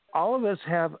 all of us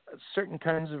have certain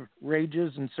kinds of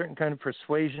rages and certain kind of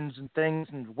persuasions and things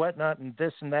and whatnot and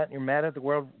this and that, and you're mad at the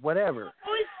world, whatever.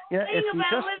 You know, if you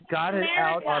just got it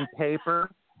out on paper,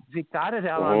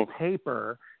 on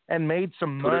paper and made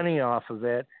some money off of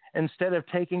it, instead of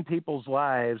taking people's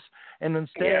lives, and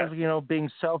instead of, you know, being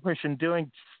selfish and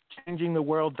changing the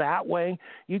world that way,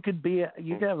 you could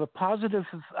have a positive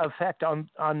effect on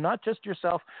not just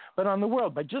yourself but on the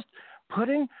world by just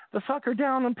putting the fucker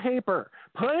down on paper.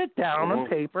 Put it down on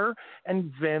paper and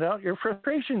vent out your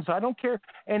frustrations. I don't care.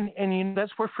 And you know,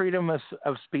 that's where freedom of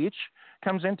speech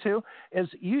comes into, is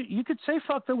you could say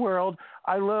fuck the world.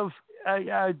 I love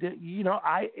ISIS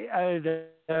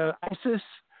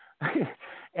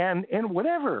and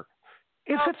whatever.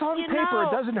 If it's on paper,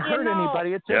 it doesn't hurt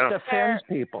anybody. It just offends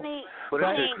people. But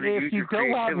if you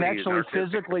go out and actually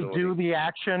physically do the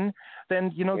action,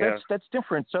 then you know that's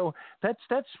different. So that's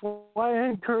why I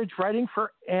encourage writing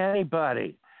for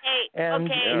anybody. And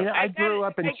you know, I grew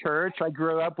up in church. I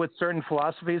grew up with certain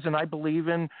philosophies, and I believe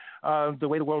in the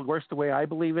way the world works, the way I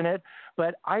believe in it.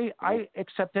 But I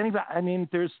accept anybody. I mean,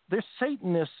 there's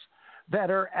Satanists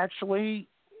that are actually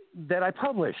that I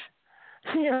publish.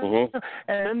 Yeah,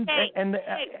 and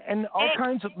all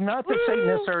kinds of, not that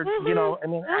Satanists are, you know, I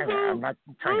mean, I'm not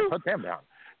trying to put them down.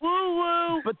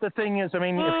 But the thing is, I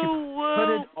mean, if you put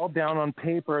it all down on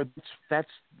paper,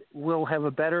 we'll have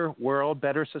a better world,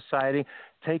 better society.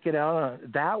 Take it out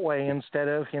that way instead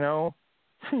of, you know,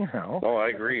 You know. No, I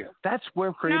agree. That's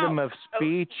where freedom of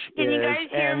speech Can is, you guys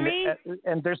hear me?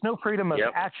 And there's no freedom of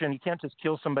Yep. action. You can't just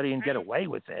kill somebody and get away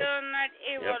with it. Still not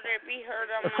able to be heard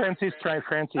on my... Francie's trying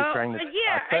to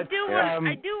yeah, talk, but,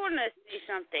 I do want to say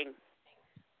something.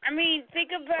 I mean,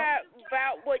 think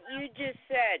about what you just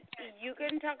said. You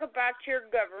can talk about your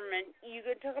government. You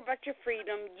can talk about your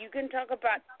freedom. You can talk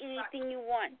about anything you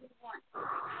want.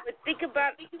 But think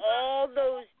about all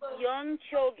those young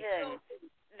children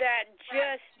that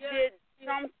just did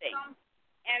something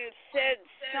and said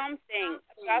something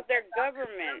about their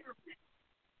government,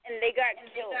 and they got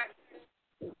killed.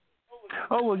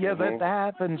 Oh well, yeah, that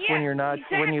happens when you're not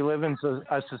when you live in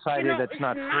a society that's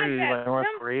not free, like North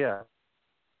Korea.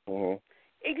 Mm-hmm.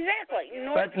 Exactly.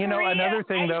 But another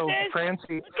thing though,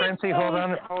 Francie, hold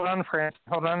on, Francie,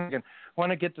 hold on again. I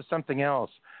want to get to something else.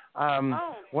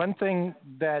 One thing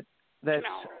that's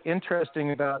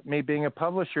interesting about me being a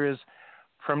publisher is,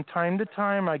 from time to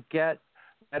time, I get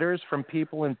letters from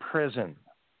people in prison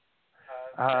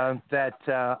that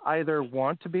either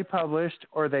want to be published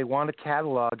or they want a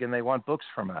catalog and they want books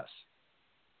from us.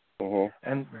 Mm-hmm.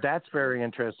 And that's very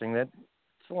interesting. That's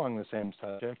along the same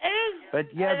subject. But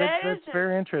yeah, that's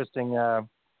very interesting. That's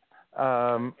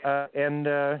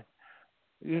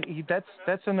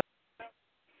another.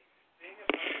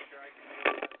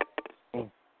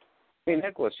 Hey,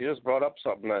 Nicholas, you just brought up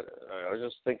something that I was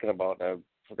just thinking about, and I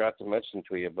forgot to mention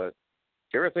to you. But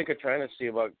do you ever think of trying to see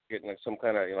about getting some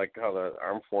kind of, like how the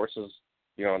armed forces,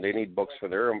 they need books for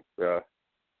their,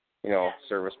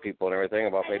 service people and everything,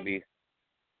 about maybe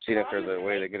seeing if there's a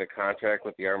way to get a contract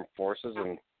with the armed forces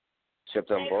and ship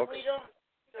them books?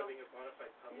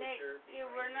 Nick,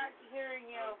 we're not hearing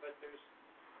you.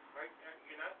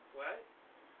 You're not what?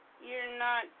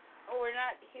 We're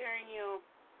not hearing you.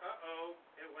 Uh-oh,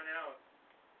 it went out.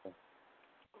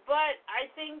 But I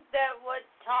think that what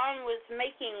Tom was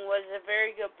making was a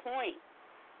very good point.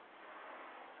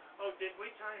 Oh, did we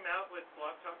time out with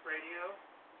Blog Talk Radio?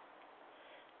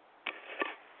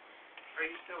 Are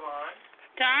you still on?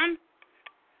 Tom?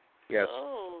 Yes.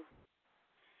 Oh,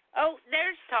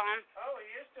 there's Tom. Oh,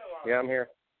 he is still on. Yeah, I'm here.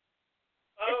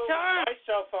 Oh, Tom. my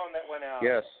cell phone that went out.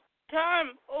 Yes.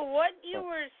 Tom, what you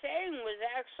were saying was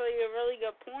actually a really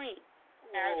good point.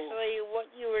 Actually, what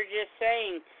you were just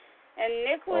saying. And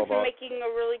Nick was making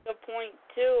a really good point,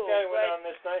 too. Yeah, I went on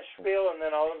this nice spiel, and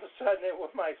then all of a sudden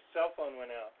my cell phone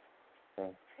went out.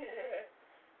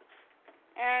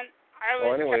 And I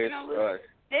was trying to listen to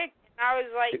Nick, and I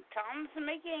was like, Tom's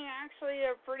making actually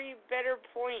a pretty better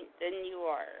point than you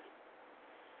are.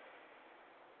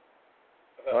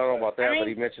 I don't know about that, but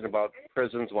he mentioned about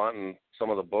prisons wanting some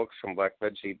of the books from Black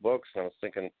Bedsheet Books, and I was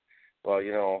thinking, well,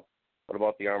 what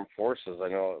about the armed forces? I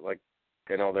know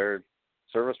their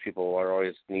service people are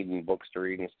always needing books to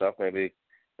read and stuff. Maybe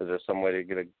is there some way to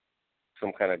get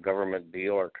some kind of government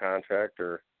deal or contract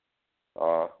or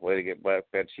way to get Black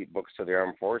Bedsheet Books to the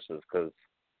armed forces? Because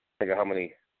think of how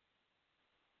many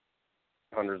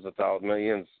hundreds of thousands,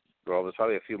 millions. Well, there's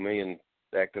probably a few million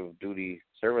active duty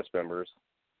service members.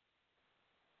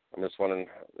 I'm just wondering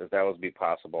if that would be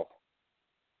possible.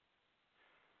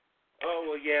 Oh,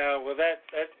 well, yeah. Well, that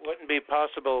wouldn't be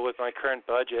possible with my current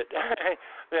budget.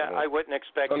 I wouldn't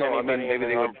expect anybody maybe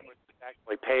they would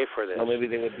actually pay for this. No, maybe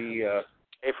they would be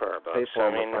pay for our books. Pay for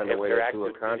them or find a way to do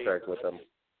a contract with them.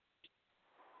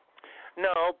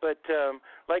 No, but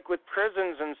like with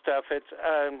prisons and stuff, it's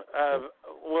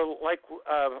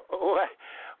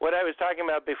what I was talking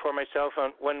about before my cell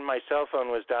phone. When my cell phone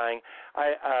was dying,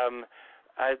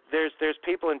 there's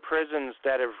people in prisons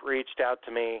that have reached out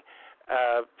to me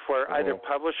for either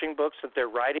publishing books that they're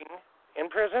writing in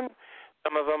prison.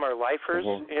 Some of them are lifers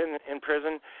in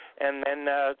prison, and then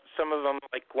some of them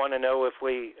want to know if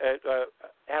we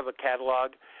have a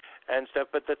catalog and stuff.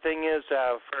 But the thing is,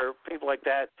 for people like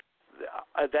that,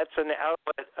 that's an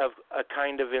outlet of a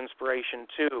kind of inspiration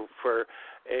too for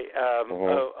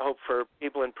hope for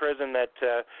people in prison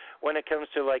that when it comes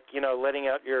to letting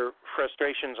out your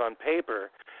frustrations on paper,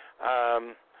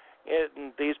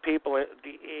 these people,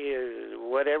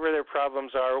 whatever their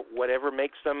problems are, whatever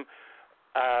makes them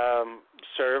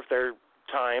serve their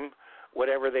time,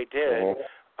 whatever they did,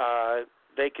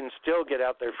 they can still get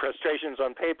out their frustrations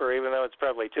on paper, even though it's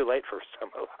probably too late for some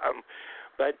of them.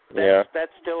 But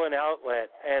that's still an outlet,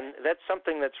 and that's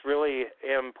something that's really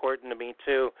important to me,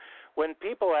 too. When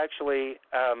people actually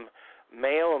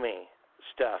mail me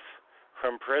stuff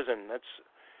from prison, that's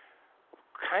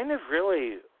kind of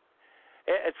really...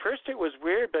 At first it was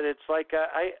weird, but it's like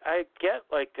I get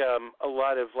a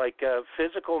lot of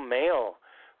physical mail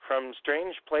from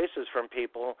strange places from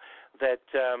people that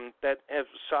have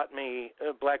sought me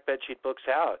Black Bedsheet Books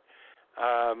out.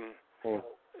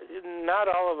 Not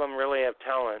all of them really have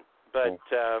talent, but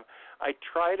I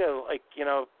try to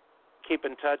keep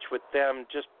in touch with them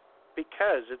just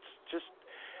because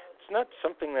it's not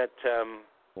something that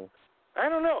I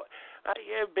don't know.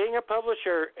 Being a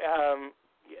publisher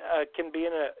can be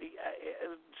in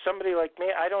somebody like me.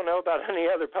 I don't know about any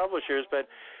other publishers, but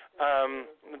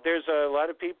there's a lot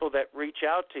of people that reach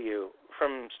out to you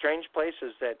from strange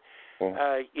places that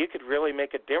you could really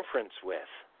make a difference with.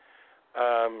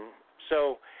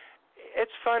 So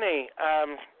it's funny.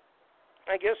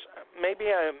 I guess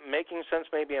maybe I'm making sense,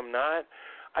 maybe I'm not.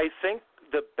 I think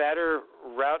the better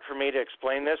route for me to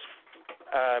explain this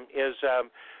is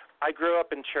I grew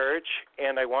up in church,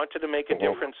 and I wanted to make a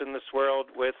difference in this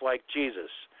world with, like, Jesus.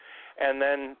 And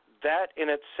then that in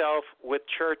itself with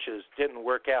churches didn't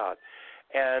work out.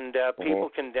 And people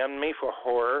condemned me for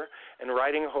horror and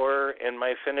writing horror and my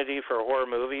affinity for horror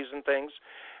movies and things.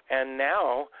 And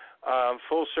now,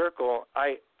 full circle,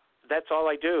 that's all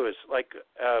I do is, like,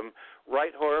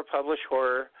 write horror, publish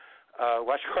horror,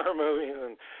 watch horror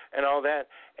movies and all that.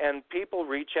 And people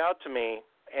reach out to me,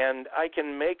 and I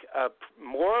can make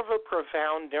more of a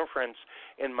profound difference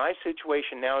in my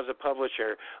situation now as a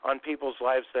publisher on people's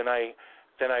lives than I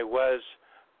was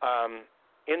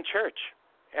in church.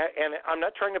 And I'm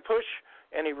not trying to push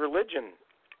any religion.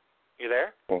 You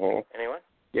there? Anyone?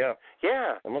 Yeah.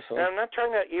 Yeah. I'm not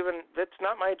trying to even. That's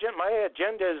not my agenda. My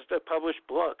agenda is to publish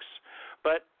books.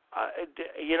 But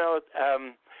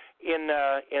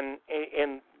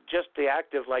in just the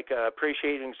act of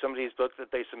appreciating somebody's book that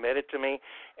they submitted to me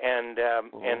and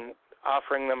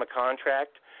offering them a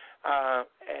contract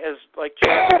has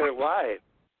changed their life.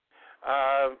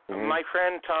 My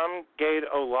friend Tom Gade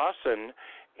Olausson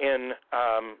in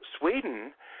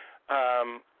Sweden,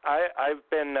 I've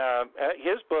been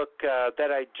his book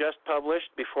that I just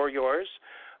published before yours,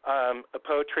 A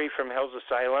Poetry from Hell's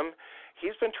Asylum.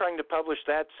 He's been trying to publish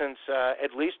that since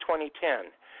at least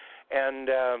 2010. And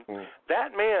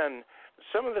that man,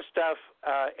 some of the stuff,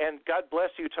 and God bless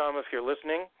you, Tom, if you're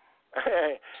listening,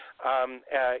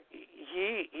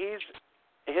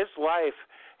 his life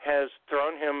has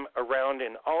thrown him around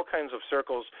in all kinds of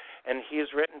circles, and he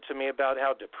has written to me about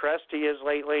how depressed he is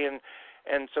lately and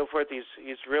so forth. He's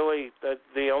really,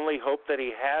 the only hope that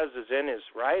he has is in his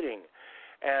writing.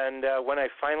 And when I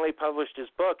finally published his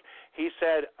book, he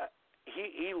said,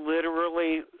 he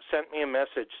literally sent me a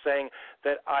message saying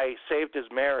that I saved his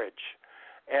marriage.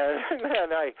 And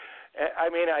I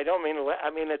don't mean,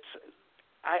 it's,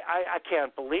 I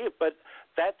can't believe, but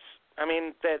that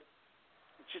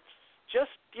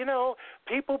just,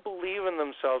 people believe in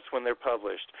themselves when they're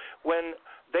published. When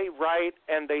they write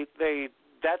and they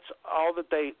that's all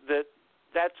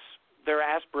that's their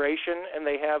aspiration, and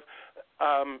they have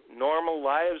normal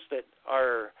lives that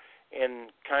are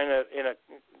in a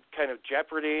kind of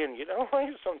jeopardy, and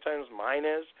sometimes mine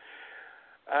is.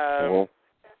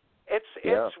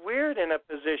 It's weird in a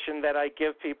position that I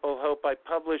give people hope. I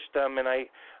publish them, and I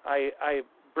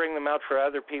bring them out for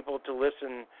other people to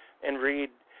listen and read.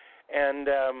 And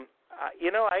I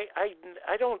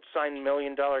don't sign $1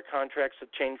 million contracts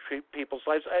that change people's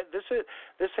lives.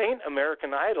 This ain't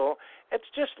American Idol. It's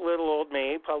just little old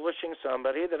me publishing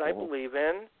somebody that I believe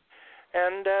in.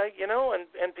 And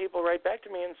and people write back to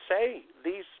me and say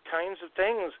these kinds of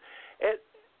things.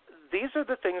 These are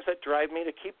the things that drive me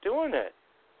to keep doing it.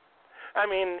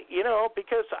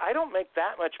 Because I don't make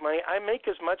that much money. I make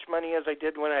as much money as I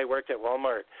did when I worked at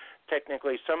Walmart.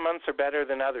 Technically, some months are better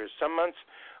than others. Some months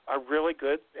are really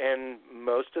good, and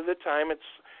most of the time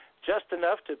it's just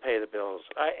enough to pay the bills.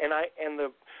 And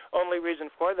the only reason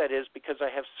for that is because I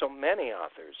have so many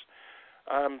authors.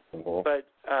 But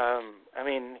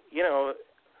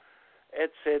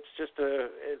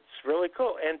it's really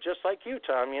cool. And just like you,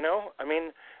 Tom,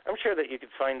 I'm sure that you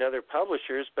could find other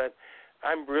publishers, but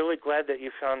I'm really glad that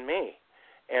you found me.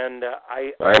 And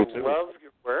I love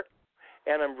your work,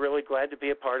 and I'm really glad to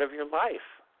be a part of your life.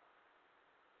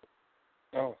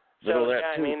 Oh, so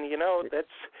that too.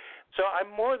 So I'm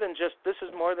more than just. This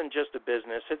is more than just a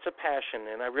business. It's a passion,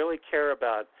 and I really care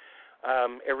about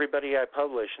everybody I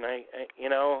publish. And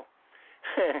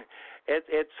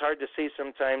it's hard to see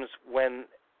sometimes when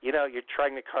you're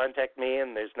trying to contact me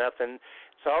and there's nothing.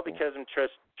 It's all because I'm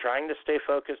just trying to stay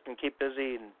focused and keep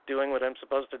busy and doing what I'm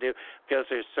supposed to do, because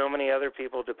there's so many other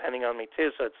people depending on me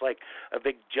too. So it's like a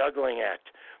big juggling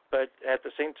act. But at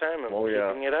the same time, I'm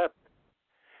keeping it up.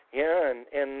 Yeah,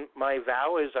 and my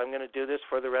vow is I'm going to do this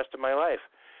for the rest of my life.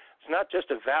 It's not just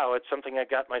a vow. It's something I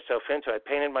got myself into. I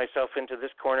painted myself into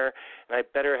this corner, and I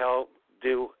better hell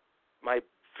do my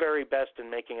very best in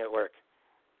making it work.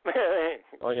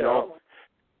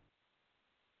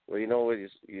 Well, you know, we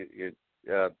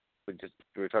were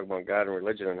talking about God and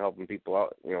religion and helping people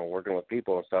out, you know, working with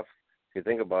people and stuff. If you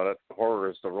think about it, horror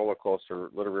is the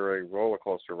literary roller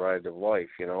coaster ride of life.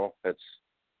 You know, it's,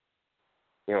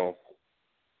 you know,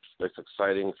 it's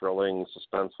exciting, thrilling,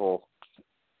 suspenseful.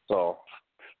 So.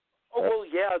 Oh well,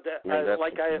 yeah.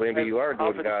 Maybe you are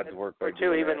doing God's work by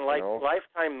doing even that, like you know?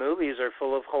 Lifetime movies are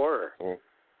full of horror.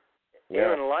 Yeah.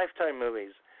 Even Lifetime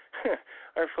movies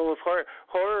are full of horror.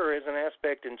 Horror is an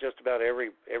aspect in just about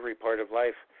every part of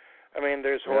life. I mean,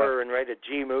 there's horror in rated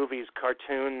G movies,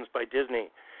 cartoons by Disney,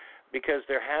 because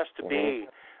there has to be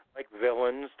like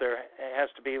villains. There has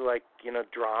to be like, you know,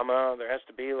 drama. There has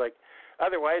to be like,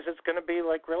 otherwise it's going to be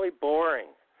like really boring.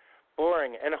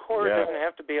 And horror doesn't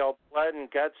have to be all blood and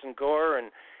guts and gore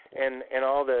and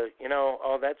all the, you know,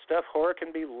 all that stuff. Horror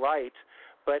can be light,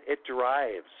 but it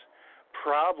drives.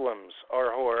 Problems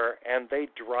are horror, and they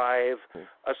drive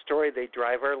a story. They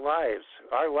drive our lives.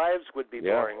 Our lives would be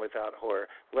boring without horror,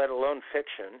 let alone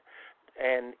fiction.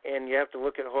 And you have to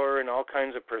look at horror in all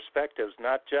kinds of perspectives,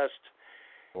 not just,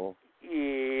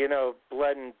 you know,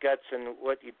 blood and guts and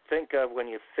what you think of when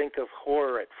you think of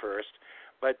horror at first,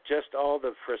 but just all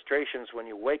the frustrations when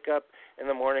you wake up in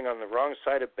the morning on the wrong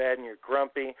side of bed and you're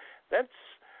grumpy. That's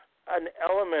an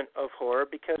element of horror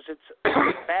because it's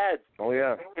bad. Oh,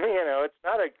 yeah. You know, it's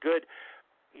not a good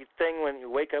thing when you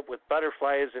wake up with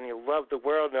butterflies and you love the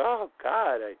world. And, oh,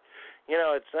 God. You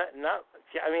know, it's not.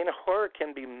 I mean, horror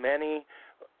can be many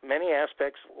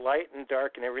aspects, light and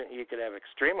dark and everything. You could have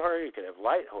extreme horror. You could have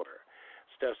light horror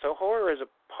stuff. So horror is a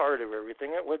part of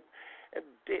everything.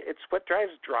 It's what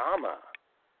drives drama.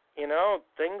 You know,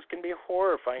 things can be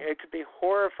horrifying. It could be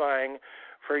horrifying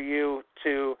for you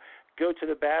to go to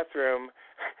the bathroom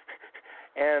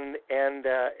and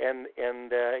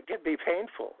it could be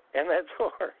painful, and that's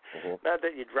horror. Not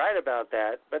that you'd write about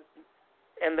that, but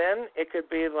and then it could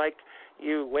be like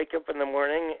you wake up in the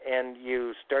morning and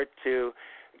you start to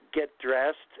get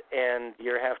dressed and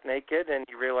you're half naked and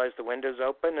you realize the window's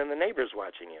open and the neighbor's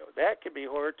watching you. That could be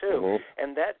horror too,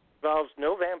 and that involves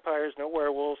no vampires, no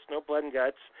werewolves, no blood and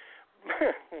guts,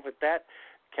 but that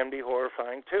can be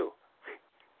horrifying too.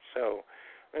 So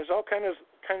there's all kinds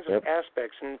of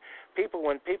aspects, and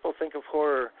when people think of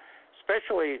horror,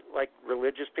 especially like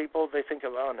religious people, they think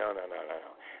of, oh, no.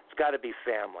 It's got to be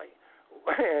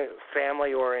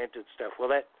family-oriented stuff. Well,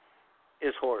 that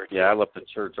is horror too. Yeah, I left the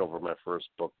church over my first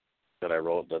book that I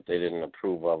wrote that they didn't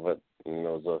approve of it, and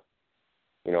it was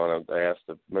and I asked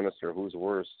the minister, who's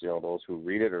worse, you know, those who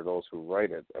read it or those who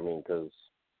write it? I mean, because,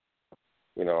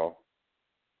 you know,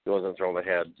 it wasn't thrown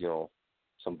ahead, you know,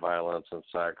 some violence and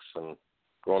sex and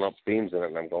grown-up themes in it,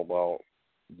 and I'm going, well,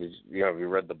 have you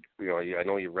read I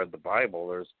know you read the Bible.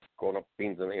 There's grown-up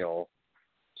themes in, you know,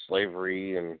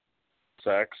 slavery and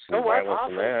sex and violence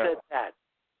and that. I've often said that.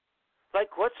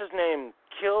 Like, what's his name?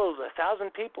 Killed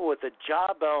 1,000 people with the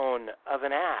jawbone of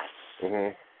an ass.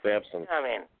 Babson. I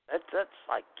mean, that's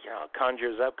like, you know,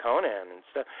 conjures up Conan and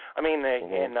stuff. I mean,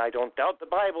 and I don't doubt the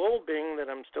Bible, being that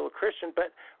I'm still a Christian,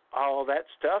 but all that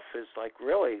stuff is like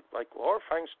really like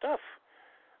horrifying stuff.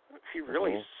 If you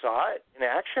really saw it in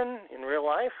action in real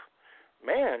life,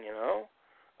 man, you know,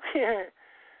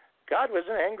 God was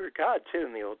an angry God too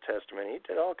in the Old Testament. He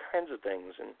did all kinds of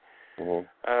things, and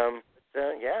I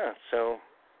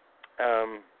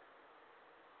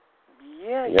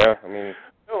mean.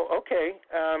 Oh, okay.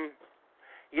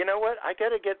 You know what? I got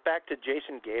to get back to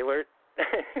Jason Gaylord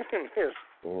and his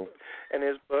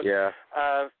book. Yeah.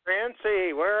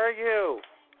 Francie, where are you?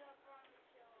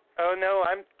 Oh no,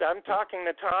 I'm talking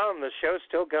to Tom. The show's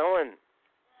still going.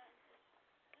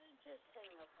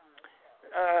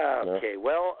 Okay.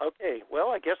 Well, I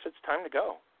guess it's time to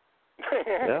go.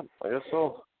 Yeah, I guess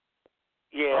so.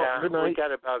 Yeah, good night. we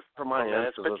got about for my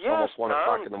minutes, end, but it's yes, almost 1 Tom.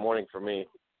 o'clock in the morning for me.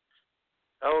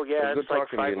 Oh yeah, good it's like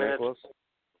talking 5 to you, minutes. Nicholas.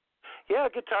 Yeah,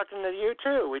 good talking to you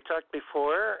too. We talked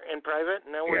before in private,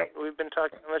 and now we've been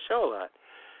talking on the show a lot.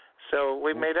 So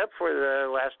we made up for the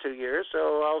last 2 years.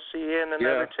 So I'll see you in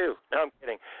another 2. No,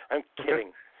 I'm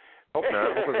kidding. Hope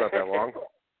not. Hope it's not that long.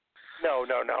 No,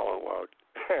 it won't.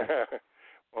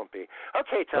 Won't be.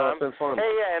 Okay, Tom. No, it's been fun.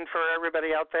 Hey, and for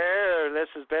everybody out there, this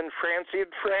has been Francie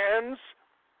and Friends.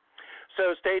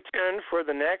 So stay tuned for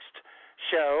the next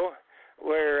show,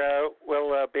 where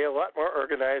we'll be a lot more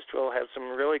organized. We'll have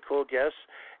some really cool guests,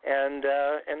 and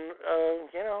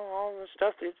you know, all the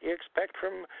stuff that you expect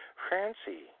from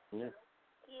Francie. Yeah.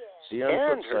 See you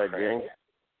on the flip side, gang.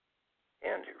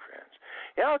 And your friends.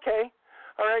 Yeah. Okay.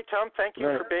 All right, Tom. Thank you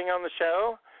for being on the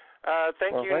show.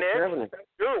 Thank you, Nick. For having me.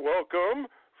 You're welcome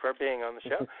for being on the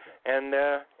show, and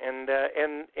the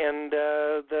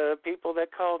people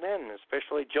that called in,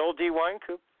 especially Joel D.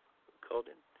 Winecoop.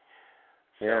 Holden.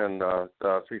 Yeah, and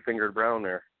three-fingered brown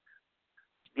there.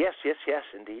 Yes,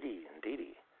 indeedy.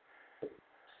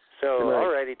 So,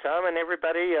 alrighty, Tom, and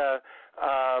everybody,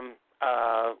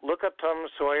 look up Tom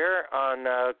Sawyer on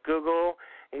Google.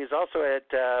 He's also at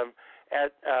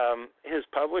his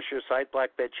publisher site,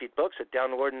 Black Bedsheet Books, at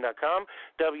downwarden.com.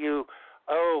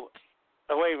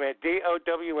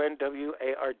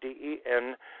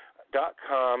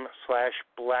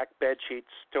 DOWNWARDEN.com/Black Bedsheet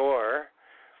Store,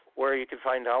 where you can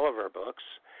find all of our books.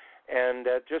 And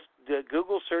just the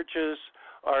Google searches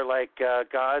are like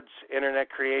God's internet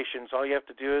creations. All you have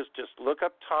to do is just look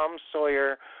up Tom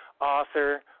Sawyer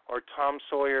author or Tom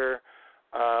Sawyer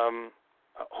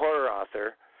horror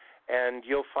author, and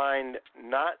you'll find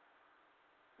not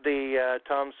the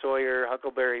Tom Sawyer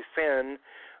Huckleberry Finn,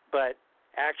 but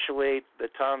actually the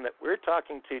Tom that we're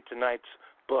talking to tonight's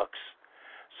books.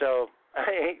 So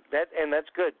that's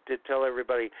good to tell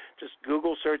everybody. Just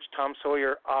Google search Tom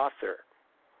Sawyer author,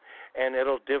 and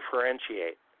it'll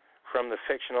differentiate from the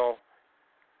fictional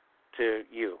to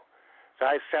you. So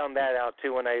I found that out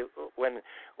too when I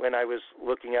was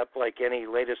looking up like any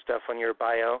latest stuff on your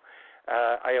bio.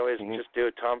 I always just do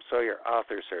a Tom Sawyer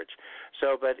author search.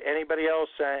 So, but anybody else,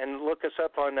 and look us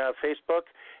up on Facebook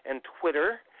and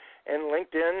Twitter and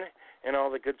LinkedIn and all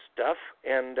the good stuff.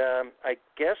 And I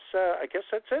guess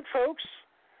that's it, folks.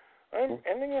 I'm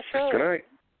ending the show. Good night.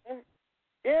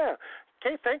 Yeah.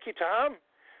 Okay. Thank you, Tom.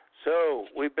 So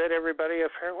we bid everybody a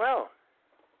farewell.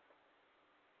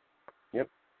 Yep.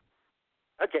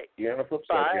 Okay. You on the flip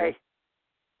side?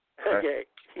 Bye. Okay.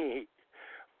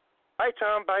 Bye,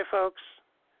 Tom. Bye, folks.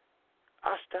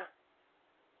 Hasta.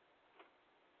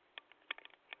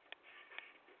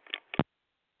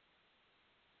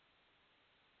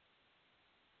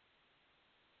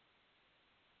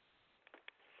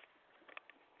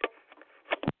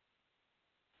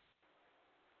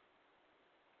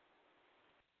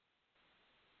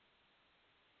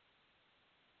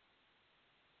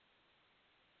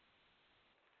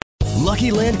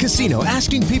 Lucky Land Casino,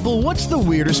 asking people, what's the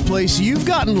weirdest place you've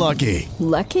gotten lucky?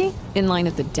 Lucky? In line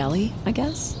at the deli, I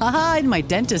guess? Aha, in my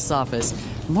dentist's office.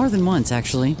 More than once,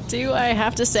 actually. Do I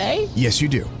have to say? Yes, you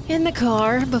do. In the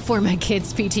car before my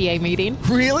kids' PTA meeting.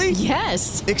 Really?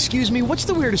 Yes. Excuse me, what's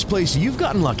the weirdest place you've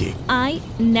gotten lucky? I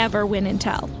never win and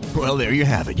tell. Well, there you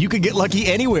have it. You can get lucky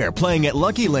anywhere, playing at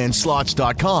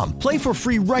LuckyLandSlots.com. Play for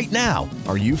free right now.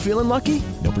 Are you feeling lucky?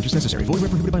 No purchase necessary. Void where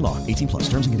prohibited by law. 18+.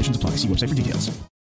 Terms and conditions apply. See website for details.